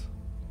tower is.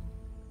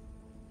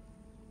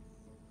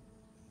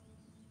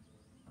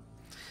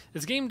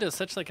 This game does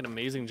such like an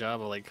amazing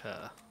job of like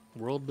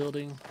world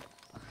building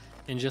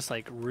and just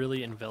like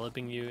really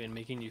enveloping you and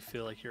making you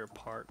feel like you're a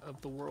part of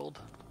the world.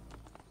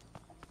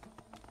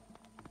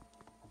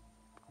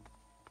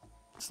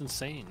 It's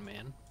insane,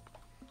 man.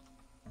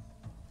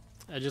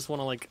 I just want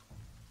to like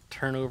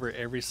turn over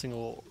every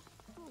single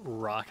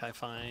rock I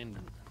find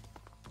and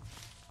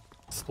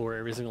explore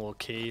every single little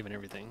cave and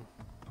everything.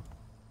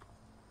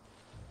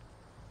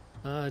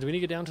 Do we need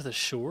to get down to the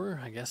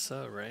shore? I guess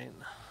so, right?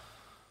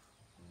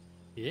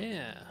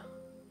 Yeah.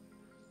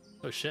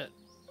 Oh shit.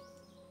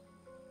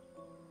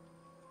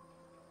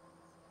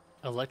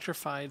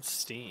 Electrified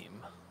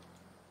steam.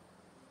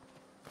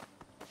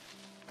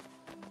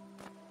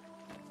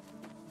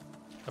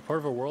 A part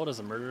of a world as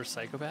a murderous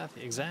psychopath?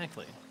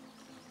 Exactly.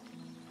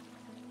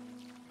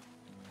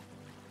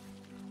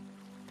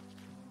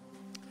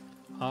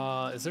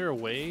 Is there a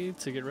way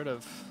to get rid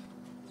of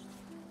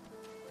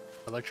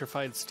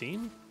electrified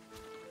steam?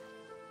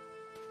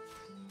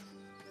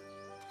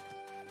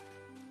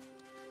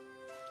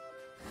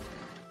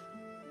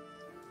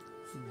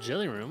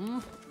 Jelly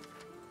room.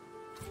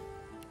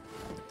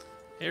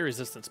 Air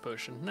resistance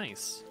potion.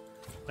 Nice.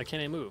 Why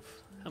can't I move?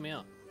 Help me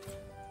out.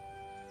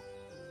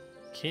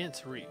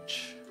 Can't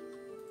reach.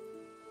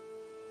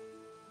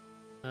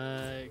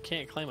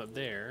 Can't climb up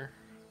there.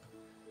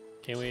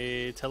 Can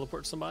we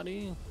teleport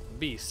somebody?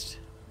 Beast.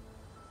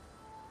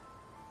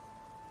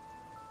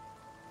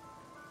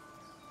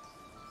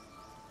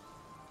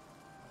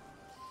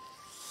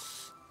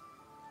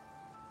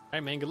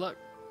 Alright, man, good luck.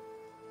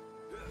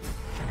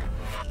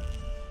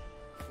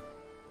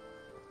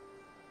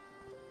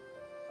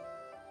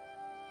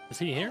 Is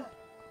he here?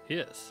 He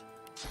is.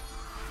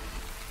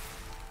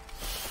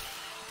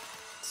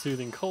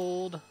 Soothing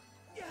cold.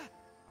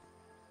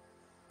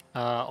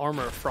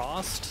 Armor of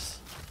frost.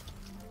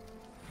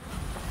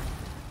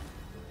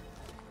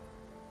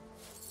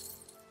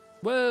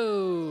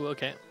 Whoa,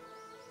 okay.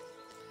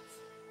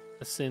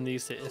 Let's send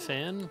these to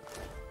Ifan.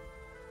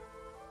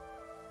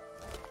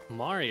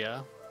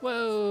 Maria.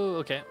 Whoa,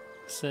 okay.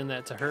 Send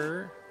that to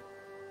her.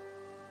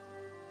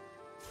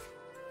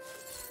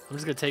 I'm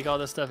just gonna take all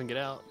this stuff and get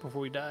out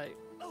before we die.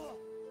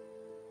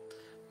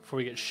 Before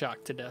we get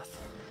shocked to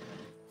death.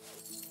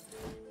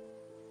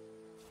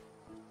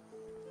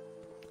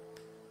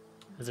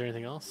 Is there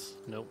anything else?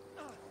 Nope.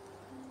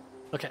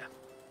 Okay.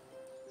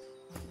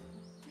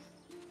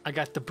 I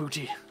got the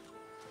booty.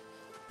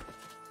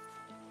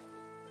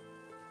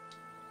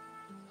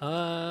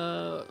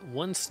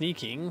 One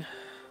sneaking.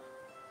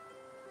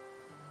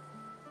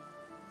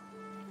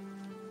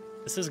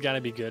 This has got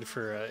to be good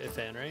for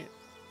Ifan, right?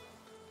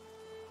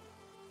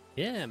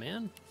 Yeah,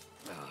 man.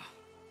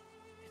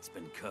 It's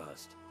been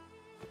cursed.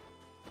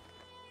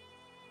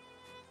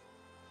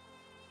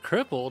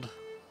 Crippled.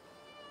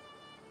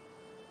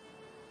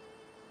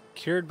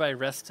 Cured by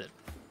rested.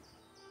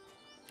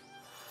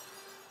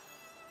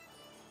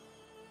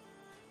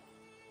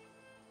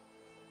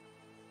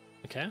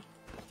 Okay.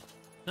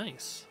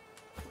 Nice.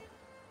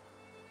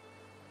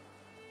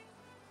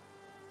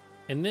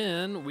 And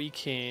then we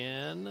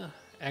can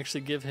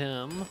actually give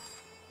him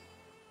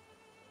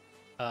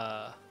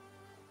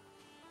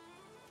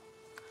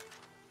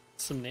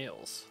some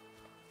nails.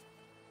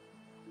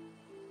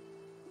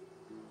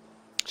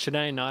 Should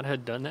I not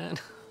have done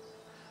that?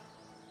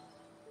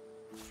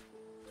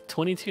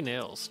 22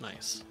 nails.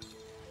 Nice.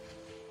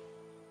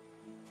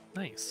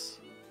 Nice.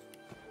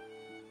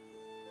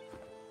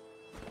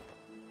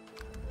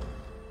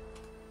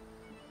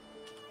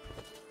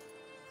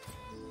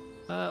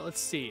 Let's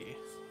see.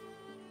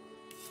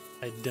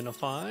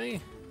 Identify.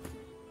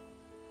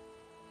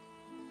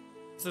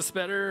 Is this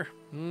better?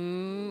 I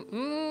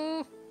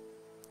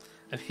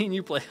mean,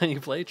 you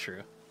play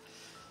true.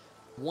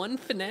 One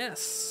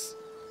finesse.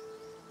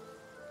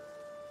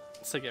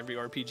 It's like every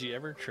RPG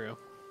ever. True.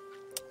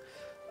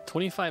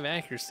 25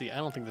 accuracy. I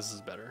don't think this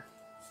is better.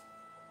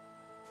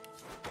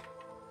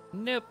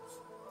 Nope.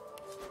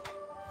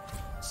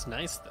 It's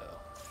nice though.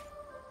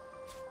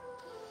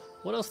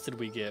 What else did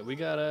we get? We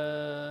got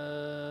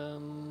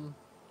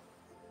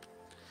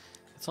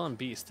it's on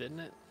Beast, isn't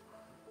it?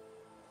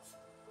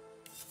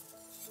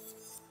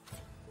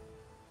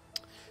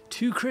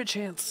 2 crit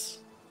chance.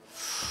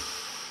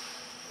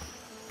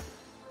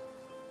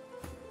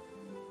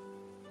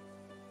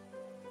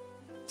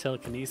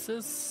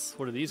 Telekinesis.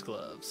 What are these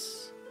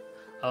gloves?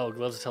 Oh,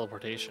 gloves of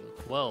teleportation.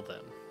 Well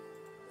then.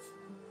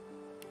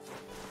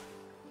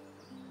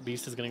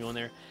 Beast is gonna go in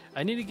there.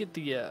 I need to get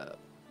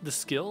the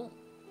skill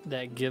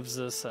that gives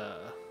us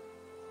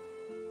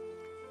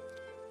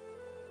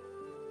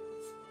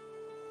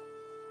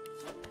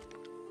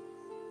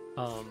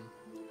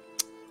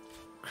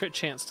crit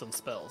chance on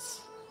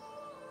spells.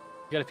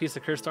 You got a piece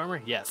of cursed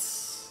armor?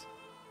 Yes.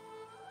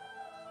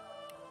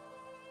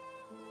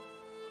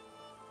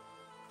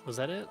 Was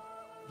that it?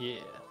 Yeah.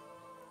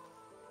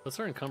 What's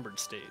our encumbered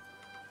state?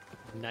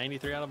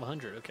 93 out of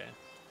 100. Okay.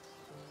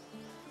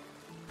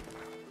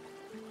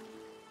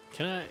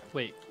 Can I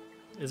wait?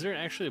 Is there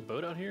actually a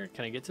boat out here?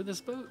 Can I get to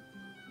this boat?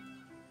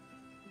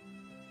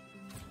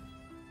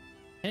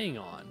 Hang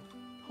on.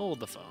 Hold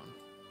the phone.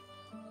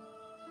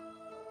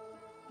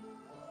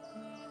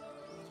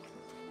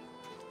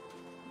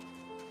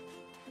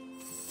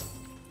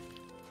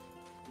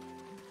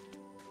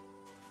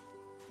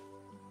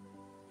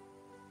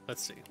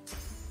 Let's see.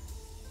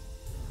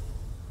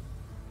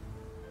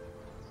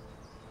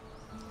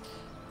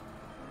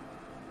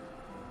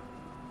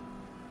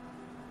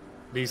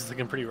 Beast is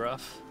looking pretty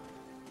rough.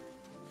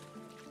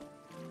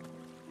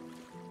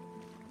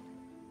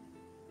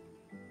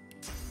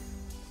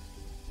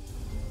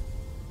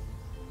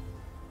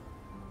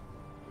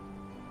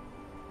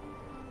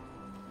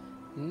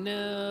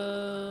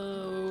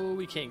 No,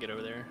 we can't get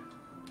over there.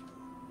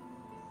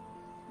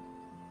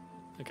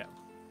 Okay.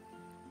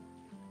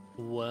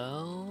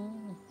 Well,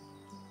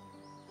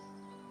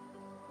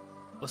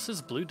 what's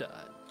this blue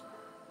dot?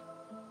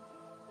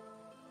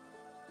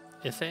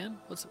 Ifan?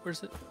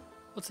 Where's it?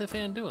 What's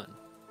Ifan doing?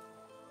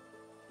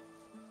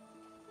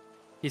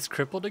 He's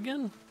crippled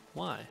again?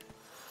 Why?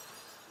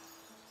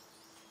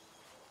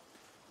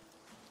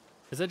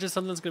 Is that just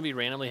something that's going to be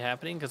randomly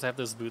happening because I have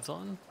those boots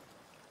on?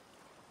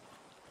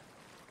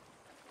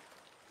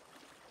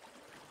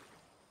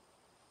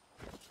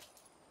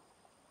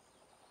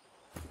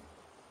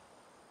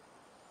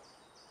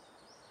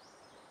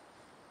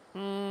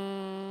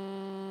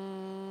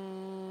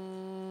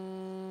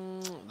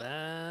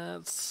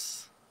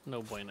 That's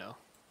no bueno.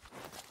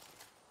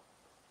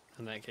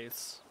 In that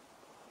case.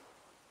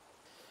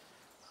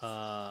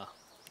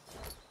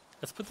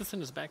 Let's put this in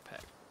his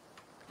backpack.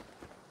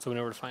 So we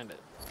know where to find it.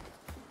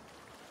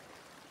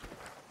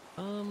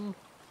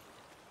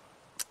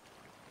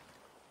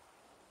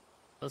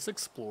 Let's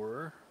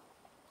explore.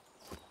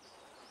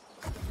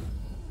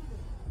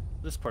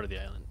 This part of the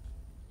island.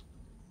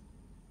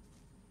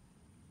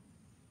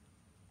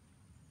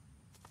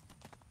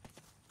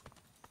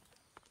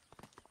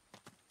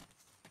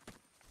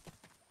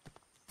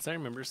 So I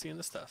remember seeing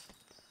this stuff.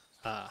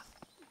 I'm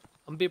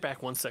gonna be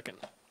back 1 second.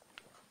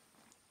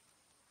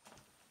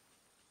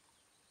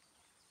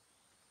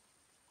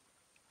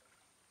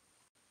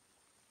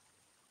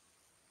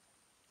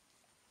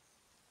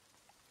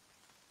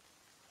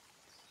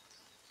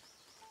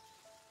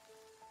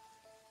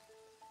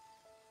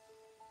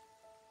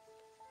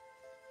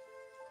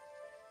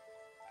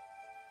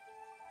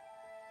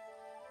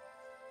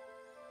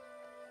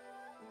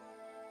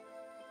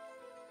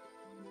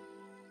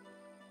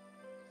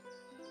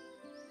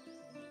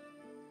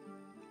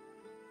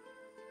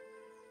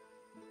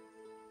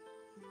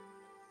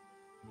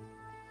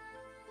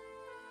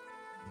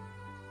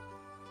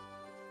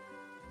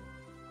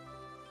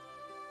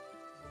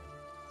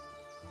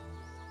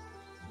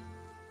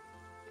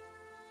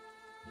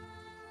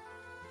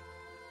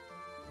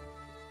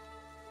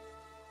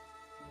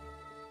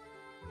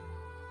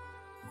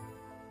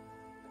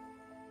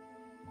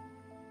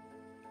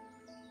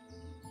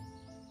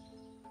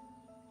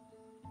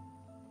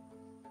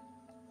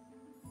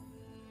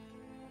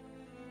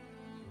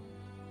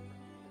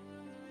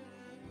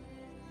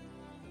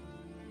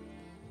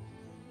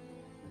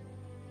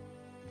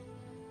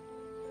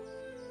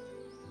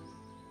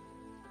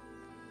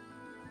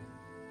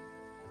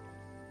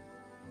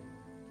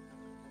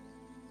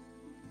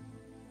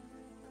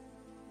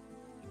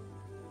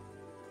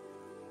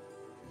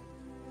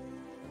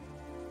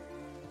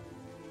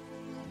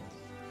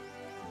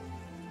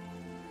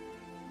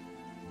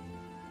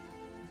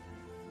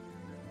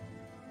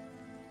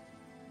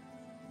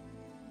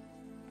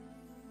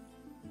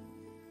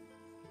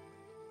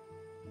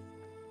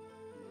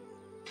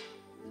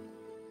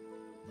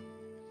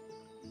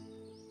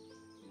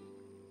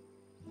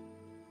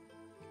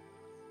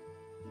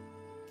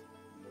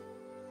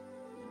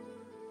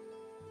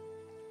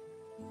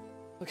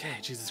 Okay,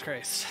 Jesus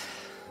Christ.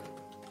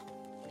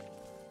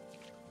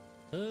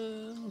 I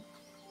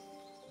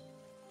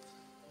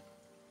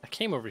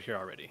came over here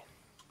already.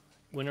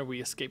 When are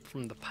we escaped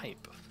from the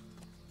pipe?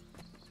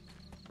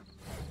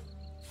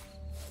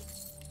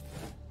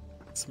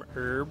 Some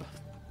herb.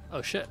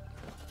 Oh shit.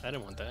 I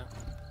didn't want that.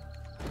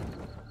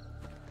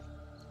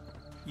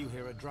 You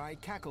hear a dry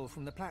cackle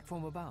from the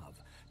platform above.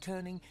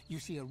 Turning, you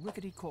see a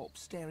rickety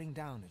corpse staring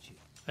down at you.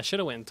 I should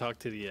have went and talked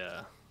to the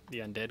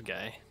undead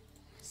guy.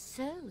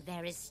 So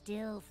there is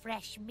still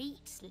fresh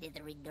meat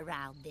slithering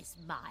around this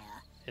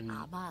mire. And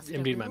Our master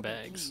emptied my will be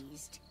bags.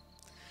 pleased.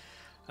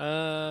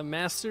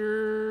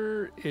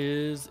 Master,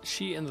 is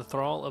she in the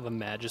thrall of a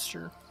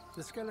magister?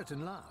 The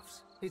skeleton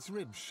laughs, its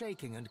ribs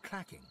shaking and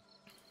cracking.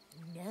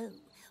 No,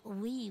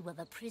 we were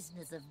the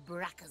prisoners of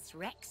Brachus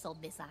Rex on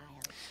this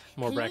isle.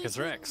 More Brachus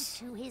Cleaving Rex.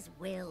 to his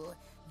will,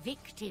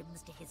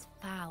 victims to his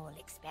foul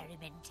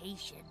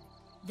experimentation.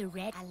 The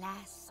Red,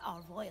 alas,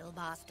 our royal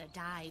master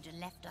died and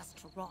left us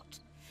to rot.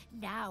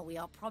 Now we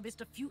are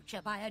promised a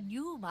future by a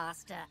new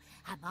master,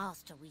 a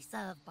master we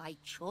serve by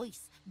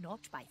choice,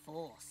 not by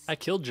force. I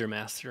killed your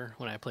master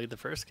when I played the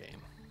first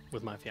game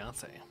with my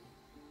fiance.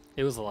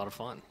 It was a lot of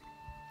fun.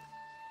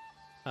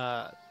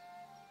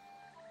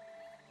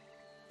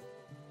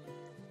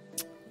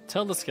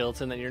 Tell the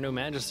skeleton that you're no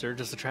magister,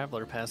 just a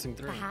traveler passing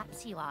through.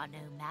 Perhaps you are no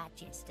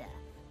magister,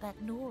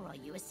 but nor are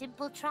you a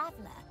simple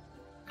traveler.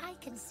 I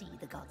can see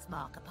the god's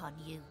mark upon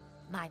you.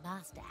 My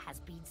master has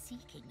been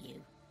seeking you.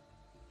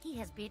 He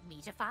has bid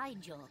me to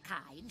find your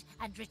kind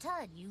and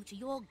return you to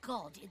your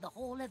god in the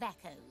Hall of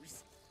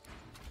Echoes.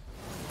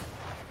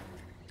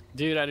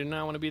 Dude, I do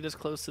not want to be this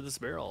close to this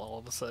barrel all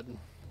of a sudden.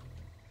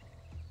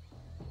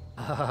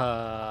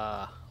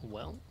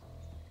 Well.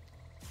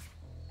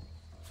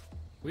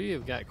 We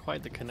have got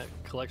quite the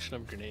collection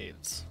of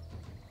grenades.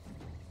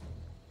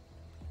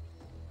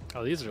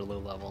 Oh, these are low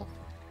level.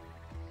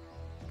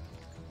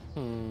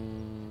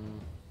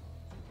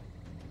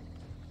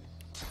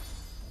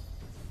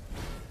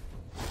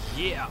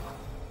 Yeah.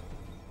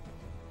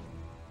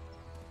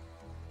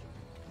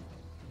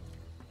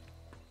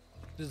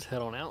 Just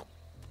head on out.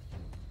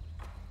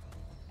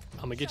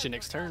 I'm gonna get you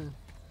next turn.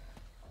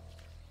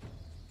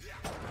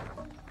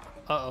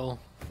 Uh-oh.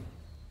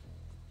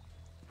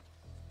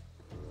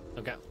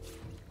 Okay.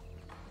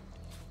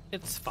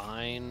 It's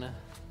fine.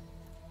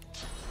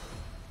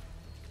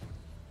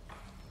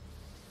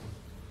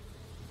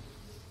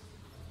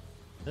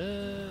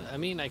 I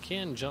mean, I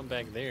can jump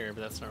back there,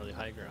 but that's not really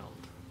high ground.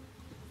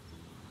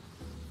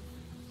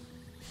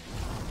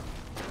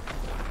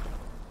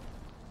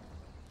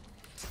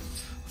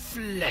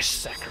 Flesh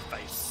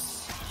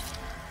sacrifice.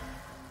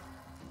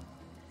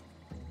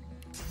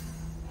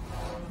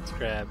 Let's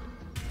grab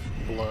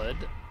blood.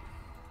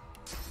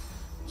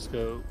 Let's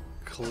go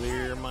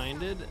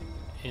clear-minded,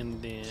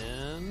 and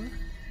then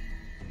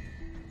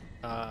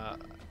I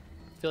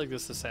feel like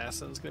this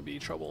assassin's gonna be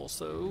trouble,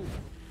 so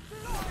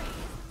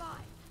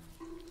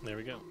there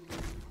we go.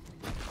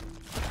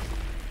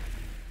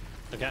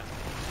 Okay.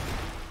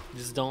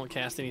 Just don't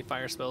cast any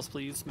fire spells,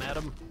 please,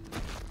 madam.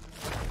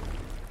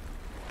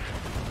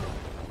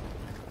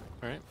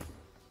 Alright.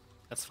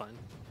 That's fine.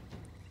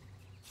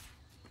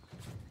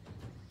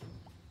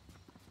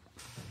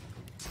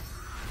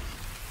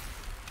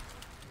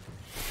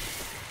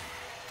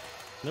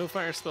 No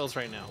fire spells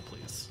right now,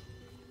 please.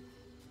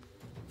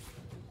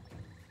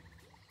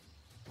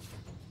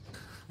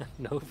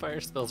 No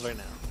fire spells right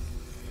now.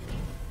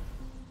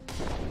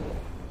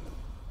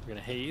 We're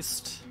gonna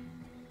haste.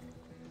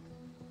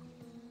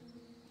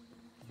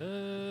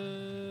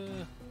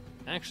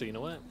 Actually, you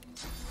know what?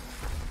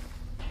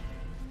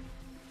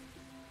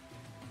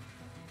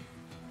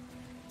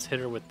 Let's hit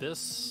her with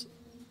this.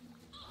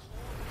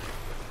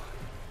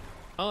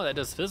 Oh, that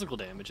does physical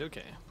damage.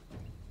 Okay.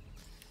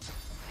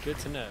 Good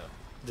to know.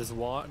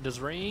 Does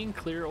rain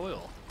clear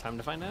oil? Time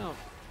to find out.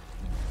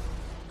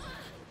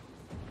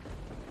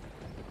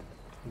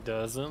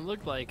 Doesn't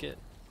look like it.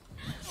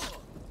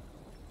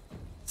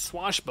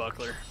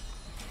 Swashbuckler.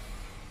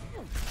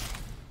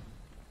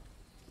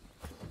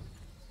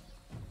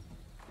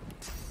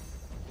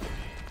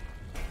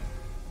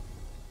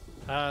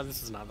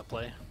 This is not the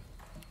play.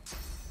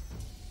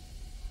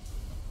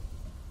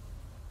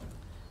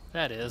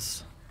 That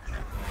is.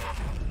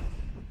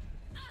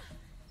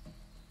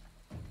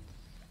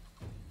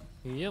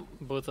 Yep,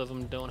 both of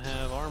them don't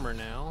have armor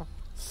now,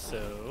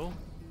 so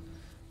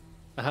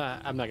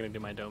I'm not gonna do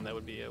my dome. That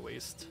would be a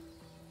waste.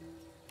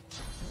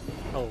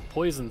 Oh,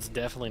 poison's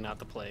definitely not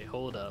the play.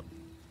 Hold up.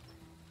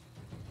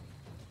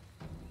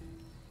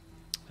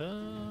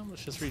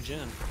 Let's just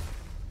regen.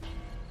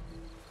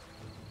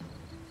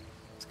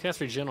 Let's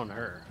cast regen on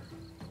her.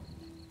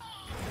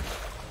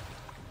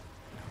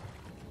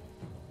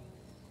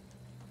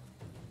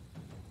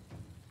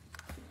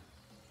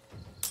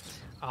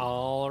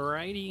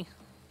 Alrighty.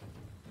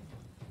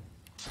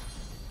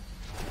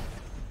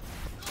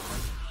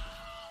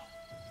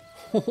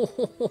 I'm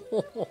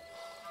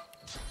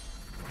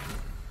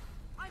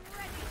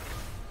ready.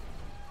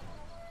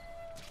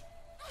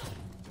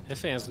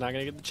 Hifan's not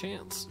gonna get the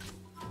chance.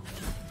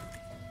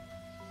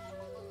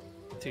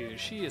 Dude,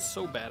 she is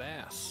so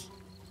badass.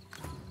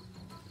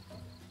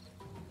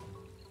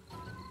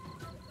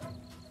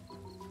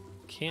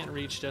 Can't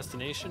reach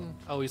destination?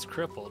 Oh, he's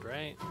crippled,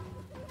 right?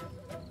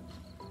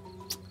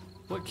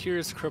 What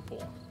cures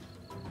cripple?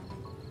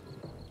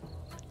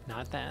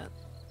 Not that.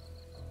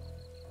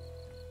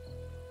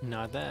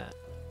 Not that.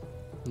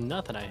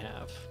 Nothing I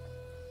have.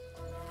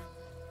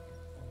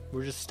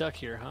 We're just stuck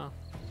here, huh?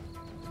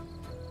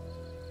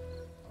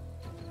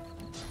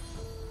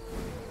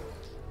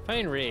 If I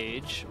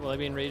enrage, will I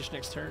be enraged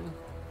next turn?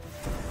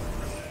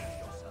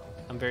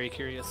 I'm very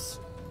curious.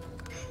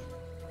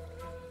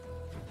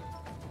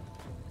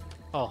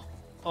 Oh,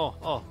 oh,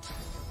 oh.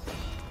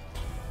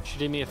 She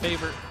did me a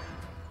favor.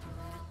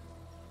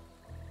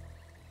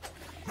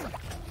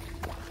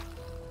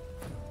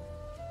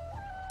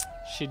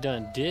 She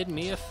done did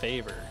me a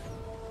favor.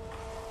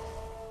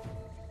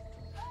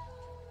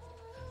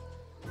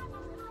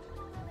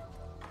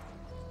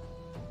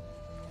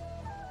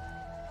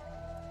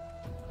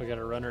 We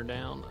gotta run her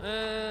down.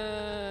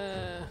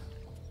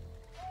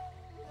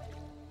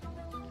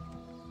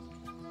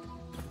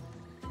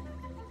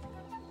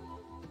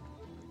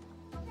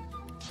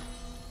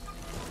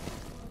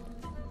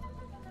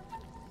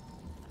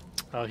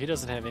 Oh, he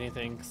doesn't have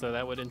anything, so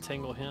that would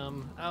entangle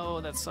him. Oh,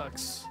 that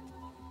sucks.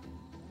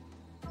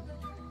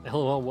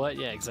 LOL, what?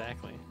 Yeah,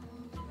 exactly.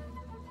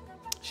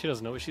 She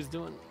doesn't know what she's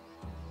doing.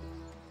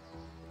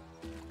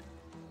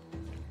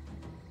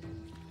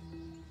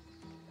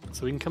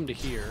 So we can come to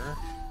here.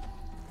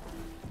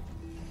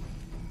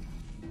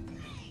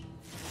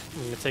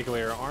 I'm gonna take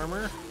away her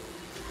armor.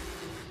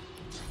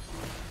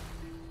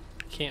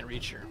 Can't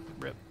reach her.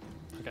 Rip.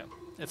 Okay,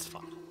 it's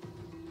fine.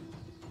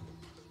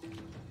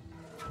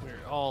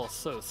 We're all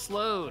so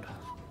slowed.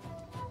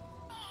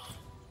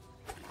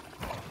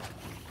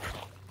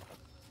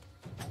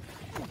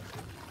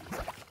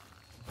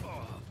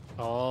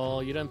 Oh,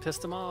 you done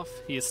pissed him off.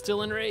 He is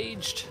still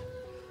enraged.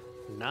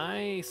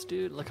 Nice,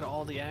 dude. Look at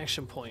all the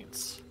action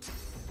points.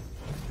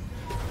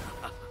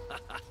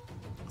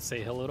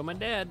 Say hello to my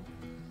dad.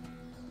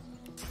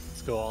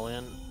 Let's go all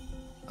in.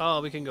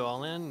 Oh, we can go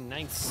all in.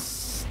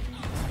 Nice.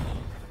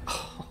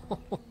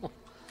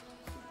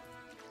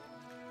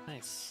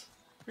 Nice.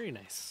 Very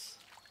nice.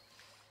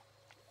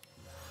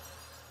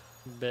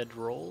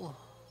 Bedroll.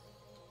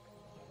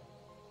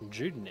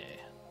 Judne.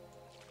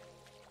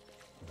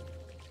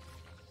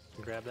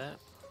 Grab that.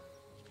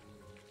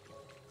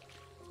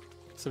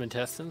 Some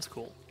intestines,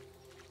 cool.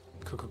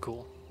 Cool, cool,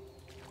 cool.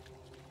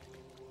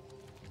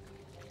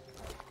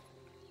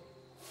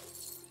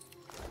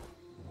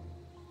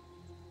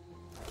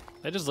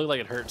 That just looked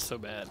like it hurts so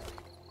bad.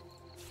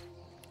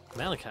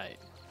 Malachite.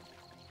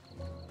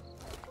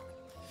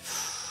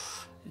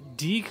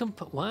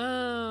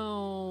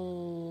 Wow.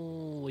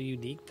 A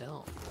unique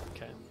belt.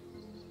 Okay.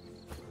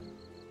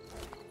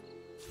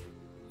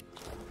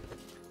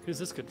 Who's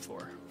this good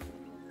for?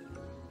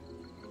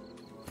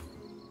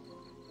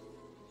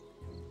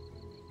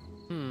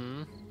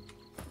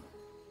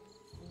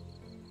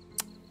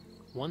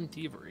 One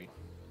thievery.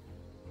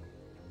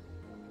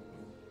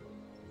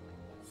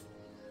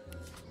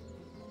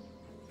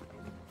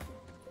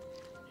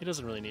 He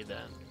doesn't really need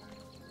that.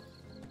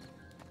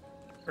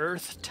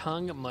 Earth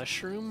tongue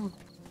mushroom?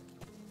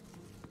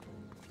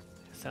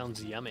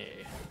 Sounds yummy.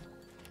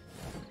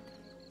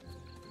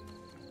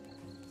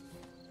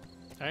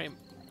 Alright.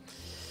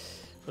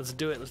 Let's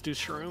do it. Let's do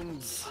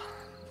shrooms.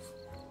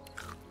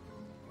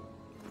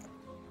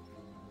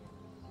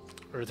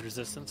 Earth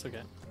resistance,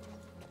 okay.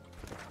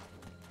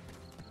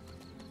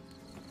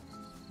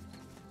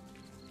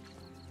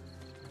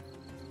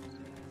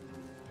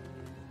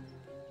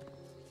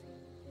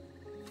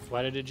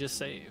 Why did it just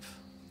save?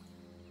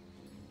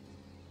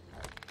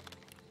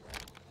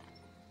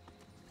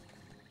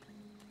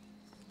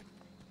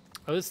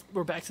 Oh,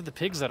 we're back to the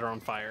pigs that are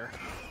on fire.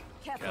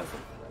 Careful.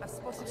 I've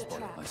spotted a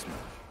trap. I smell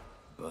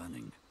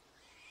burning.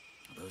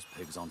 Are those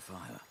pigs on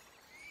fire?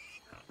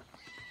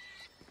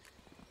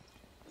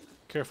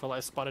 Careful,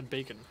 I spotted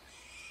bacon.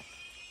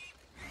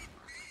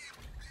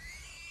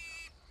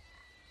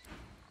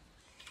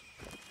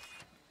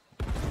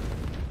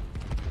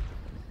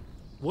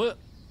 What?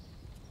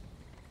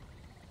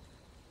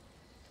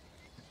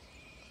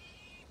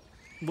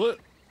 What?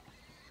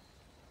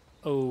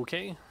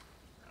 Okay.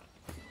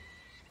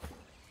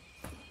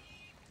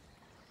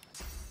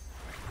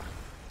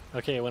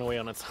 Okay, it went away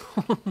on its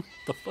own.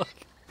 The fuck?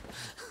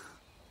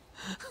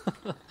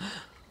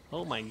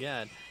 Oh my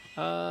god.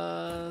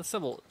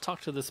 Sybil, talk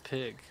to this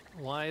pig.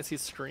 Why is he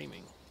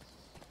screaming?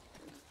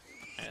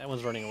 That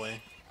one's running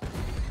away.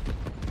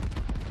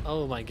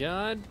 Oh my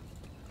god.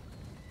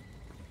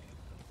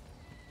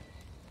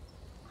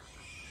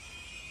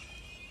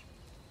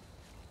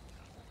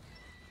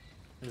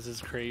 This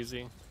is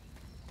crazy.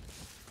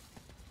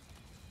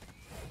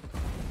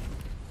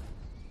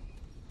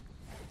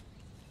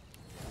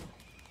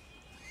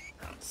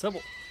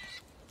 Sybil.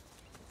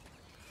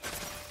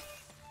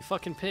 You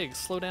fucking pig,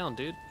 slow down,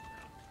 dude.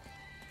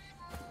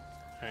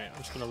 Alright, I'm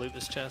just gonna loot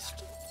this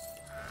chest.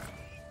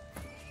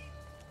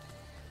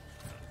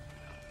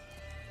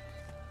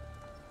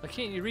 Why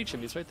can't you reach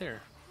him? He's right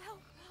there. Help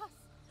us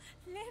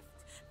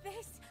lift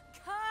this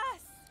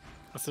curse.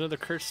 That's another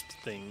cursed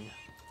thing.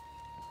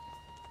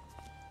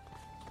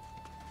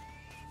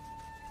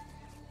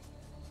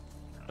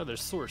 Oh,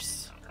 there's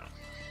source.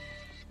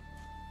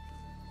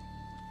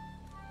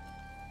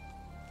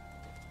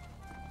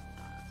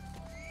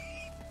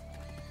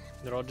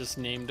 They're all just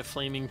named a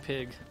flaming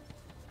pig.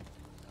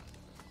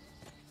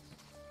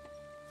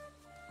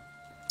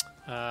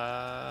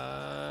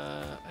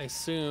 I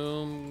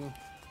assume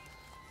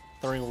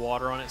throwing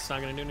water on it's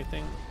not gonna do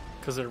anything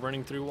because they're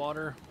running through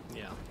water.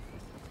 Yeah.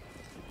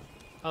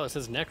 Oh, it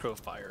says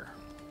necrofire.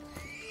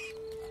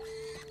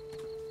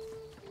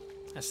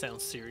 That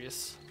sounds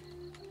serious.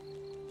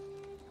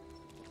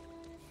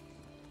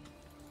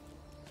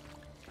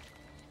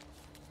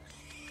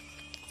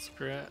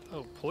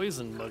 Oh,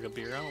 poison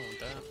bugbear. I don't want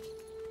that.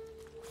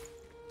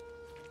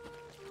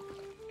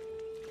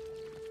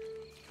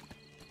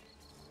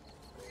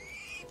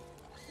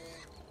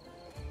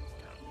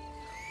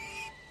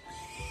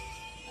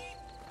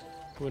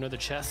 Ooh, another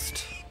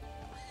chest.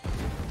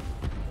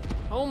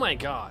 Oh my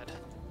god.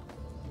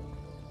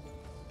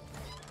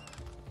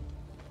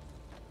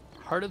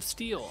 Heart of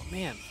Steel.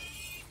 Man,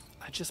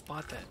 I just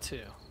bought that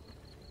too.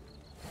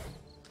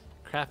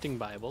 Crafting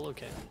Bible.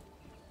 Okay.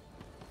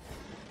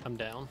 I'm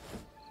down.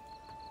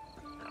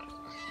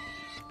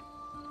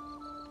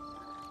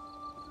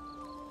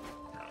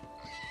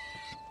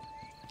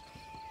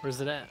 Where's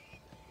it at?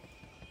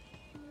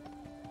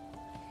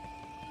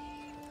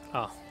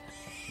 Oh.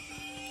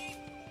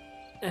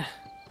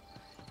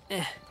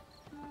 Eh.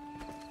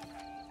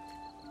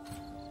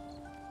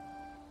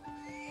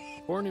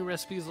 4 new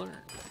recipes learned.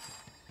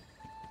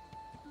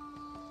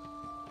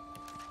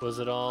 Was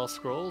it all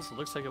scrolls? It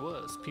looks like it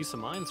was. Peace of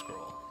Mind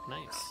scroll.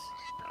 Nice.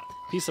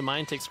 Peace of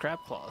Mind takes crab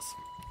claws.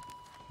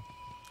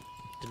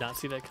 Did not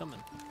see that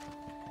coming.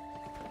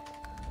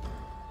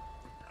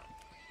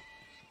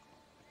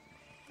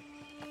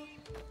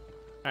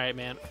 Alright,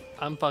 man.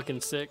 I'm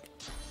fucking sick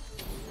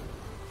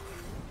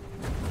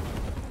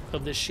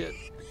of this shit.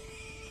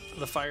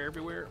 The fire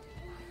everywhere.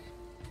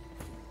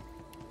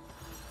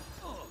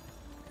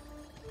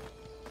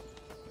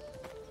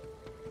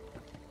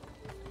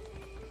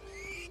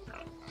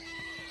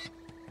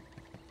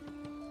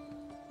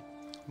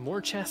 More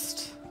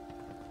chest.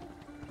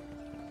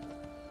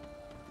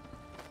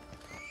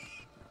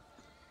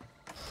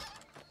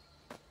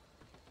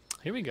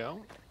 Here we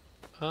go.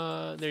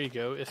 There you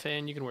go.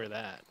 Ifan, you can wear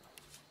that.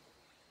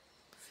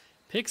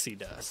 Pixie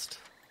dust.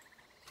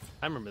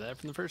 I remember that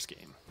from the first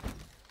game.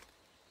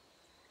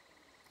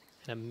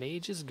 And a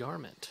mage's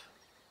garment.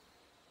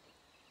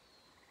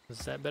 Is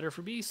that better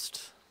for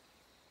beast?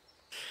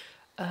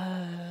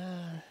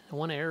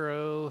 One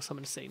arrow.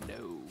 Someone say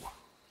no.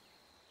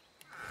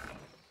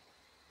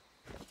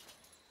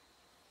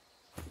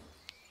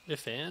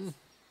 Ifan.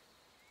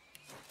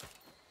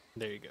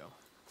 There you go.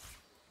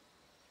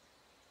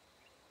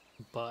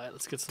 But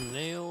let's get some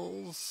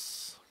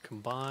nails.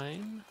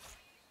 Combine.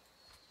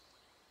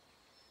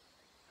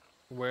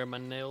 Where are my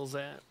nails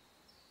at?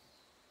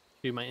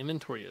 Dude, my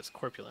inventory is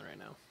corpulent right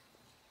now.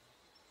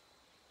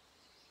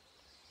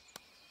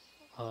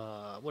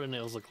 What do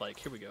nails look like?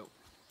 Here we go.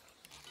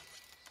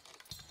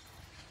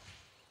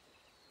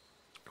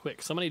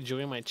 Quick, somebody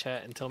join my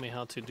chat and tell me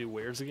how to do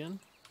wares again.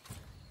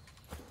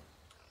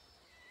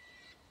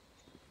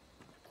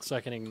 So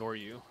I can ignore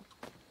you.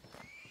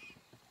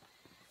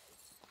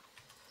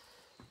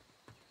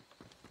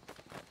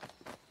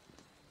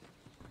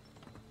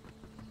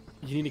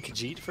 You need a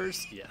Khajiit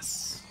first?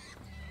 Yes.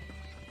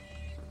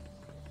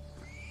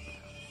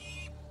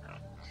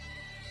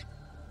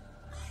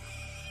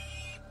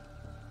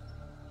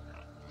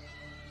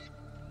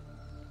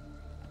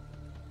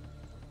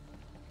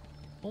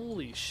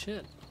 Holy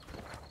shit.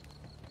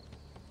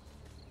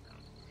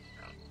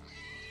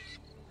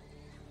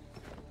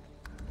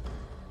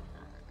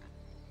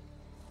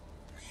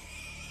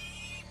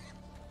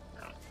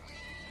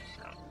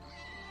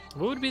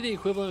 What would be the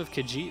equivalent of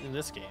Khajiit in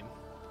this game?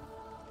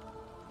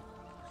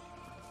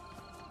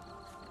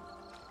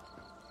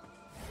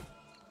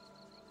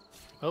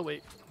 Oh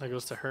wait, that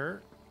goes to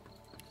her.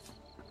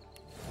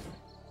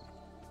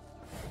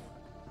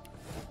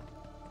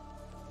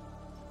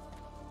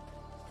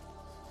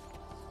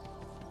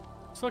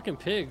 These fucking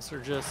pigs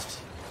are just...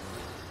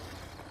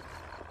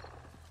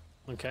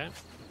 Okay.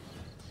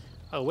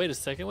 Oh, wait a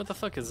second, what the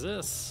fuck is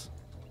this?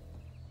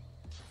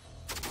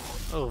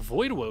 Oh,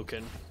 Void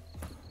Woken.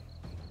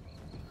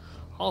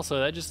 Also,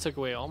 that just took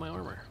away all my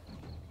armor.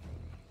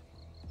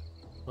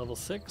 Level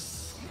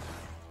 6.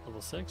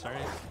 Level 6,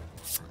 alright.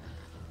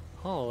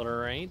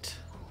 Alright.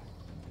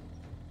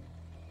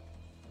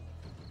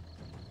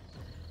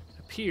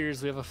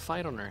 Appears we have a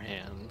fight on our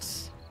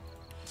hands.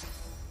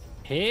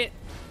 Hit.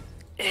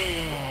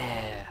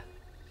 I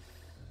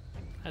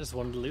just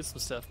wanted to loot some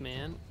stuff,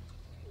 man.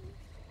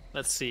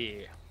 Let's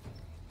see.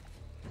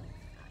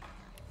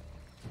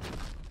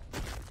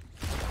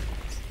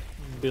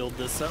 Build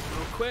this up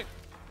real quick.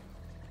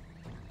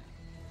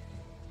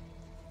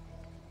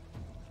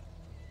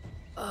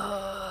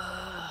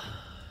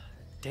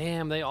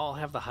 Damn, they all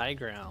have the high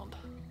ground.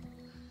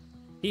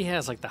 He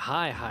has like the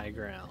high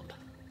ground.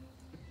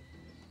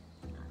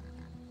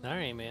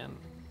 Alright, man.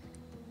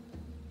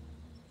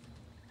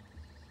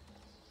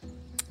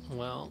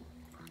 Well,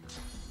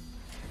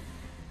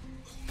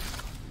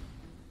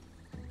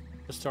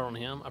 let's start on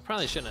him. I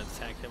probably shouldn't have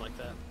attacked him like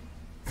that.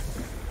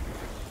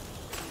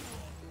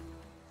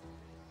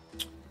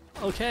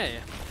 Okay.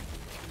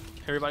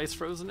 Everybody's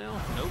frozen now?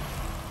 Nope.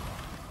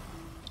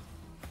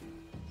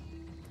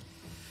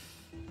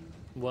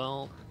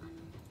 Well,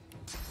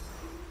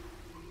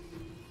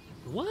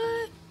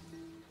 what?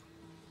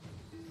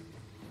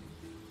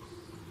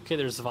 Okay,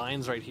 there's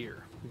vines right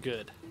here.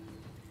 Good.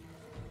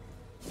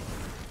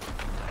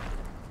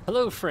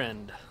 Hello,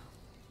 friend.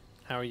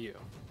 How are you?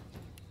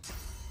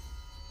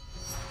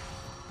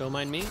 Don't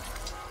mind me.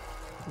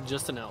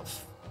 Just an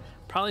elf.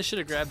 Probably should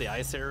have grabbed the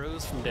ice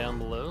arrows from down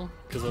below,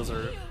 because those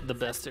are the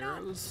best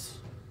arrows.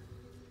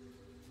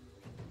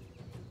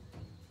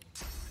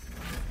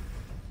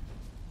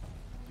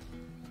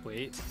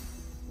 Wait.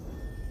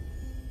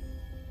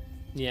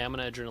 Yeah, I'm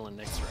gonna adrenaline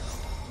next round.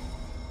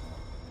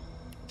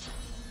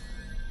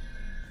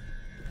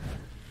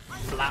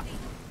 Flap.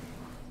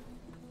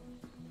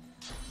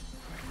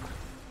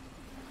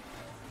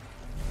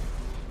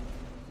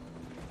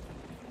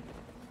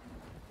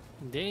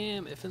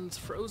 Damn, Iffin's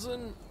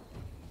frozen.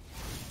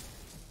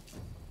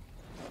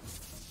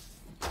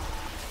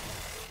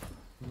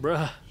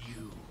 Bruh.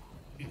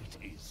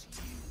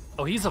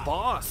 Oh, he's a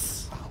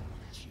boss.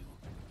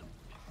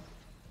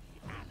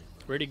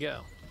 Where'd he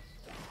go?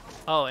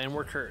 Oh, and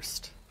we're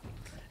cursed.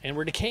 And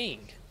we're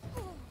decaying.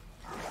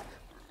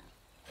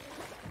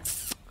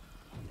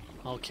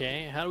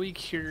 Okay, how do we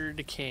cure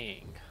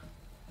decaying?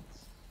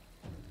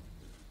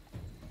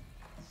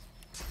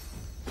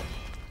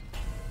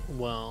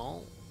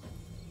 Well,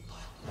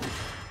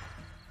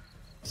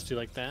 let's do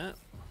like that.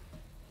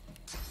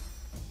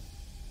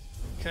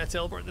 Can I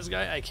teleport this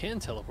guy? I can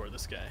teleport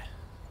this guy.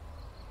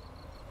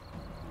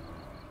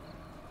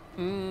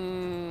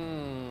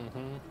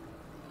 Mm-hmm.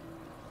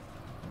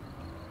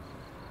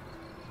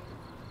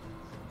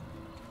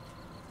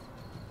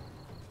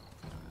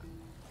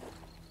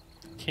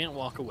 Can't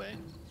walk away.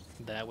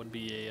 That would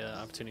be a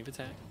opportunity of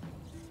attack.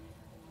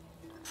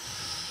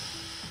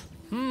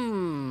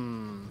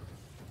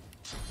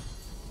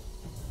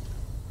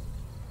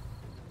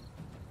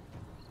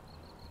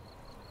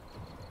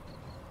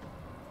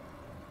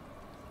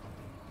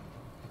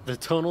 The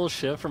tonal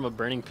shift from a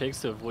burning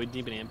pigs to avoid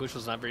deep in ambush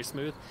was not very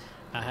smooth.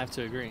 I have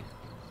to agree.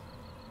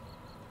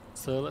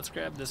 So let's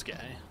grab this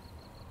guy.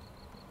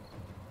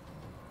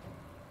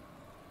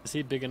 Is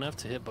he big enough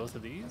to hit both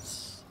of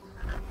these?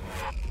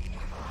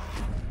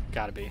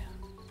 Gotta be.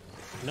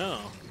 No,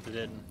 it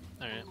didn't.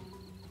 Alright.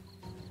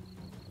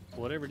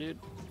 Whatever, dude.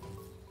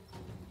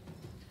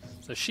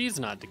 So she's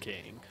not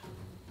decaying.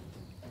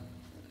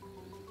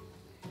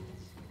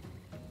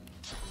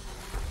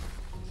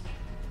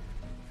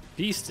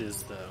 Beast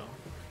is, though.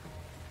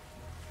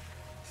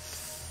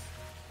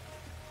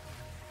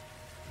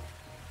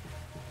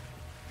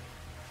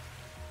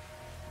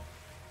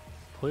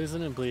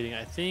 Poison and bleeding.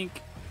 I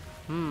think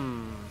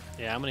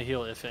Yeah, I'm gonna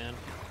heal Ifan.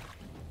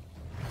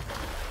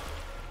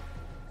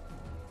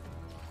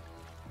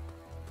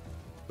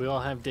 We all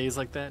have days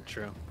like that,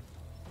 true.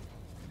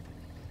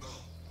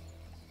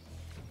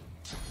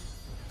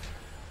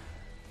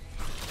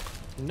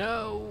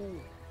 No!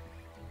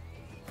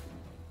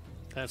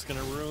 That's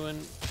gonna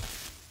ruin.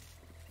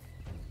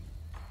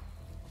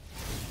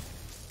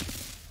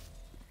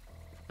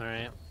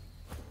 Alright.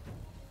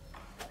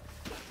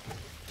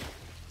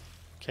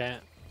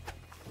 Cat.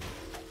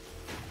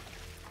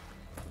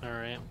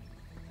 Alright.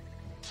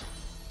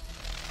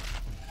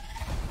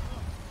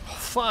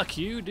 Fuck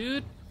you,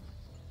 dude!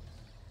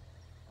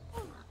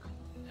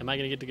 Am I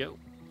gonna get to go?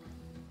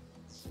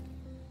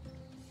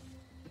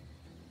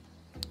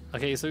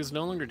 Okay, so he's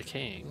no longer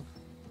decaying.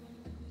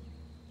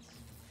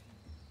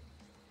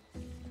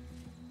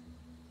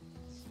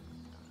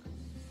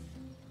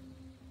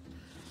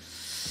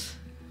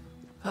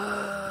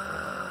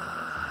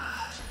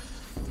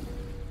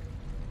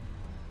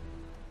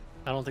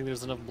 I don't think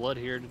there's enough blood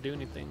here to do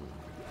anything.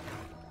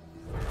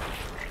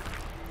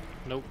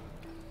 Nope.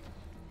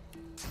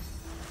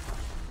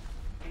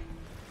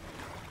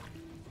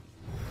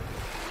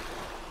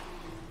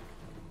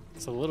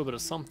 It's a little bit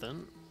of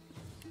something.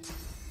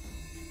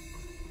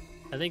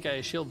 I think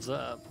I shields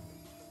up.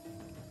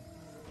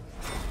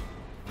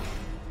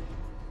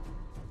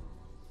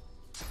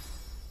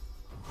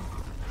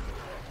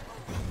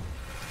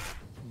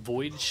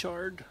 Void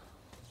shard?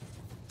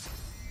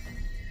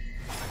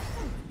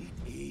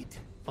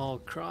 Oh,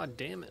 crud,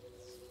 damn it.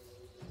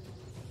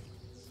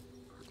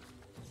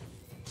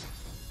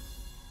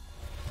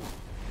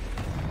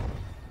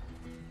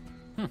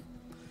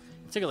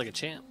 Take it like a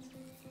champ.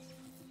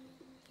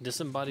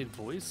 Disembodied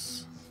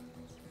voice?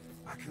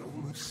 I can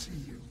almost see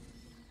you.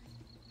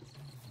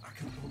 I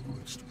can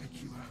almost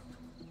make you out.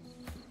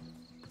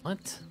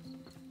 What?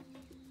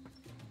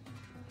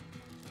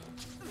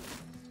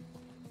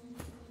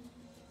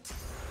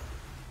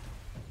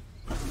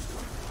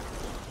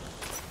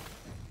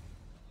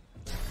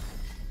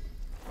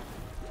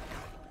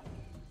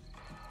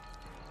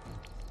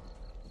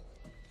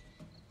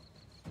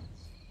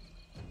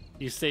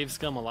 You save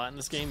scum a lot in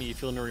this game and you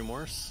feel no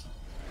remorse?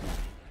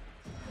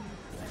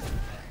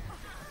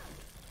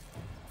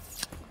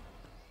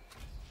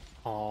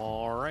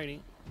 Alrighty.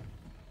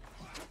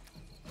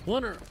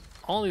 What are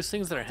all these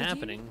things that are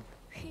happening?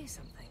 Hear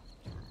something?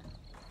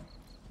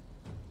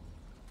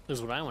 This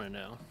is what I want to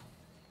know.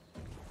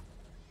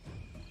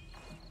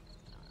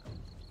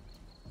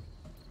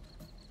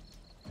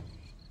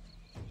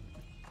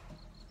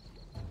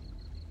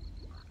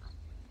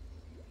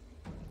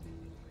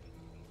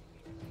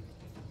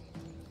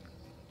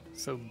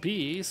 So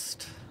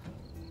Beast.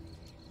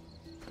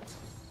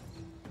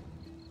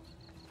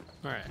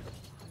 All right.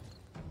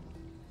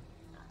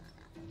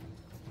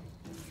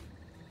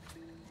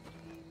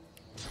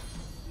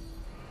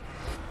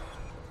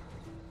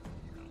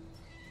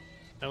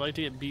 I'd like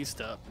to get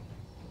Beast up.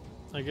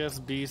 I guess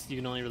Beast, you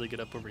can only really get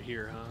up over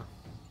here, huh?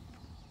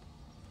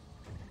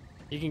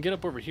 You can get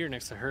up over here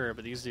next to her,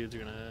 but these dudes are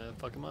gonna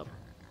fuck him up.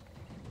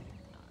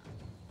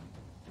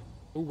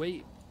 Oh,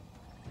 wait.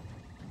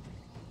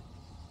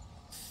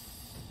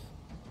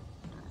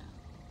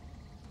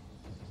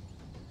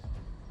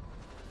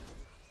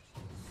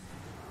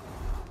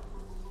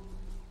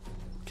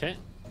 Okay.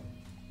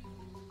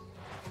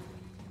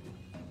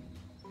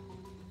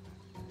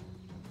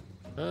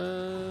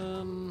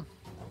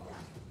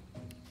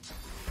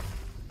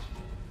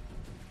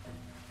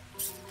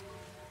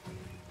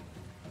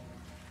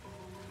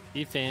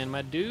 Ethan,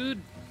 my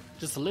dude,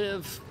 just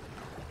live.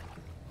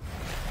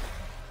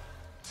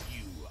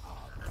 You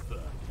are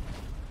burning.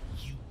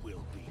 You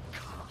will be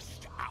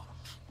cast out.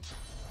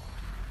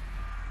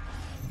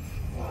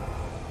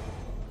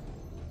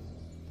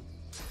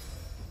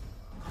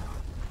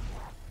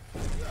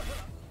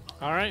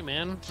 All right,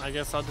 man. I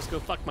guess I'll just go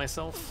fuck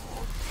myself.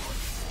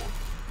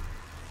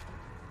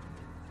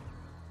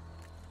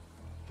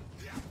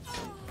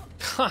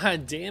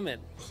 God damn it.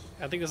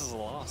 I think this is a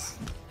loss.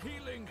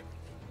 Healing.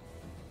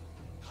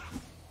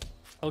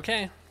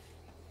 Okay.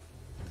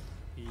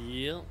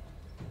 Yep.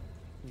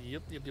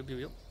 Yep.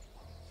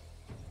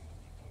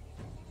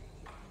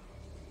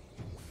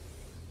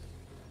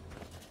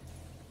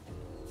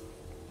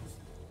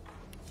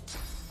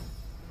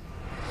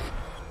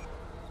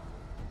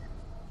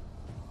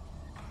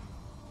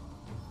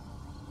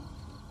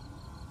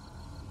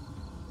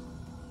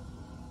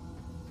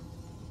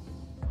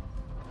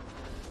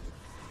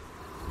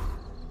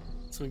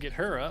 So we get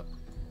her up.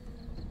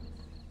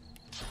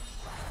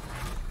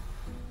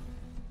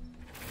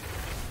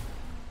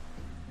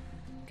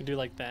 Can do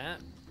like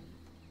that.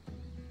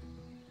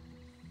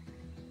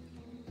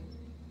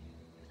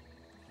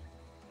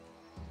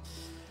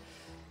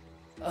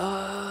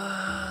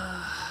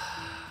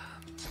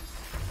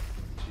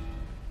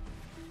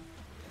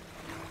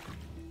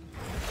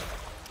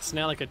 It's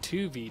now like a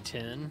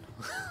 2v10.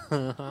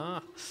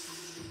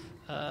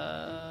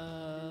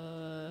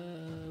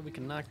 We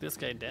can knock this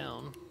guy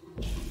down.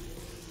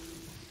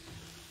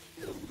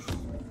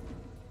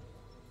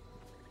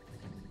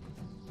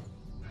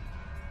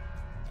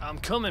 I'm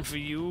coming for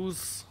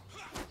yous.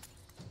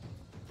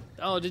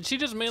 Oh, did she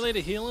just melee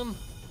to heal him?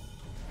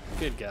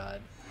 Good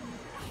God.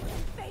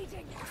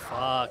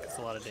 Fuck, that's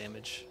a lot of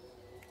damage.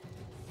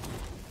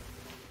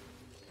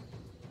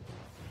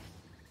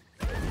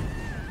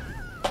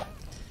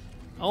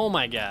 Oh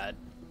my God.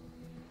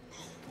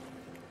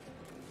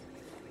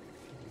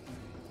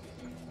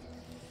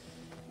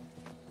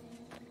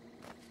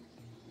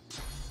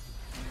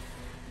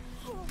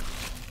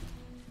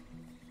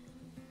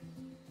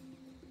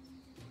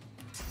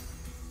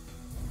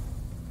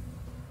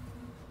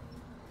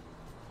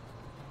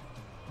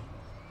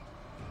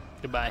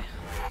 Goodbye.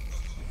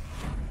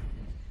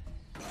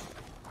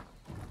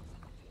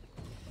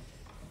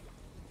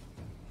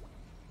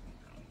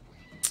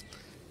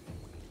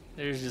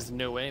 There's just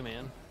no way,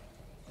 man.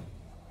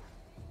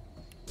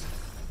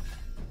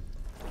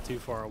 Too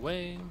far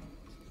away.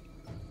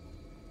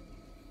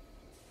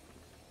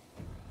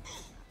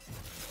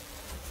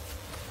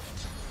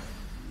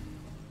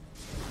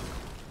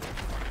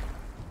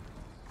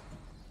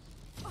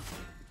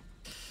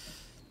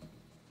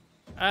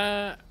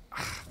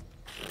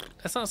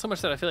 It's not so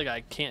much that I feel like I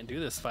can't do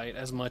this fight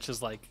as much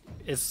as like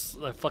it's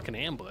a fucking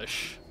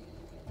ambush.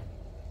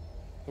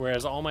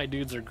 Whereas all my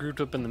dudes are grouped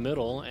up in the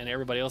middle and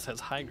everybody else has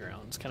high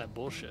ground. It's kind of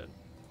bullshit.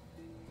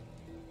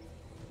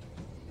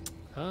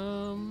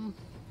 Let's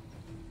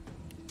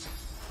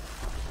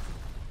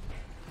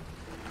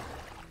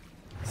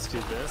do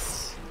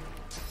this.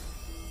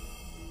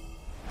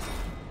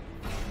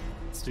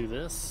 Let's do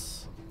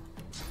this.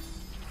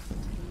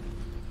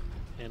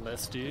 And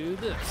let's do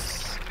this.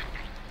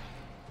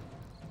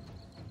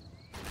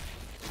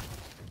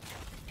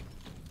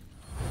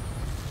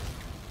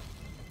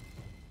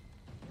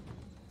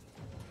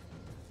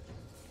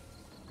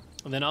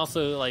 And then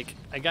also, like,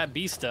 I got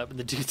Beast up and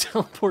the dude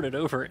teleported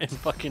over and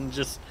fucking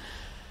just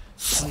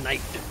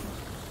sniped him.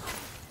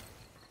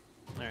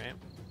 Alright.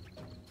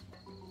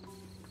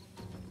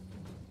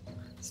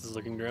 This is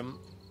looking grim.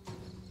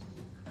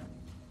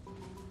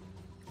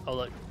 Oh,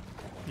 look.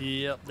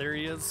 Yep, there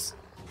he is.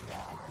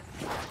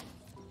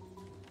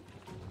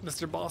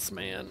 Mr. Boss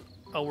Man.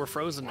 Oh, we're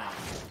frozen now.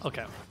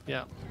 Okay.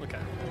 Yeah, okay.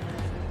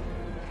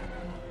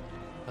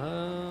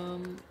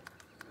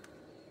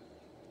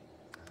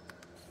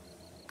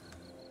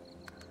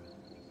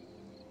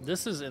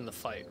 This is in the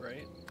fight,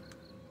 right?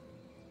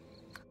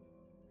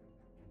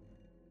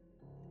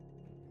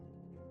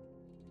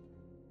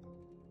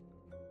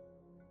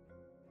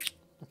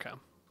 Okay.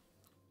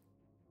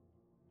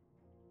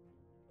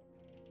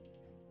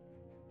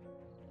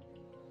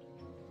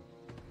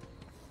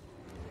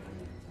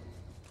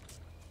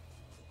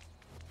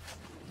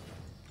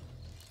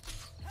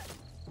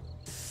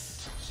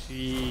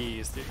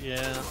 Jeez, dude,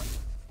 yeah.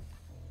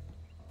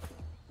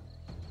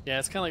 Yeah,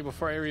 it's kind of like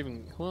before I ever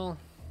even, well,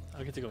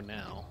 I get to go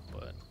now,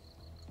 but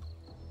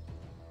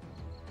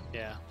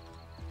yeah.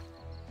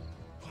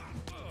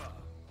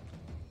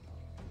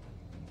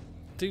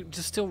 Dude,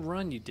 just still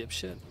run, you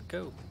dipshit.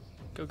 Go.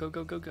 Go, go,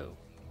 go, go, go.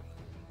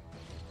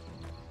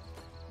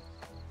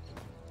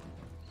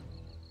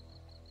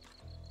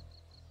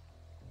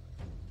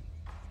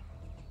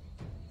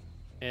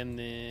 And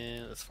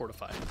then let's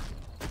fortify.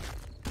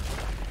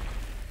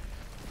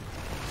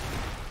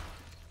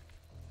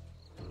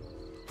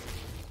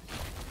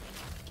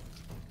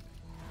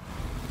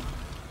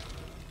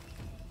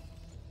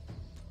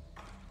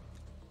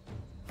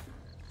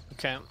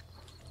 Okay.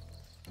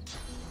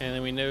 And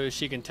then we know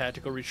she can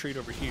tactical retreat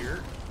over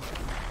here.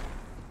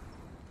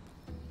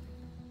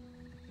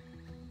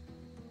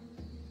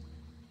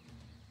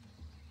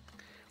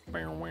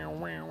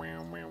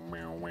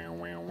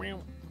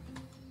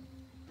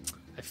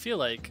 I feel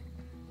like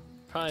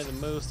probably the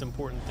most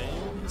important thing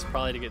is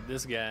probably to get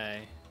this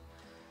guy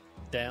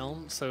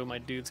down so my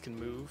dudes can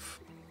move.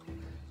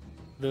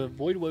 The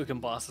Void Woken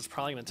boss is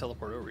probably going to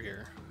teleport over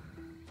here.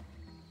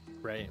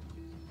 Right?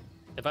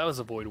 If I was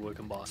a Void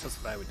Woken boss, that's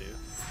what I would do.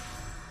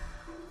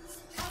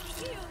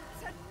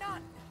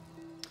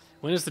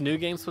 When is the new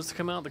game supposed to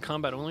come out? The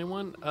combat only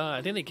one?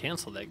 I think they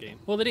canceled that game.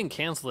 Well, they didn't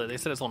cancel it. They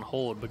said it's on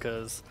hold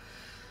because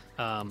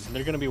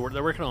they're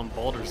working on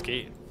Baldur's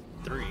Gate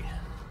 3. All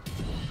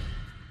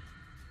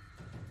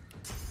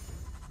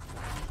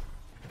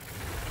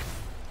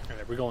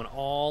right, we're going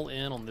all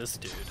in on this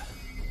dude.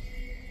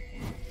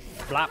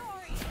 Blop.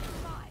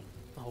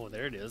 Oh,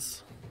 there it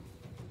is.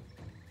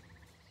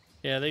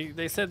 Yeah,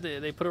 they said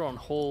they put it on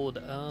hold.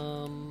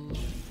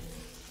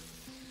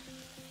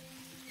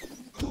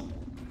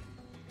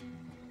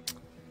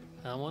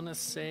 I want to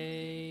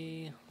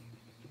say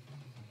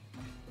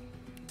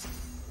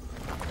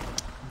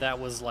that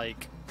was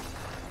like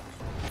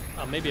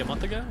maybe a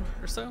month ago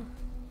or so.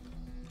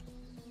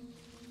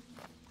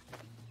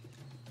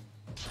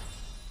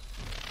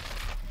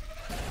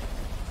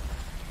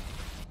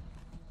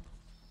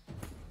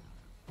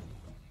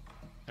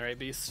 All right,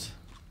 Beast.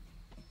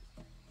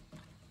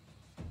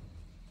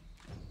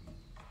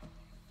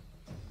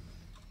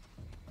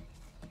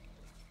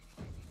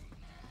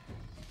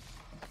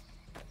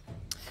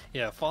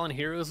 Yeah, Fallen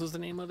Heroes was the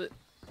name of it.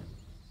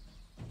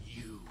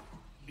 You.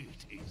 It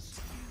is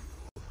you.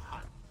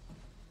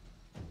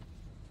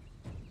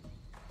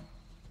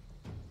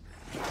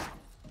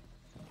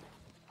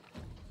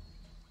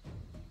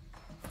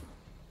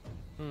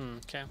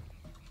 Okay.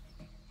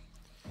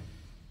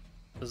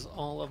 This is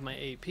all of my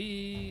AP,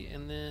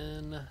 and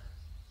then...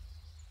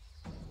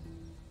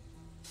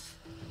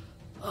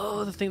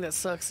 Oh, the thing that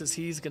sucks is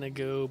he's gonna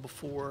go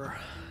before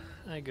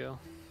I go.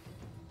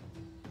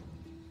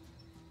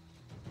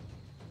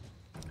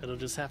 It'll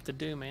just have to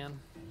do, man.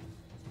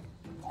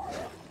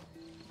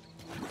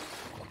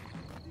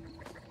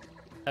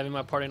 Having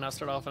my party not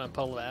start off in a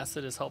puddle of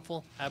acid is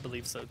helpful? I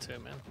believe so too,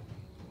 man.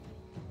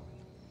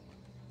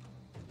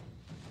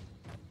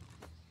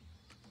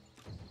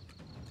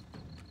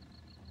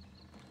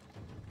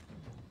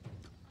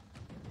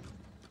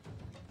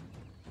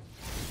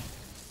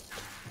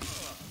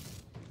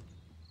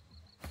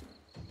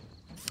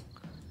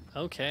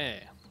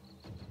 Okay.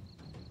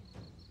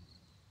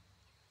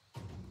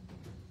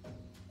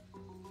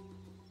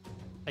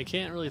 I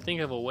can't really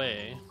think of a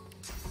way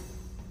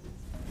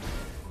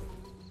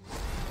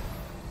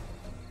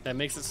that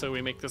makes it so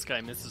we make this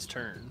guy miss his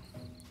turn.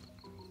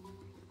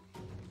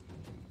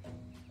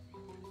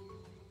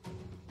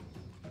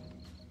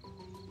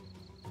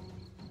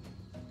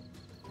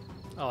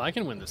 Oh, I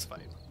can win this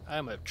fight.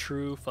 I'm a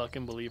true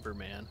fucking believer,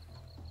 man.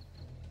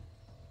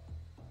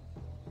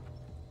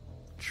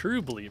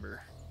 True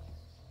believer.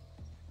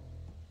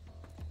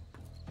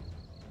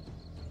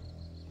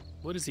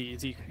 What is he?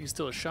 He's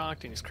still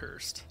shocked and he's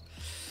cursed.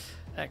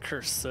 That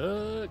curse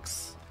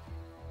sucks.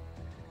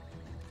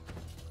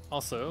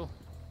 Also,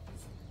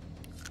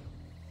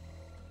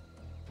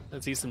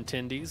 let's eat some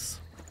tendies.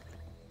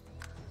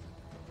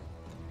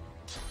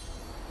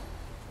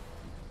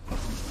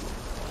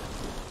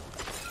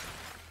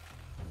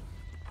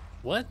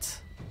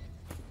 What?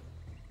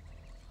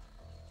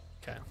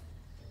 Okay.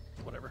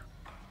 Whatever.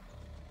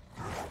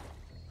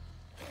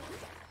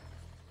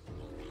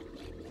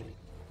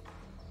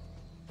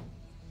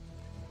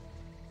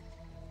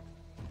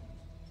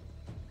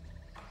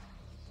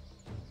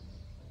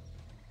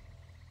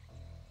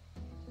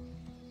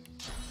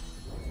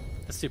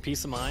 Let's do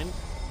Peace of Mind.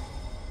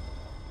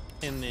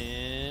 And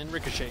then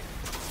Ricochet.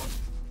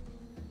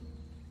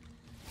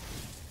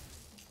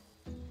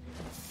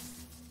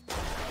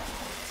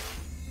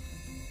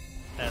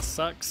 That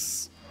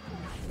sucks.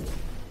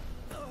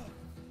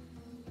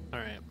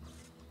 Alright.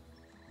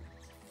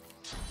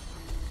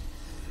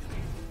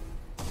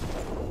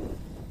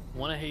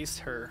 Want to haste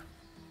her.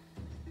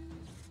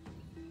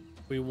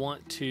 We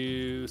want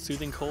to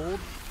Soothing Cold.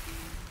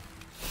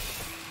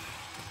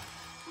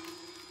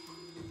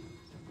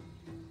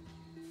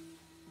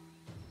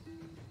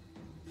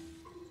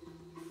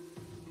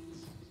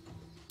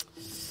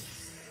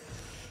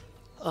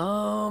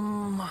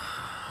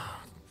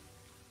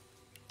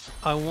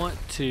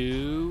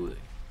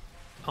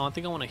 I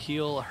think I want to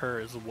heal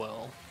her as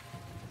well.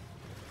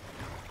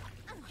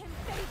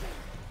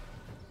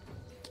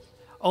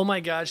 Oh my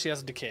god, she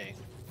has a decay.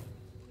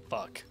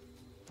 Fuck.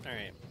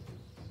 Alright.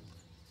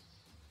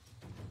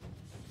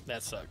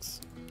 That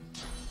sucks.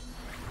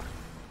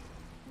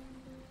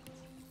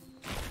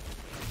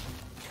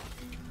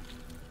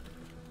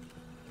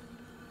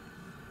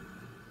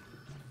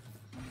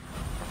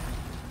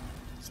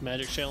 Let's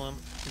magic shell him.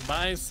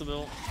 Bye,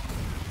 Sybil.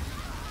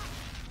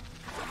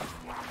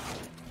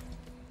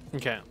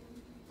 Okay.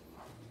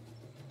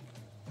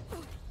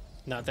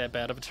 Not that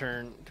bad of a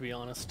turn, to be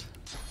honest.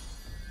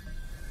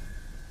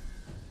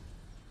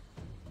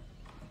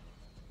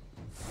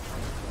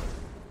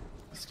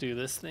 Let's do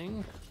this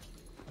thing.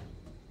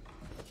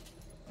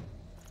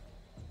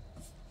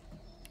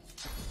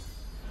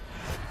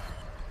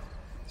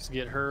 Let's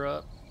get her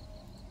up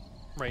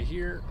right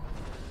here.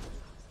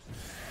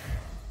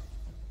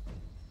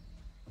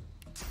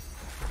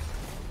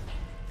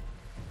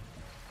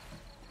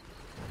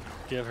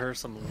 Give her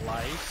some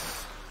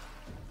life.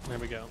 There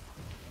we go.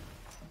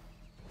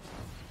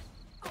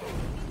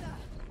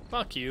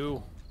 Fuck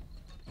you.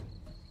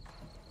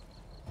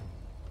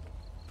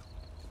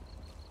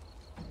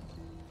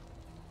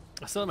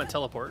 I still have my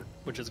teleport,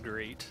 which is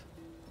great.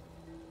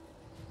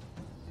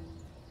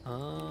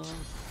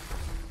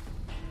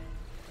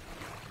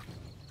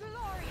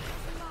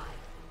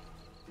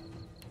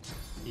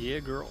 Yeah,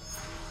 girl.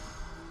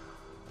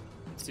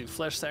 Let's do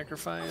flesh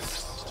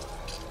sacrifice.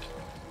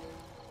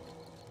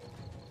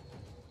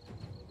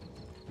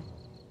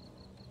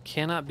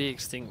 Cannot be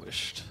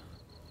extinguished.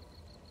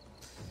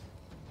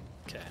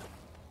 Okay.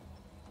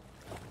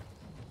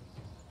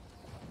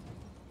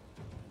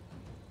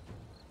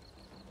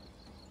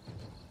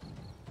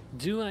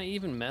 Do I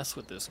even mess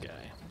with this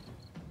guy?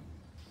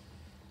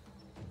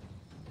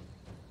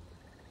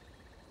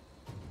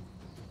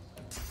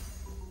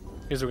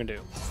 Here's what we're gonna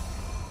do.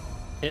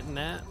 Hitting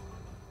that.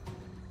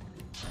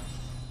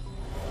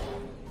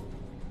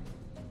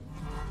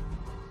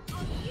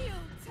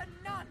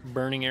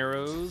 Burning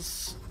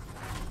arrows.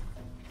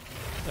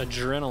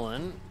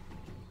 Adrenaline.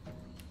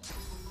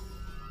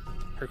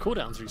 Her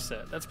cooldown's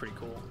reset. That's pretty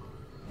cool.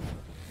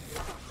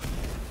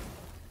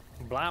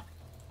 Blop.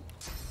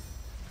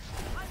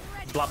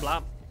 Blop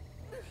blop.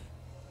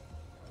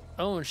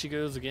 Oh, and she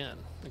goes again.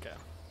 Okay.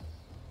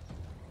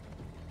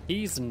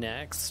 He's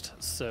next,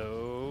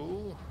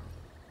 so...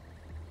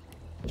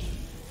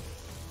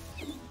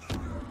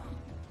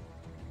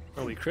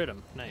 Oh, we crit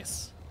him.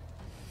 Nice.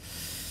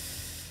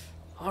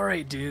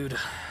 Alright, dude.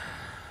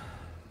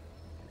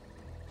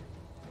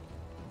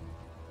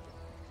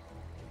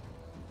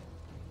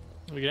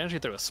 We could actually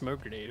throw a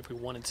smoke grenade if we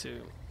wanted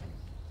to.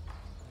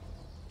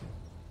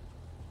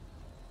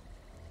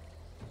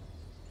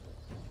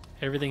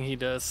 Everything he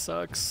does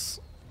sucks.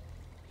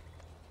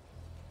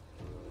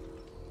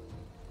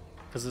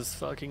 Cause this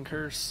fucking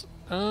curse.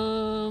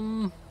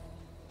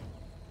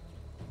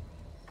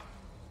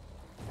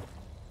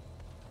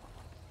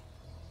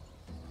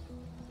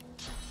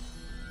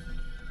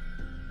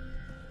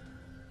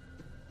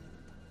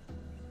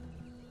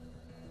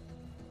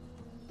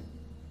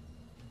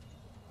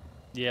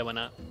 Yeah, why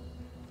not?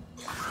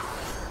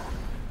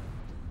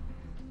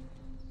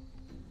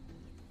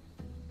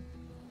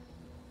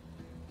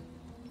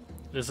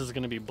 This is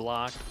gonna be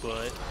blocked,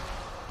 but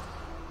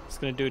it's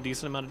gonna do a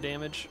decent amount of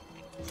damage.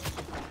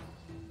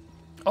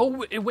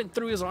 Oh, it went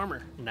through his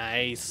armor.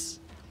 Nice.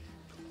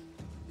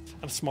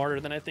 I'm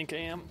smarter than I think I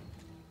am.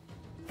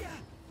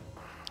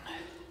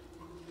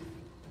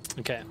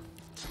 Okay.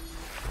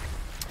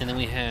 And then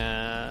we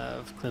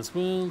have Cleanse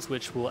Wounds,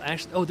 which will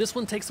actually... Oh, this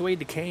one takes away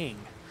Decaying.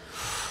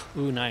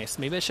 Ooh, nice.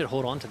 Maybe I should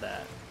hold on to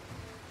that.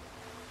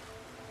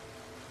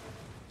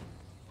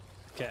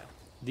 Okay.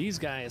 These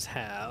guys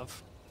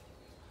have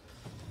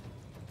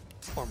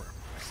armor.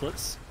 So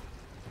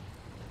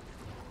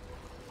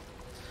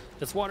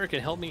this water can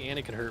help me and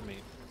it can hurt me.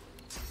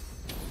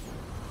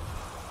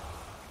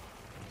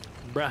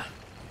 Bruh.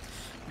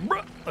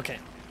 Bruh. Okay.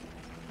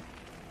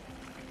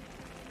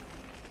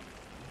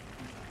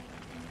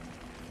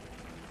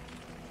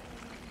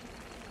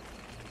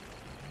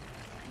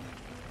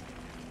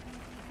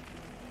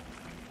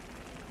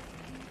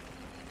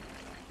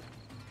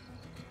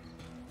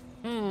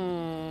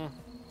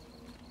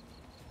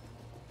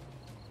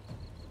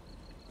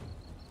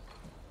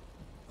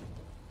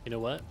 You know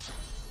what?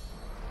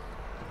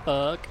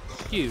 Fuck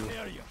you.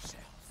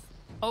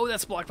 Oh,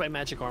 that's blocked by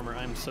magic armor.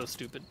 I'm so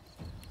stupid.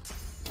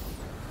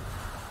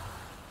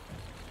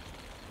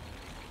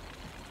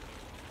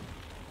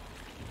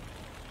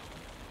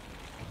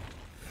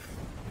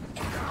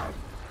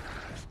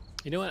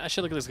 You know what? I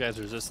should look at this guy's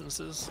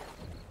resistances.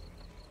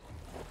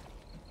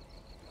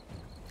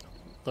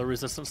 Low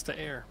resistance to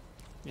air.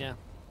 Yeah.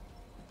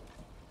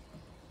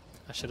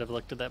 I should have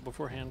looked at that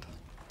beforehand.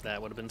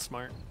 That would have been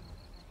smart.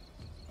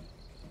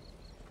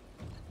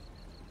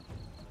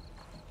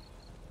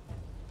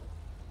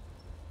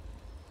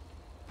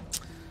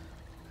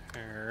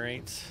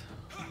 Alright.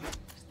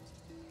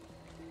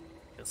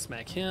 Let's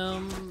smack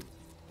him.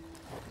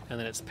 And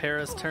then it's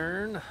Para's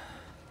turn.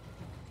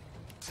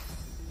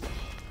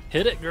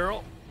 Hit it,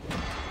 girl.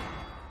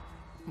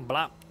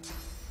 Blop.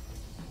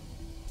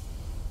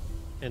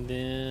 And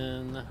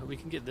then we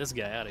can get this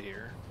guy out of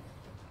here.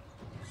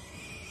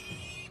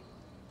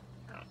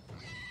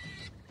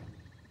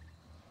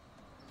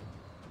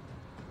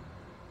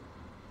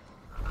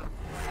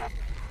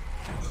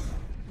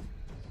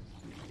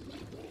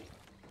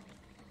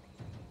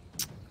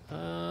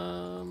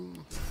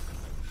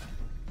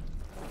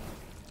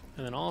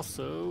 And then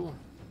also,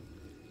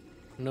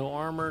 no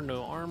armor,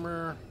 no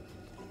armor.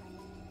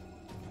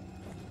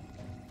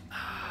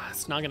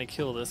 It's not gonna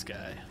kill this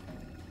guy.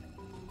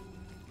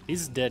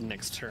 He's dead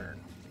next turn.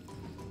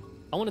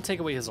 I want to take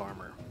away his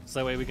armor, so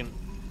that way we can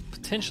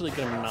potentially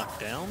get him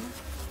knocked down.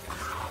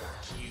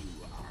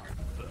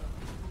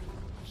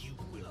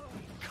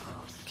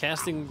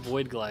 Casting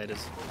Void Glide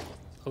is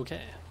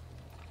okay.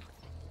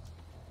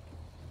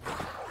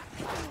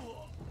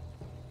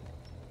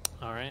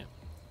 Alright.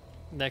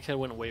 That kid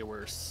went way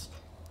worse.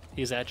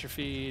 He's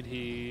atrophied,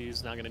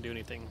 he's not gonna do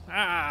anything.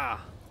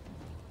 Ah!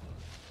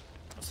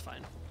 That's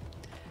fine.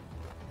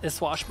 This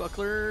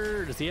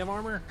swashbuckler, does he have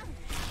armor?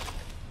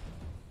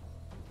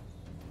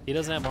 He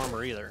doesn't have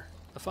armor either.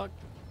 The fuck?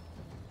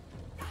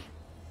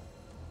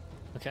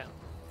 Okay.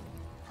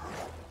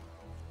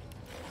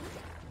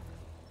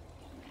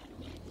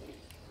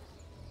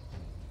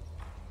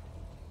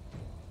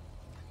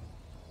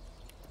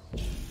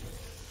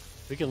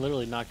 We can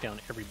literally knock down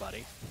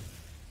everybody.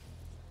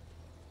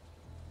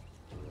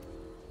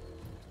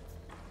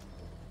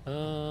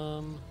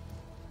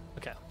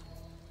 Okay.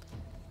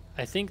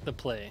 I think the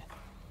play.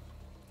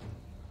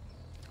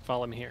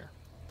 Follow me here.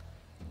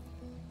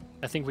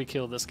 I think we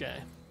kill this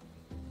guy.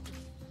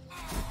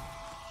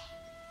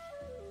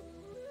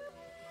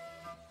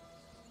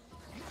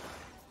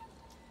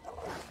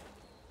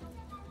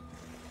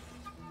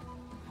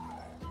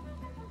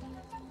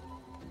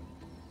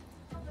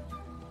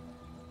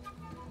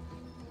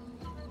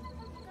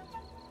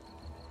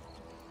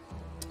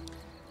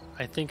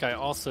 I think I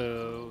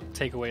also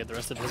take away the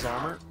rest of his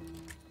armor.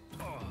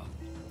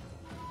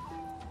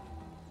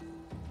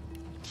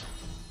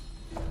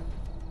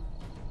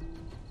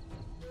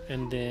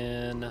 And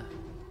then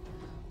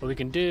what we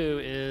can do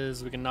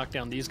is we can knock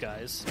down these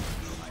guys.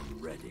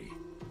 I'm ready.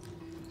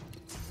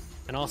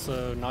 And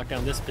also knock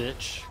down this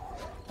bitch.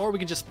 Or we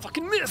can just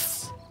fucking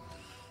miss!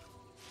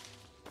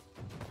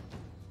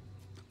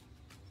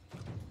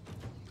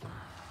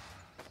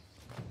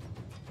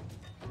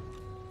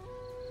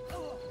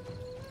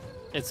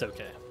 It's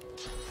okay.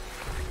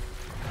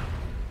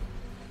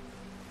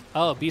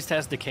 Oh, Beast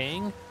has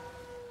decaying?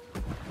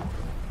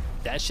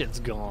 That shit's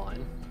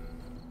gone.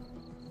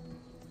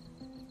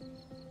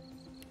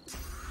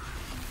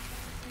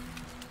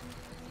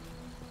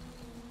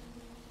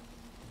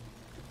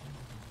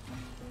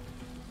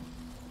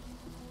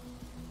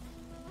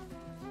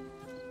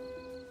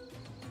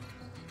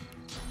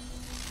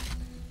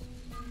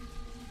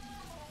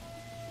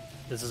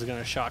 This is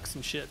gonna shock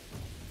some shit.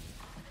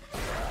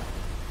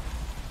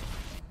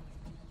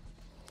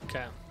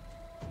 Okay.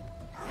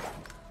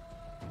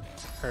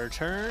 Her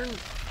turn.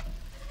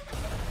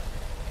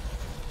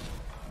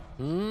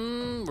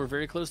 We're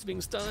very close to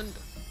being stunned.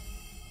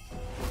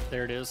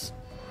 There it is.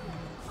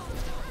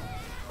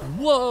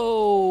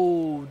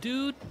 Whoa,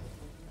 dude.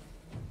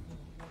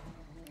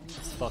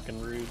 It's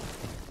fucking rude.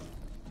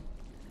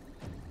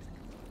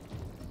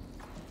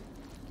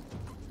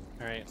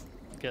 Alright,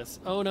 guess.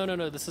 Oh,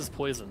 no, this is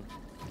poison.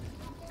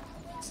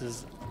 This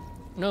is...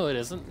 No, it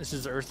isn't. This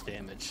is earth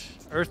damage.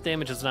 Earth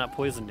damage is not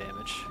poison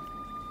damage.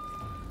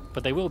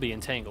 But they will be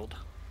entangled.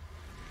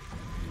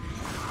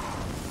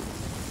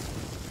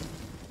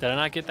 Did I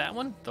not get that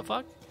one? The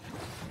fuck?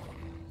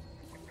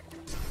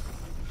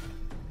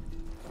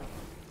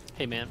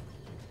 Hey, man.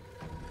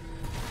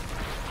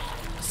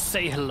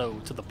 Say hello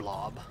to the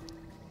blob.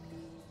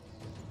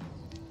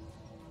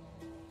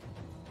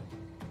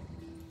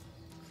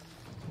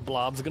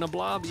 Blob's gonna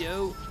blob,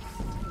 yo.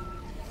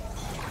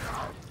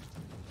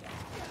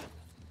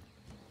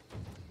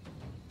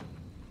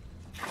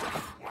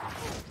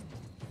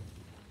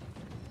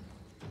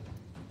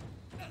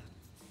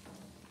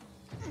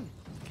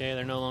 Okay,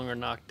 they're no longer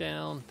knocked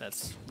down.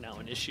 That's now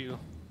an issue.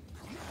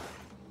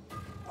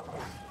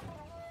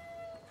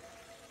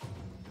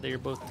 They are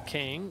both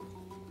decaying.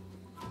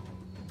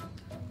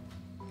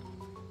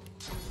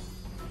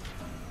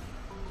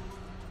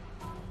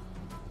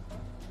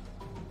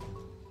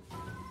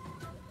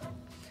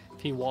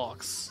 If he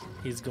walks,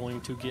 he's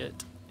going to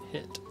get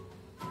hit.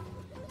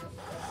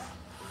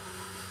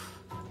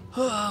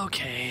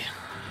 Okay.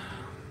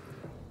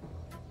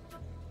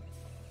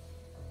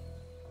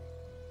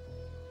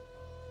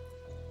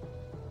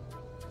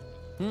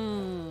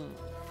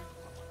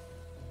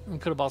 I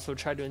could have also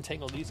tried to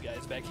entangle these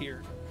guys back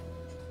here.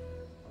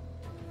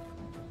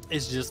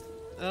 It's just...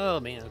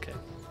 Oh, man, okay.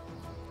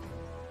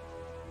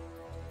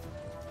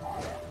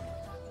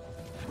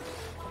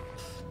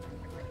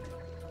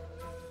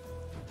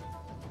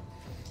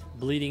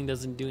 Bleeding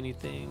doesn't do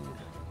anything.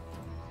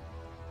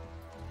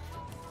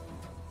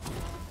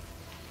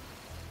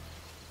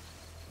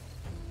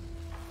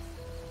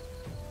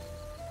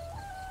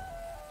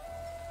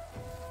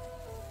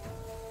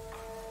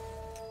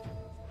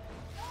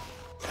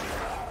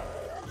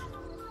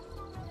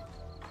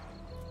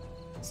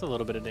 It's a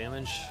little bit of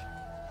damage.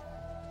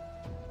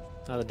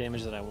 Not the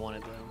damage that I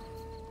wanted,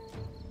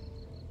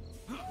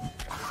 though.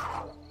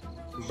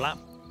 Blap.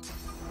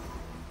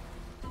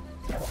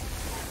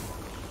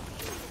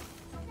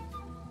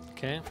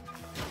 Okay.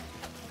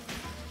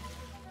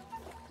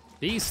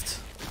 Beast.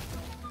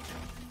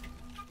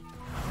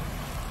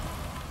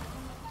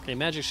 Okay,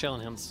 magic shell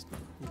and him's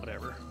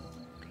whatever.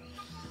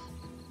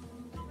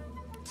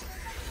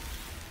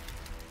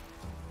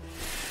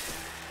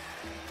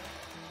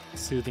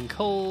 Soothing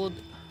cold.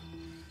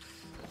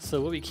 So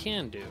what we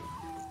can do,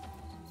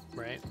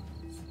 right?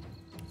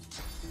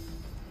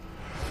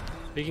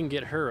 We can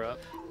get her up.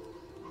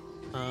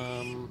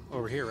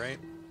 Over here, right?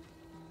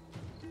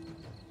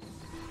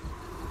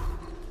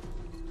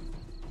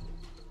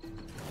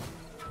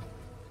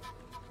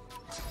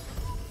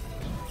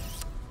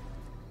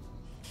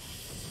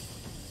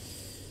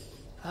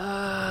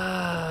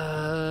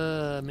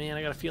 Man,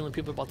 I got a feeling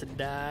people are about to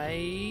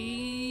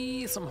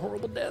die. Some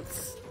horrible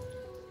deaths.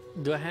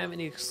 Do I have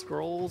any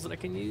scrolls that I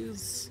can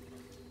use?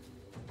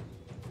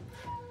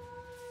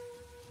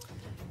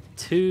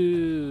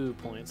 2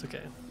 points,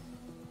 okay.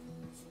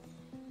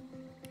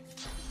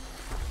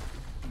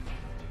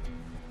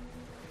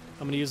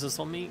 I'm gonna use this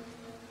on me.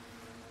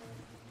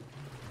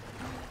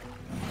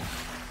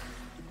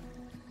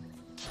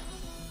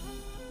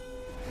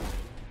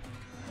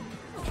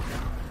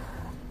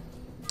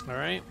 All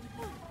right.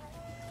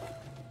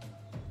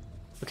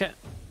 Okay.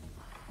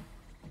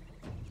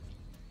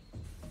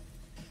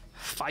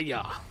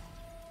 Fire.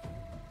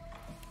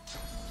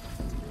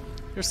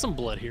 There's some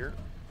blood here.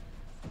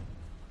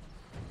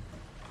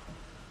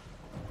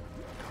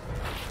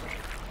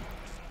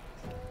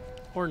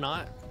 Or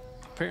not,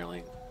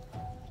 apparently.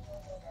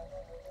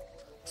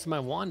 So my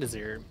wand is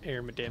air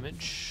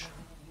damage.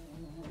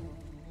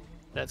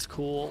 That's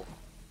cool.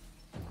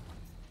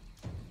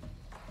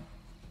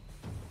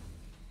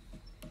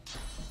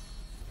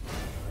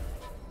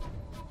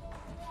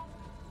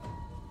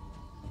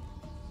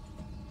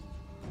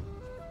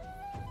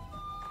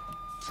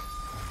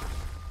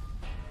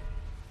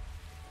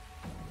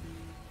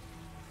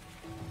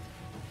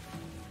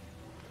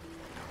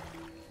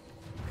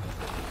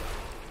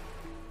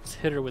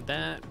 Hit her with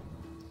that.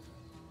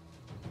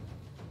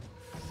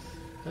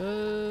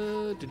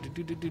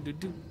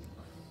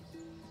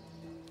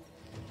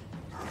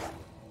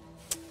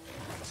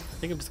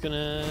 think I'm just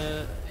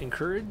gonna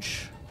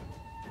encourage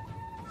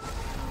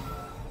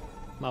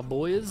my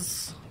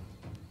boys.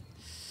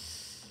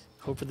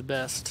 Hope for the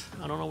best.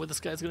 I don't know what this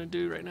guy's gonna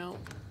do right now.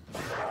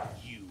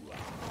 You are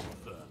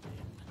vermin.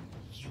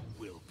 You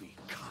will be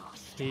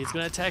cast. He's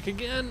gonna attack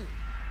again.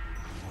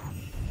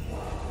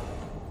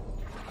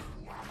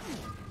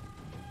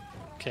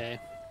 Okay.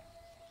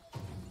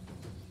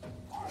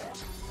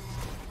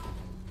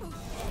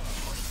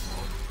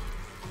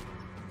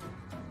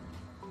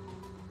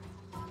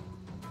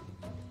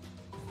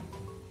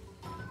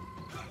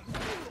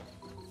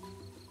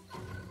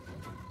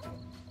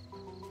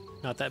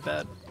 Not that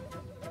bad.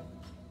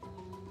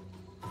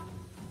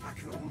 I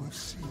can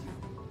almost see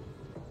you.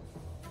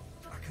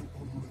 I can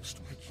almost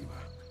make you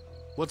out.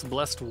 What's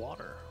blessed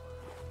water?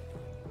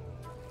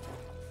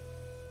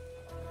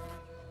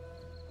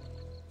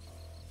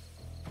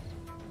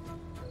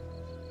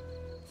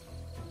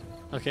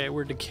 Okay,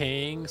 we're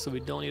decaying, so we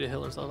don't need to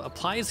heal ourselves.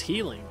 Applies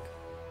healing.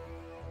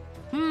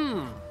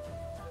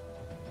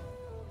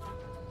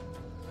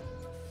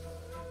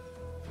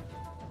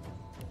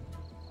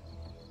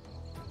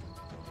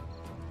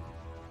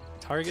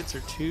 Targets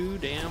are too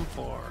damn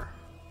far.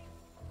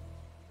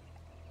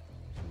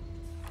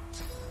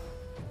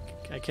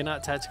 I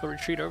cannot tactical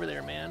retreat over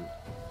there, man.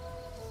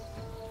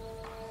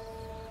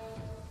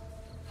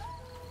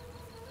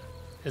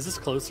 Is this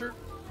closer?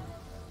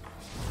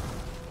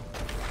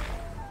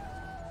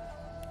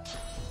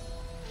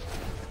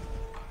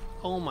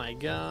 Oh my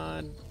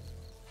god.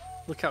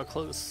 Look how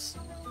close.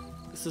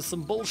 This is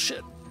some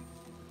bullshit.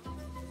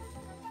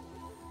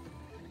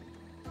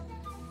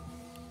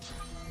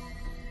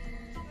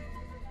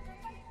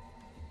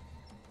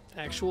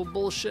 Actual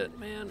bullshit,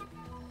 man.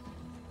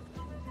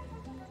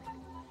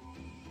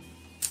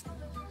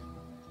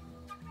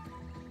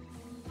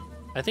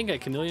 I think I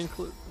chameleon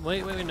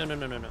wait, no.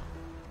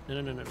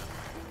 No.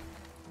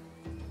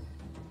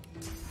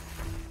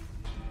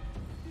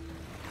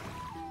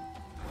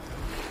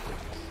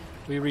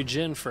 We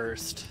regen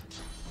first.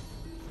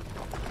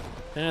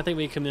 Then I think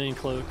we chameleon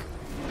cloak.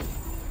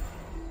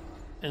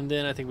 And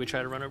then I think we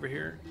try to run over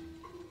here.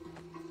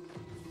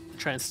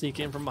 Try and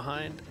sneak in from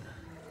behind.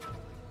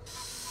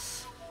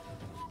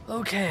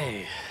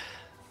 Okay.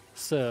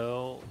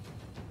 So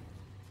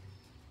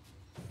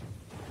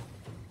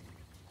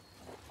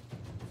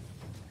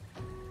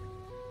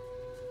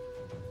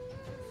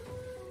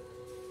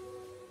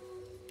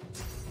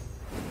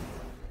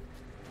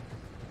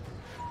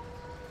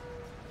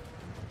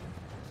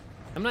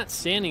I'm not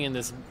standing in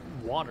this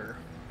water.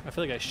 I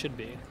feel like I should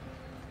be.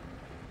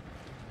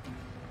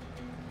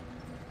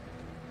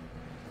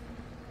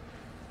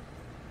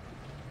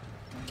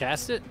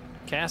 Cast it?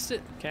 Cast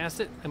it? Cast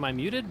it? Am I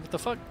muted? What the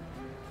fuck?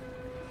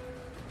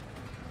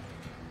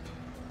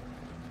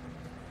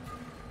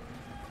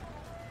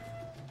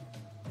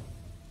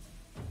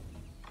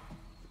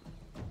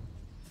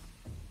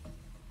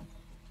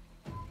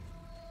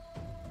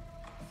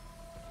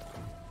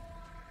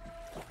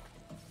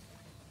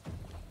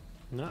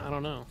 No, I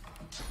don't know.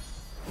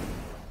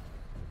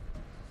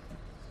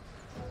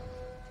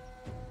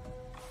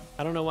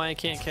 I don't know why I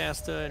can't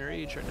cast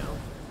Enrage right now.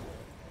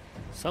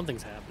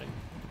 Something's happening.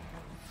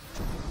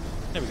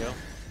 There we go.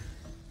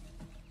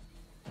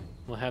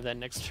 We'll have that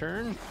next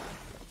turn.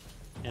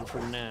 And for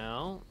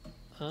now,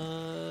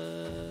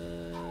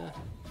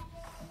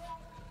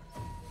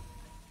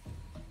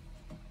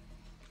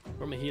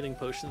 where my healing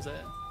potions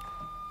at?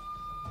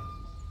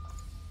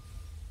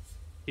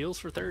 Heals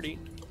for 30.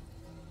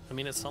 I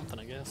mean, it's something,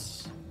 I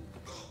guess.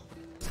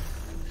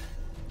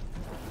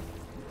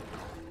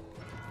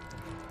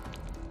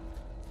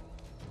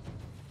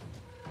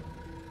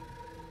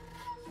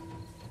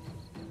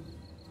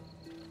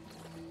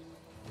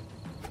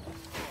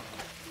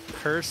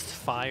 Cursed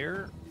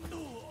fire?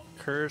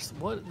 Cursed?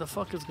 What the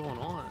fuck is going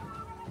on?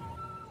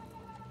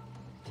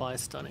 Apply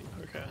stunning.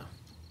 Okay.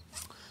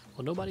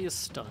 Well, nobody is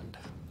stunned.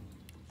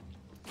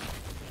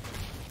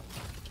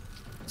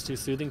 Let's do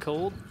soothing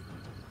cold.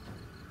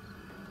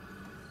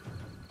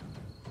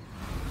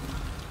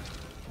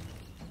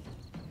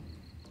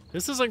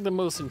 This is like the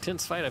most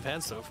intense fight I've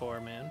had so far,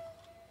 man.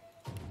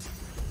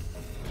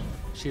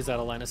 She's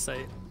out of line of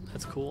sight.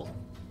 That's cool.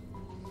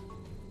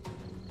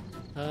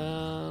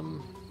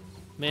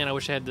 Man, I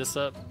wish I had this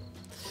up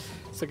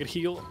so I could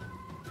heal.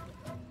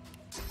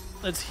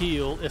 Let's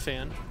heal, if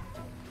and.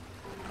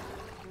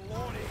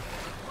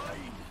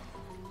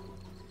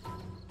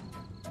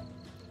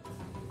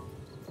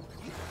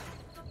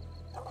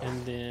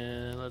 And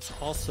then let's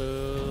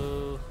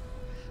also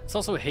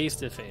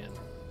haste if and.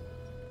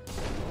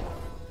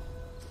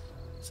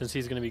 Since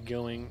he's going to be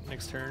going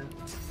next turn.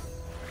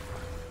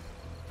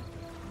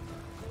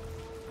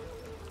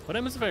 What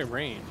happens if I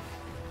rain?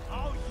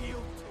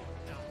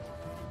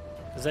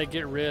 Does that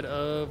get rid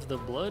of the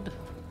blood?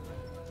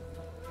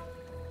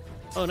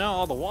 Oh, now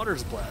all the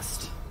water's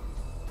blessed.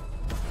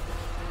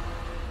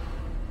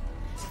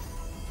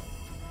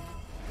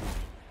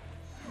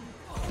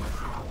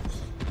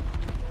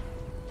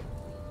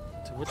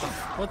 Dude,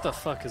 what the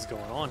fuck is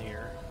going on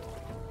here?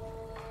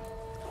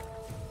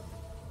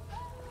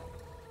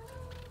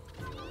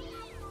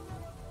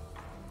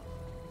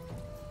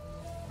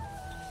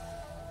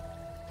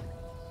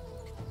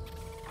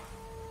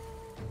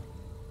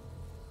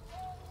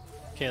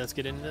 Okay, let's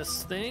get into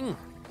this thing.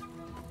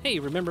 Hey,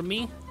 remember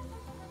me?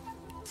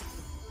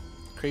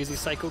 Crazy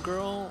psycho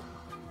girl.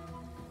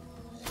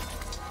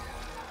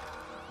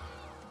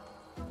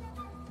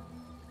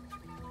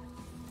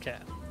 Okay.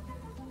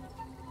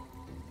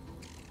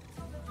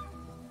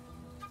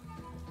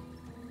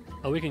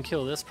 Oh, we can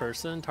kill this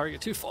person.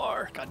 Target too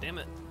far. God damn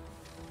it.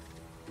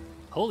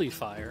 Holy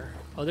fire.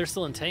 Oh, they're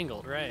still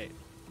entangled, right?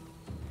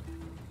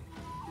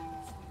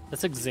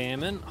 Let's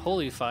examine.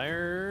 Holy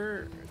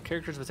fire.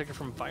 Characters protected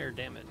from fire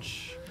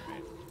damage.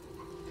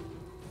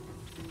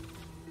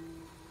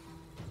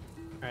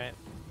 Alright.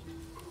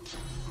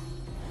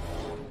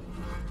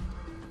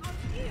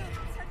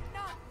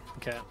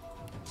 Okay.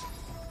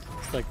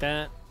 Just like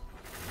that.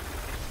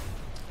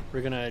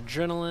 We're gonna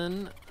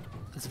adrenaline.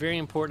 It's very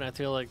important. I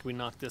feel like we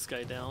knock this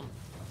guy down.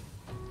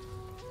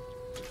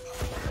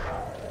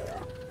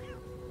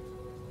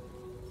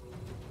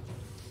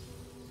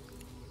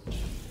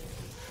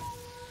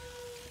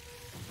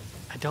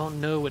 I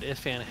don't know what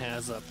Ifan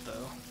has up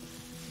though.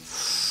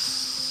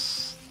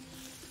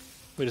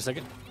 Wait a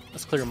second.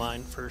 Let's clear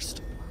mine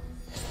first.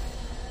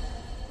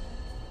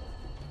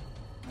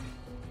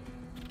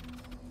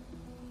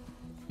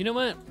 You know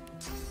what?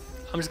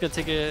 I'm just gonna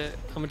take it.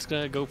 I'm just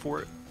gonna go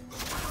for it.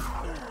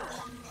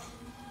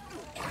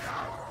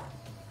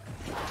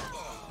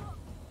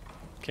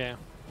 Okay.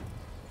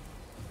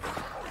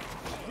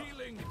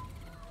 Healing.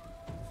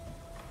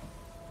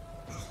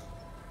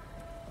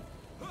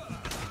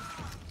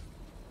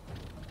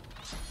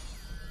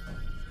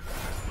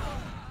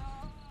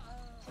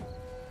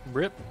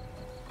 Rip.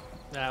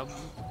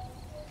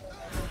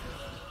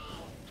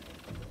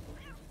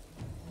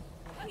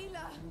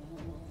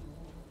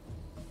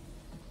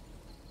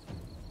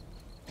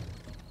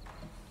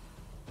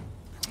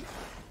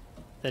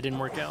 That didn't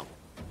work out.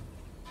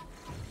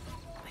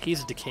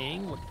 He's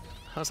decaying?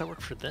 How does that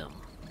work for them?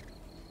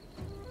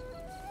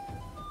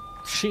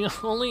 She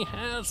only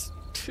has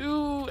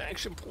 2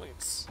 action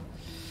points.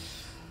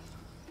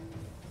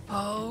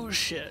 Oh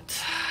shit.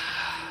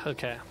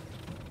 Okay.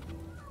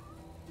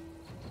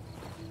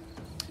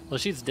 Well,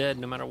 she's dead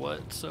no matter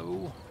what,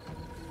 so...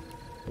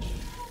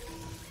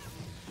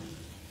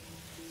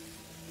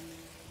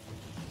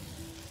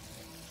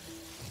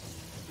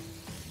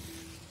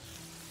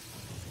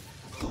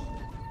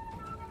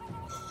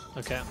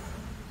 Okay.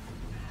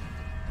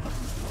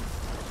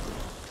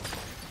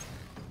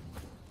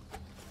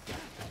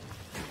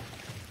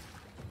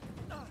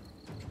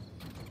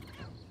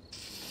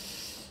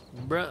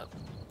 Bruh.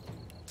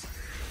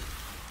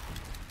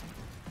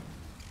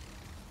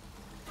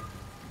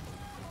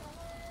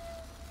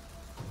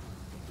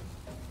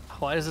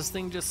 Why does this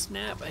thing just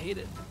snap? I hate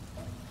it.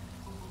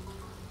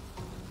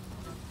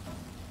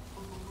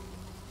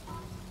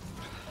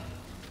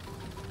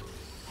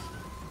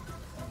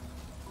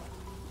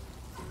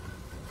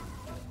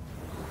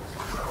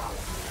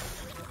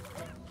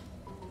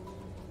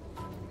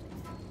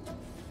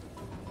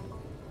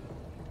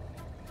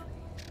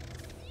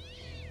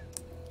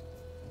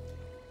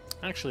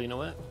 Actually, you know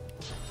what?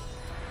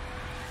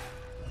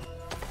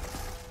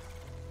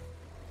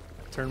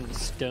 Turn to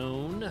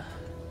stone.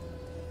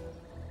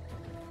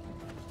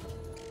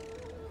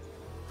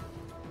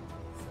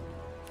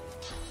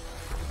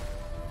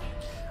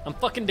 I'm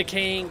fucking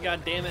decaying,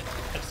 god damn it.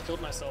 I just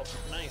killed myself.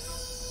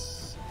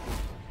 Nice.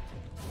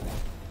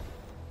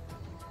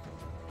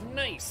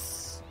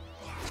 Nice.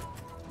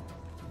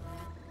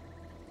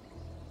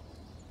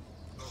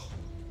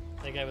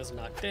 That guy was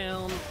knocked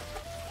down.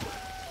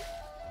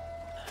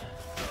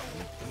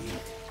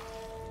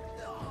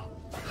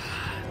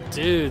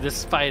 Dude,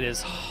 this fight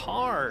is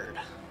hard.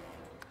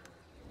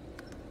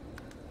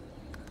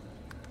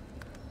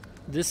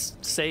 This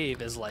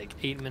save is like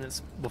 8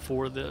 minutes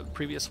before the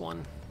previous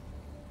one.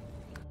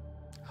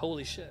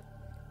 Holy shit.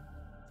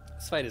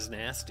 This fight is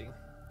nasty.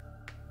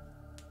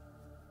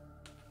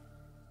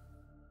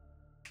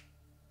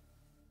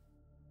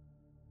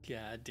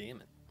 God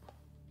damn it.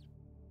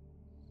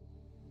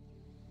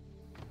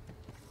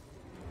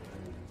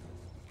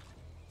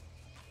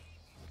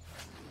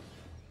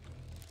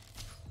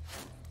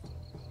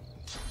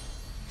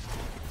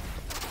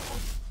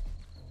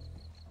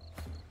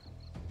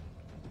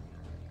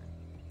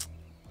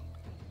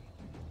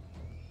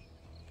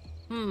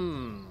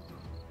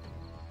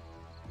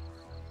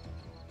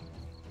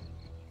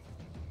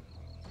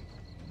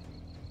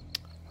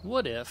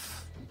 What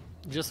if,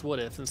 just what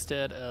if,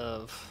 instead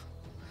of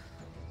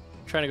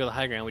trying to go the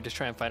high ground, we just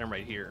try and fight him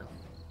right here.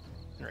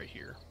 And right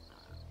here.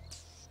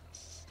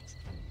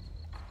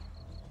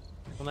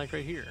 And like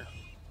right here.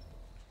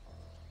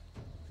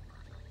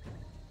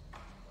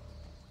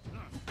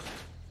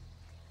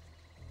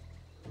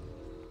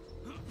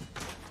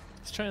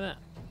 Let's try that.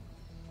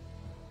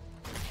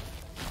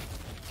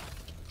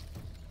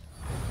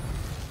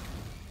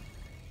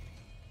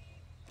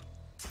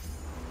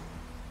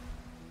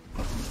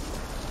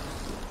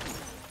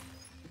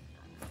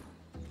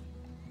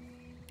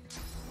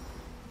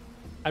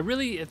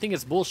 I think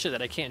it's bullshit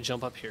that I can't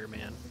jump up here,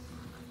 man.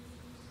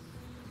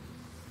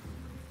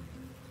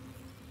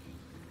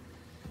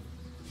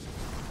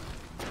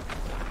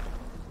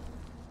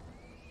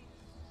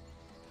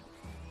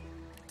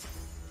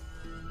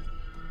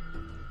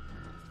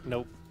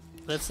 Nope.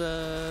 Let's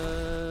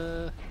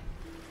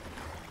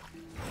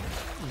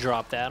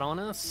drop that on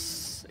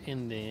us,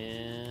 and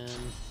then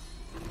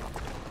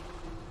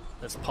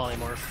let's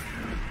polymorph.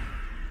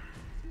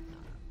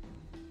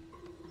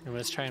 And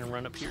let's try and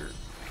run up here.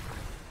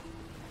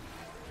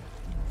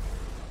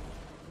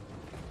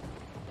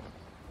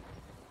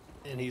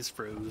 And he's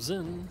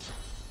frozen.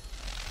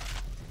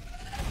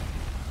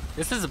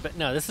 This is a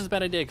this is a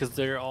bad idea because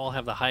they all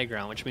have the high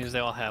ground, which means they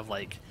all have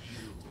like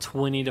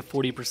 20 to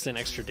 40%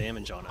 extra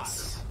damage on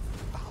us.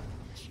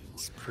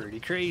 It's pretty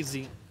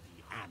crazy.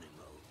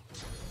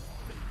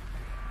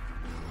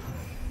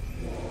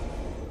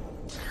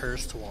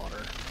 Cursed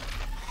water.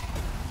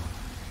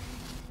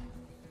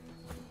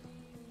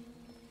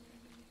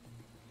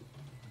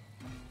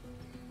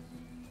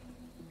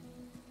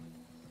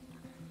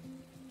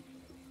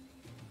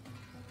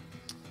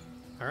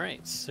 All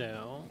right,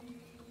 so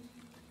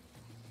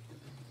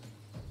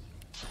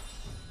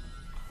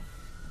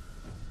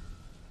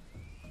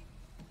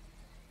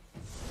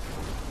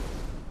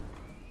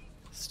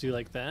let's do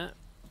like that.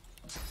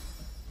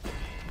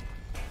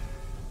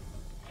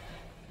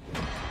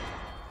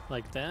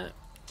 Like that.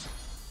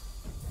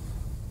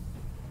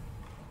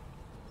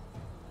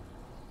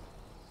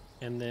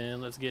 And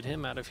then let's get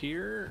him out of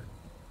here.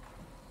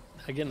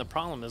 Again, the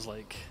problem is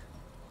like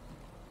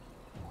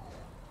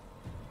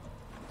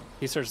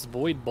he starts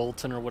void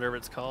bolting or whatever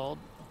it's called.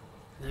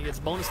 And he gets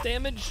bonus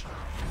damage,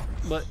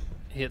 but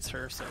hits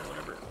her, so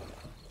whatever.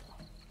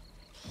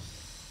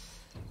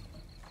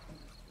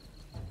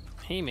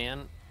 Hey,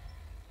 man.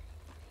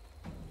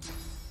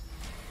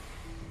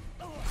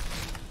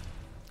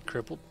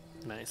 Crippled.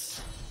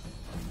 Nice.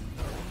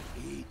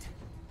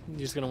 You're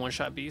just gonna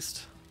one-shot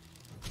beast?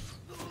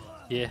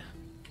 Yeah.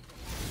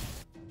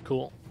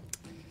 Cool.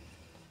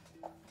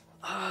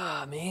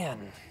 Ah,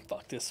 man.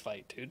 Fuck this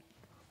fight, dude.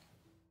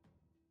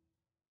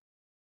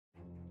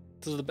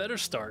 So the better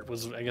start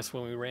was, I guess,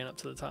 when we ran up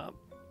to the top.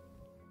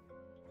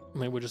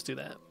 Maybe we'll just do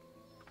that.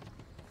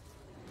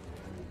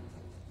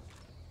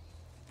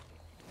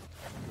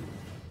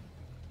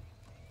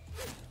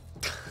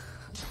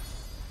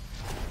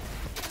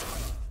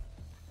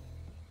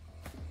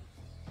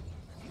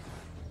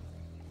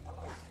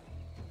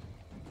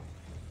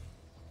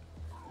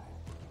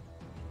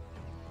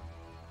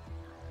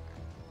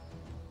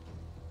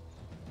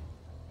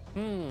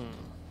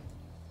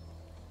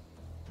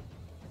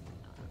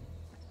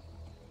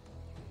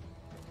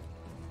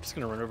 Just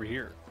gonna run over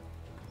here.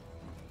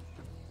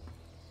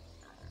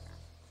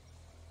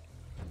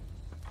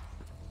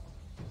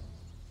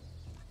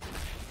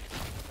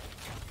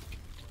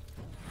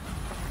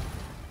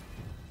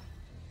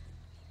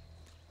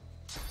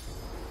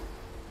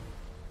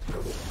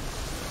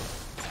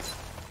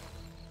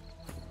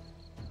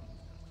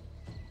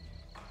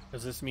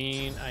 Does this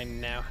mean I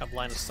now have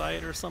line of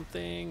sight or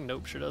something?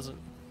 Nope, sure doesn't.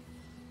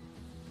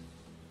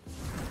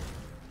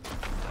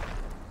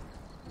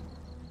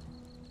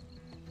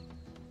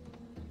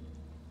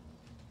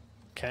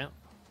 Okay.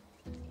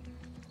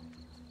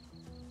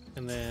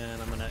 And then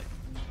I'm gonna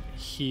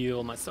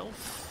heal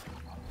myself.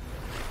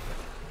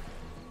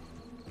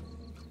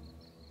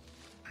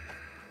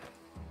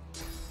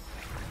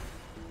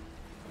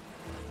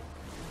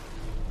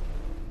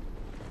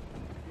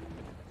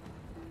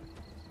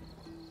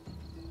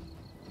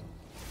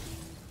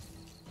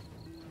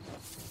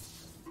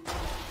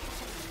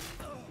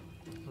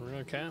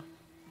 Okay.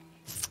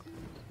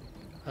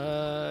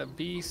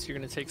 Beast, you're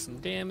gonna take some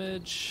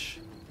damage.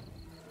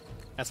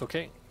 That's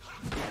okay.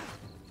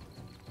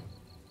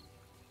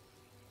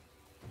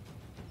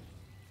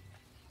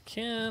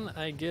 Can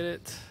I get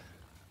it?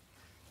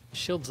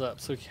 Shields up.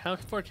 So how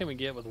far can we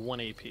get with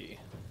 1 AP?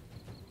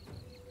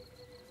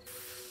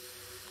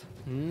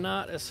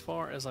 Not as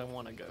far as I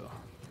want to go.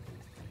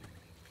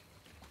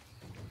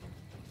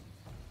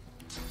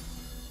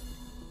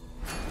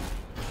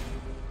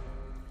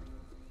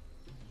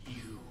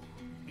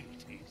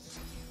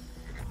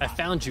 I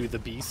found you, the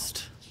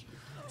beast.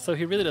 So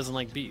he really doesn't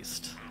like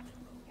beast.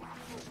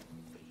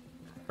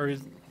 Or I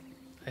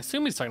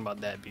assume he's talking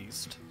about that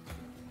beast.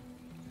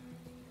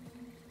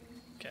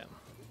 Okay.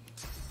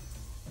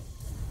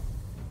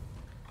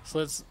 So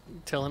let's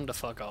tell him to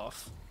fuck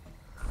off.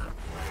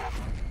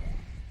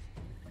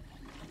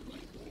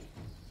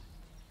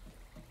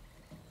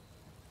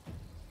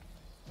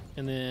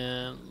 And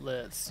then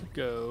let's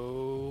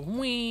go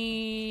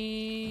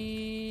wham.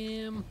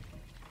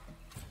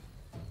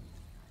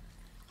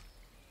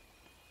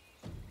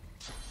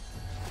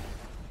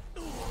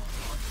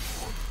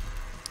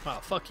 Oh,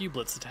 fuck you,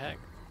 blitz attack.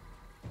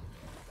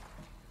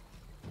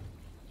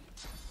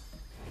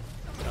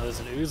 Oh, there's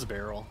an ooze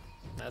barrel.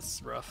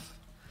 That's rough.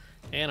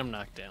 And I'm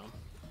knocked down.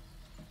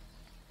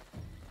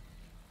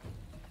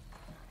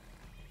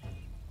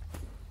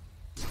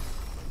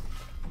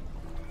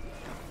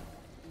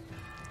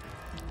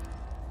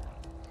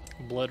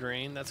 Blood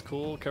rain, that's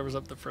cool. Covers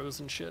up the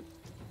frozen shit.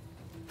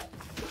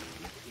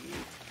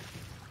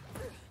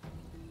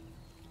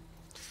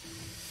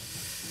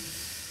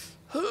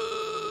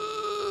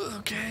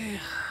 Okay.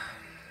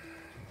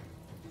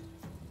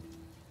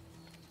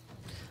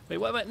 Wait,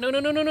 what? No, no,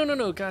 no, no, no, no,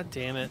 no. God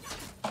damn it.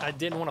 I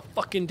didn't want to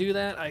fucking do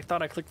that. I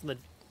thought I clicked on the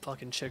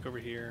fucking chick over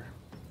here.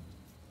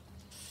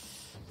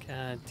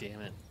 God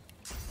damn it.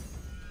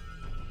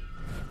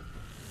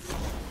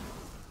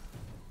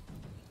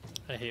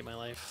 I hate my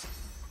life.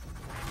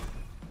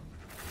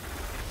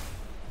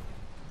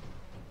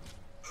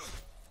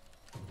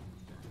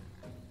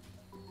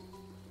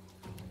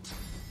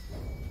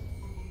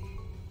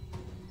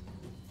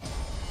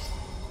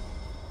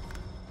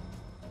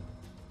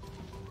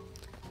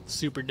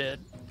 Super dead.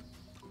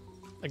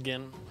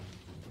 Again.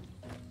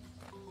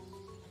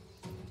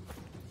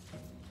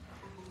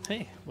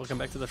 Hey, welcome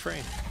back to the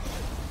fray.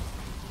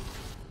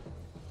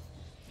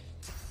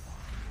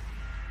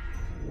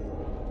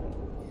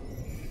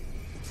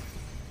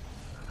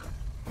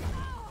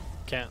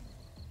 Can't.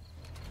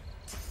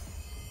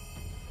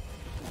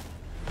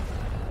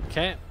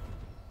 Okay.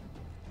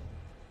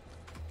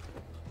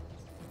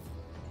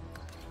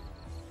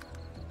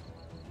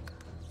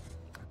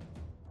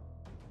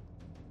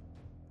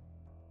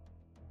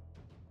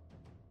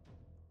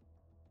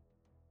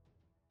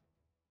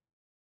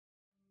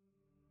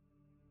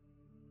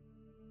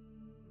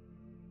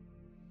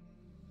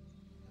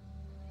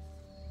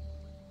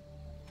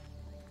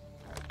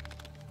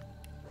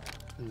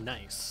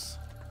 Nice.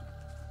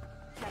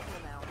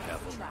 Careful now.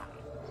 Careful. Trap.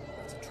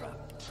 That's a trap.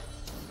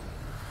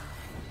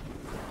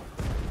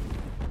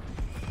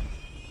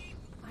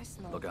 I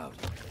smell. Look out.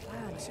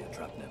 Land. I see a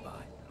trap nearby.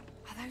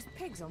 Are those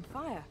pigs on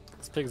fire?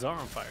 These pigs are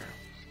on fire.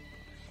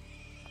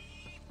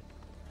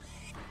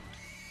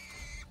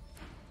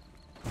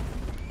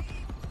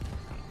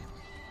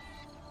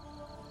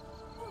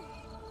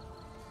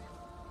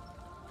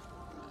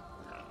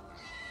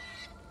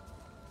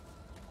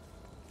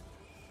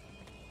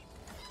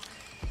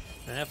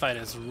 That fight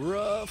is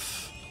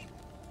rough.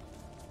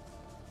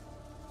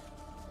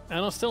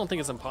 Still don't think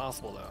it's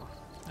impossible though.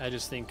 I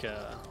just think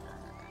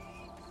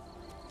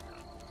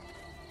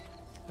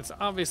it's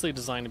obviously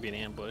designed to be an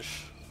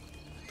ambush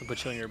to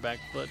put you on your back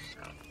foot.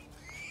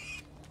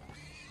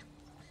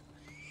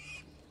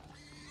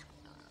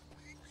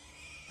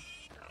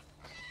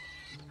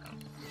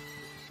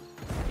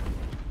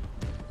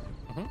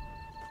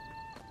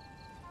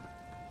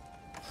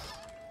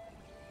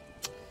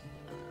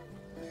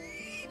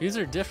 These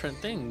are different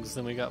things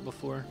than we got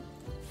before.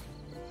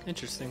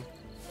 Interesting.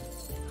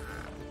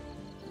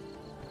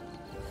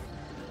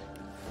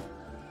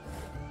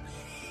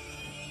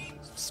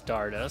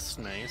 Stardust,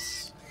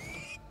 nice.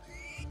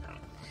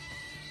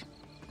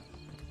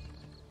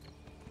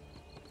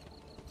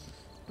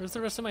 Where's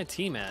the rest of my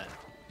team at?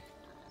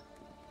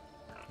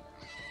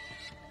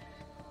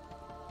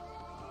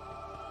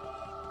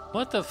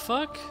 What the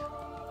fuck?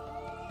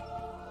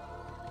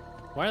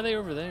 Why are they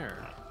over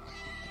there?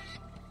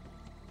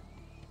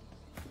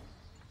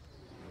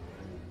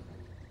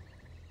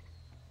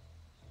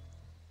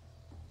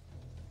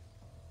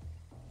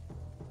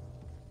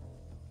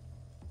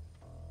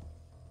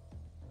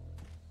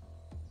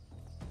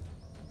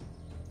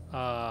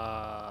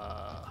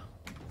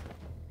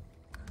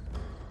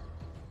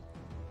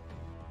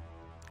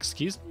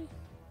 Excuse me?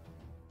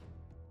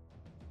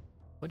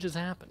 What just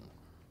happened?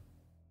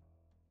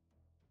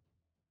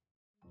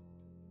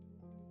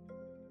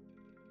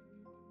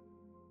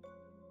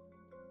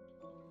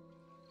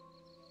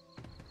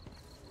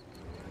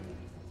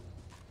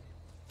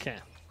 Okay.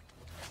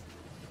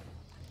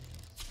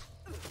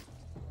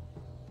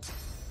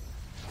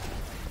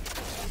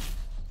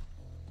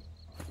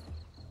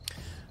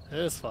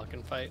 This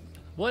fucking fight.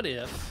 What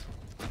if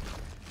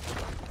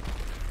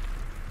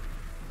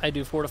I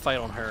do fortified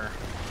on her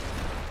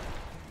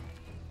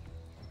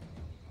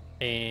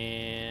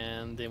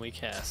and then we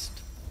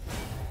cast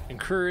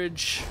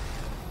encourage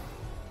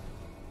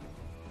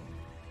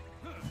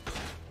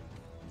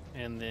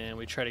and then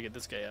we try to get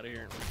this guy out of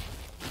here.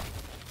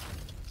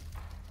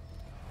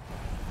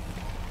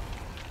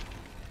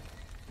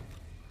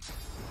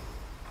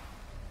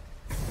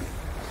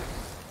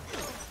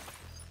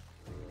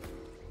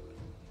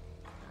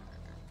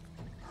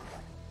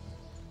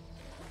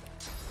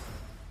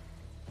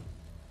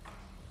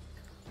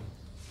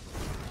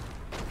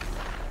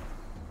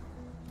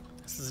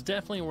 This is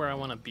definitely where I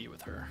want to be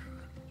with her.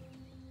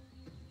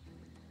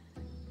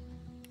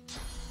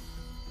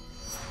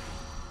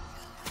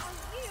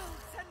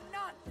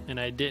 And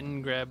I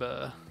didn't grab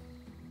I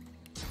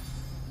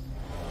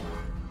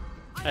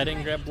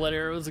didn't grab blood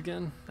arrows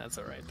again. That's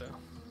alright though.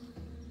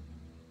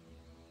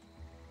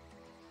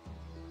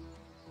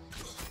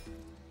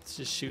 Let's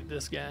just shoot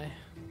this guy.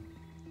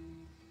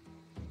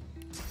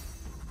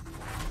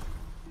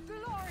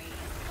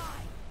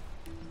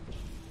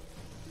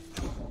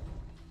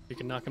 We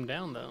can knock him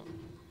down though.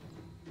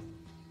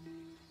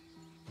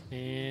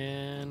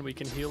 And we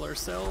can heal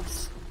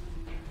ourselves.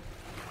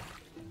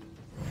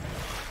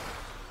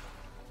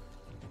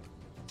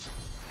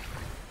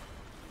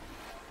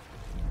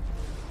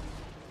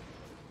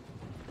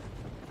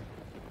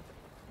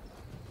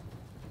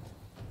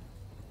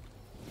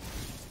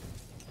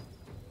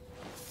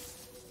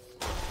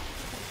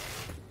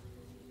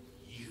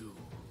 You,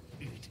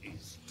 it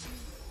is you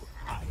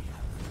I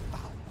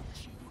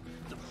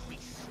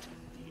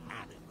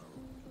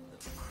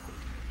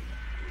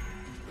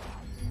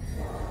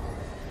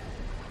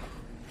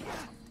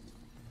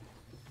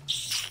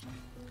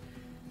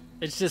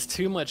It's just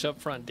too much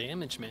upfront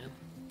damage, man.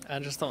 I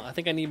just don't. I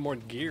think I need more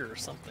gear or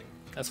something.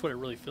 That's what it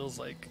really feels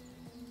like.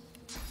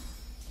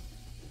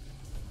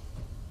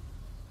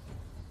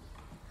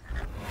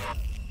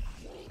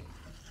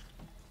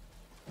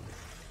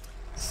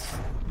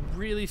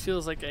 Really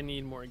feels like I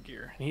need more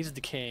gear. And he's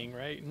decaying,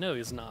 right? No,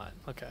 he's not.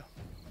 Okay.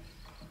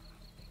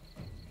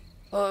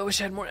 Oh, I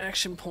wish I had more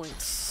action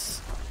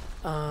points.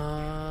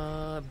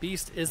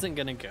 Beast isn't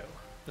gonna go.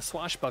 The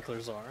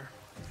swashbucklers are.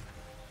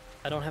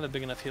 I don't have a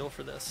big enough heal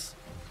for this.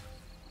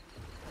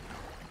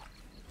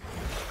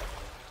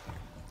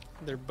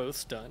 They're both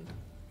stunned.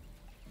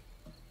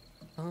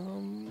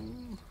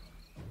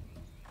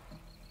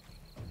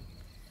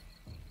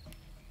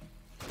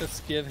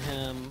 Let's give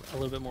him a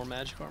little bit more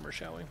magic armor,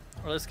 shall we?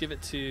 Or let's give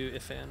it to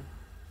Ifan.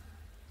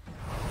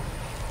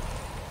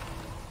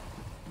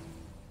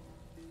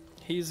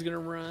 He's gonna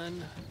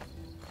run.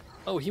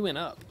 Oh, he went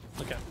up.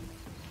 Okay.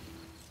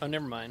 Oh,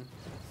 never mind.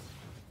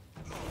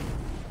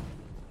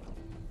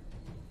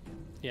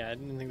 Yeah, I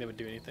didn't think that would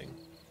do anything.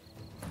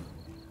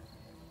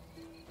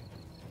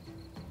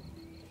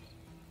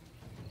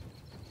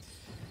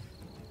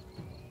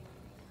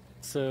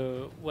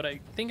 So, what I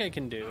think I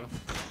can do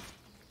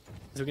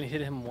is we're gonna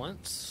hit him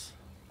once.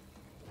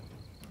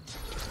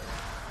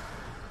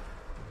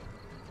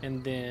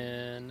 And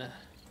then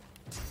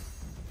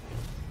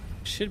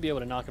should be able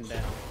to knock him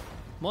down.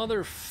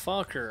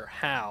 Motherfucker,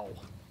 how?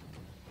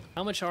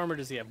 How much armor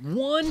does he have?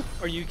 1?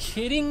 Are you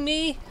kidding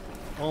me?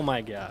 Oh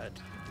my god.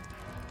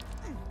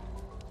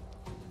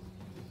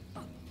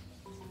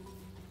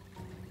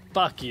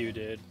 Fuck you,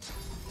 dude.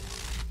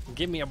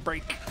 Give me a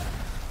break.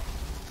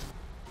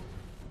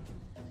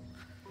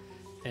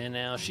 And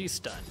now she's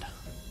stunned.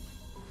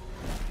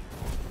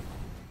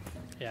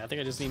 Yeah, I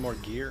think I just need more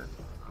gear.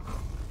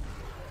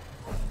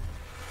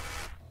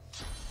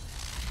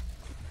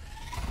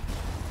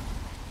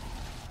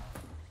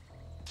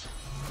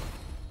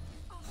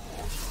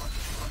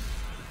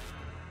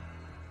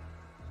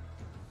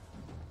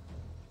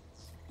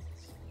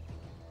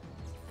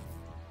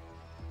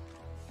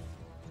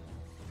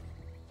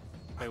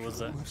 Wait, what's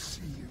that? I can almost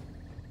see you.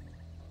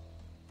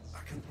 I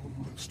can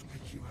almost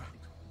make you out.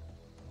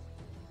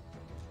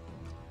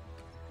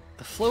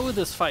 The flow of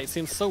this fight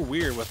seems so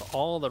weird with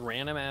all the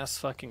random ass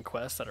fucking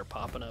quests that are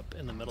popping up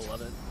in the middle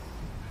of it.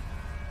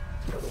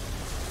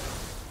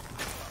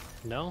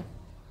 No?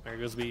 There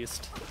goes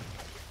Beast.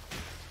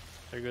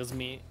 There goes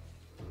me.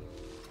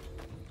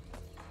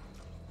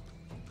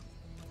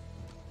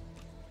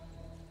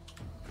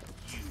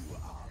 You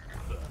are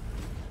burned.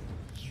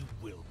 You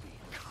will be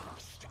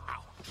cast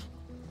out.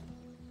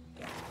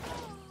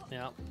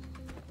 Yeah.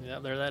 Yeah,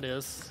 there that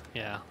is.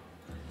 Yeah.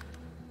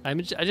 I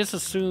just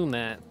assume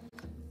that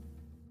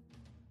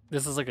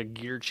this is like a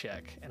gear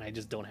check, and I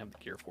just don't have the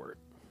gear for it.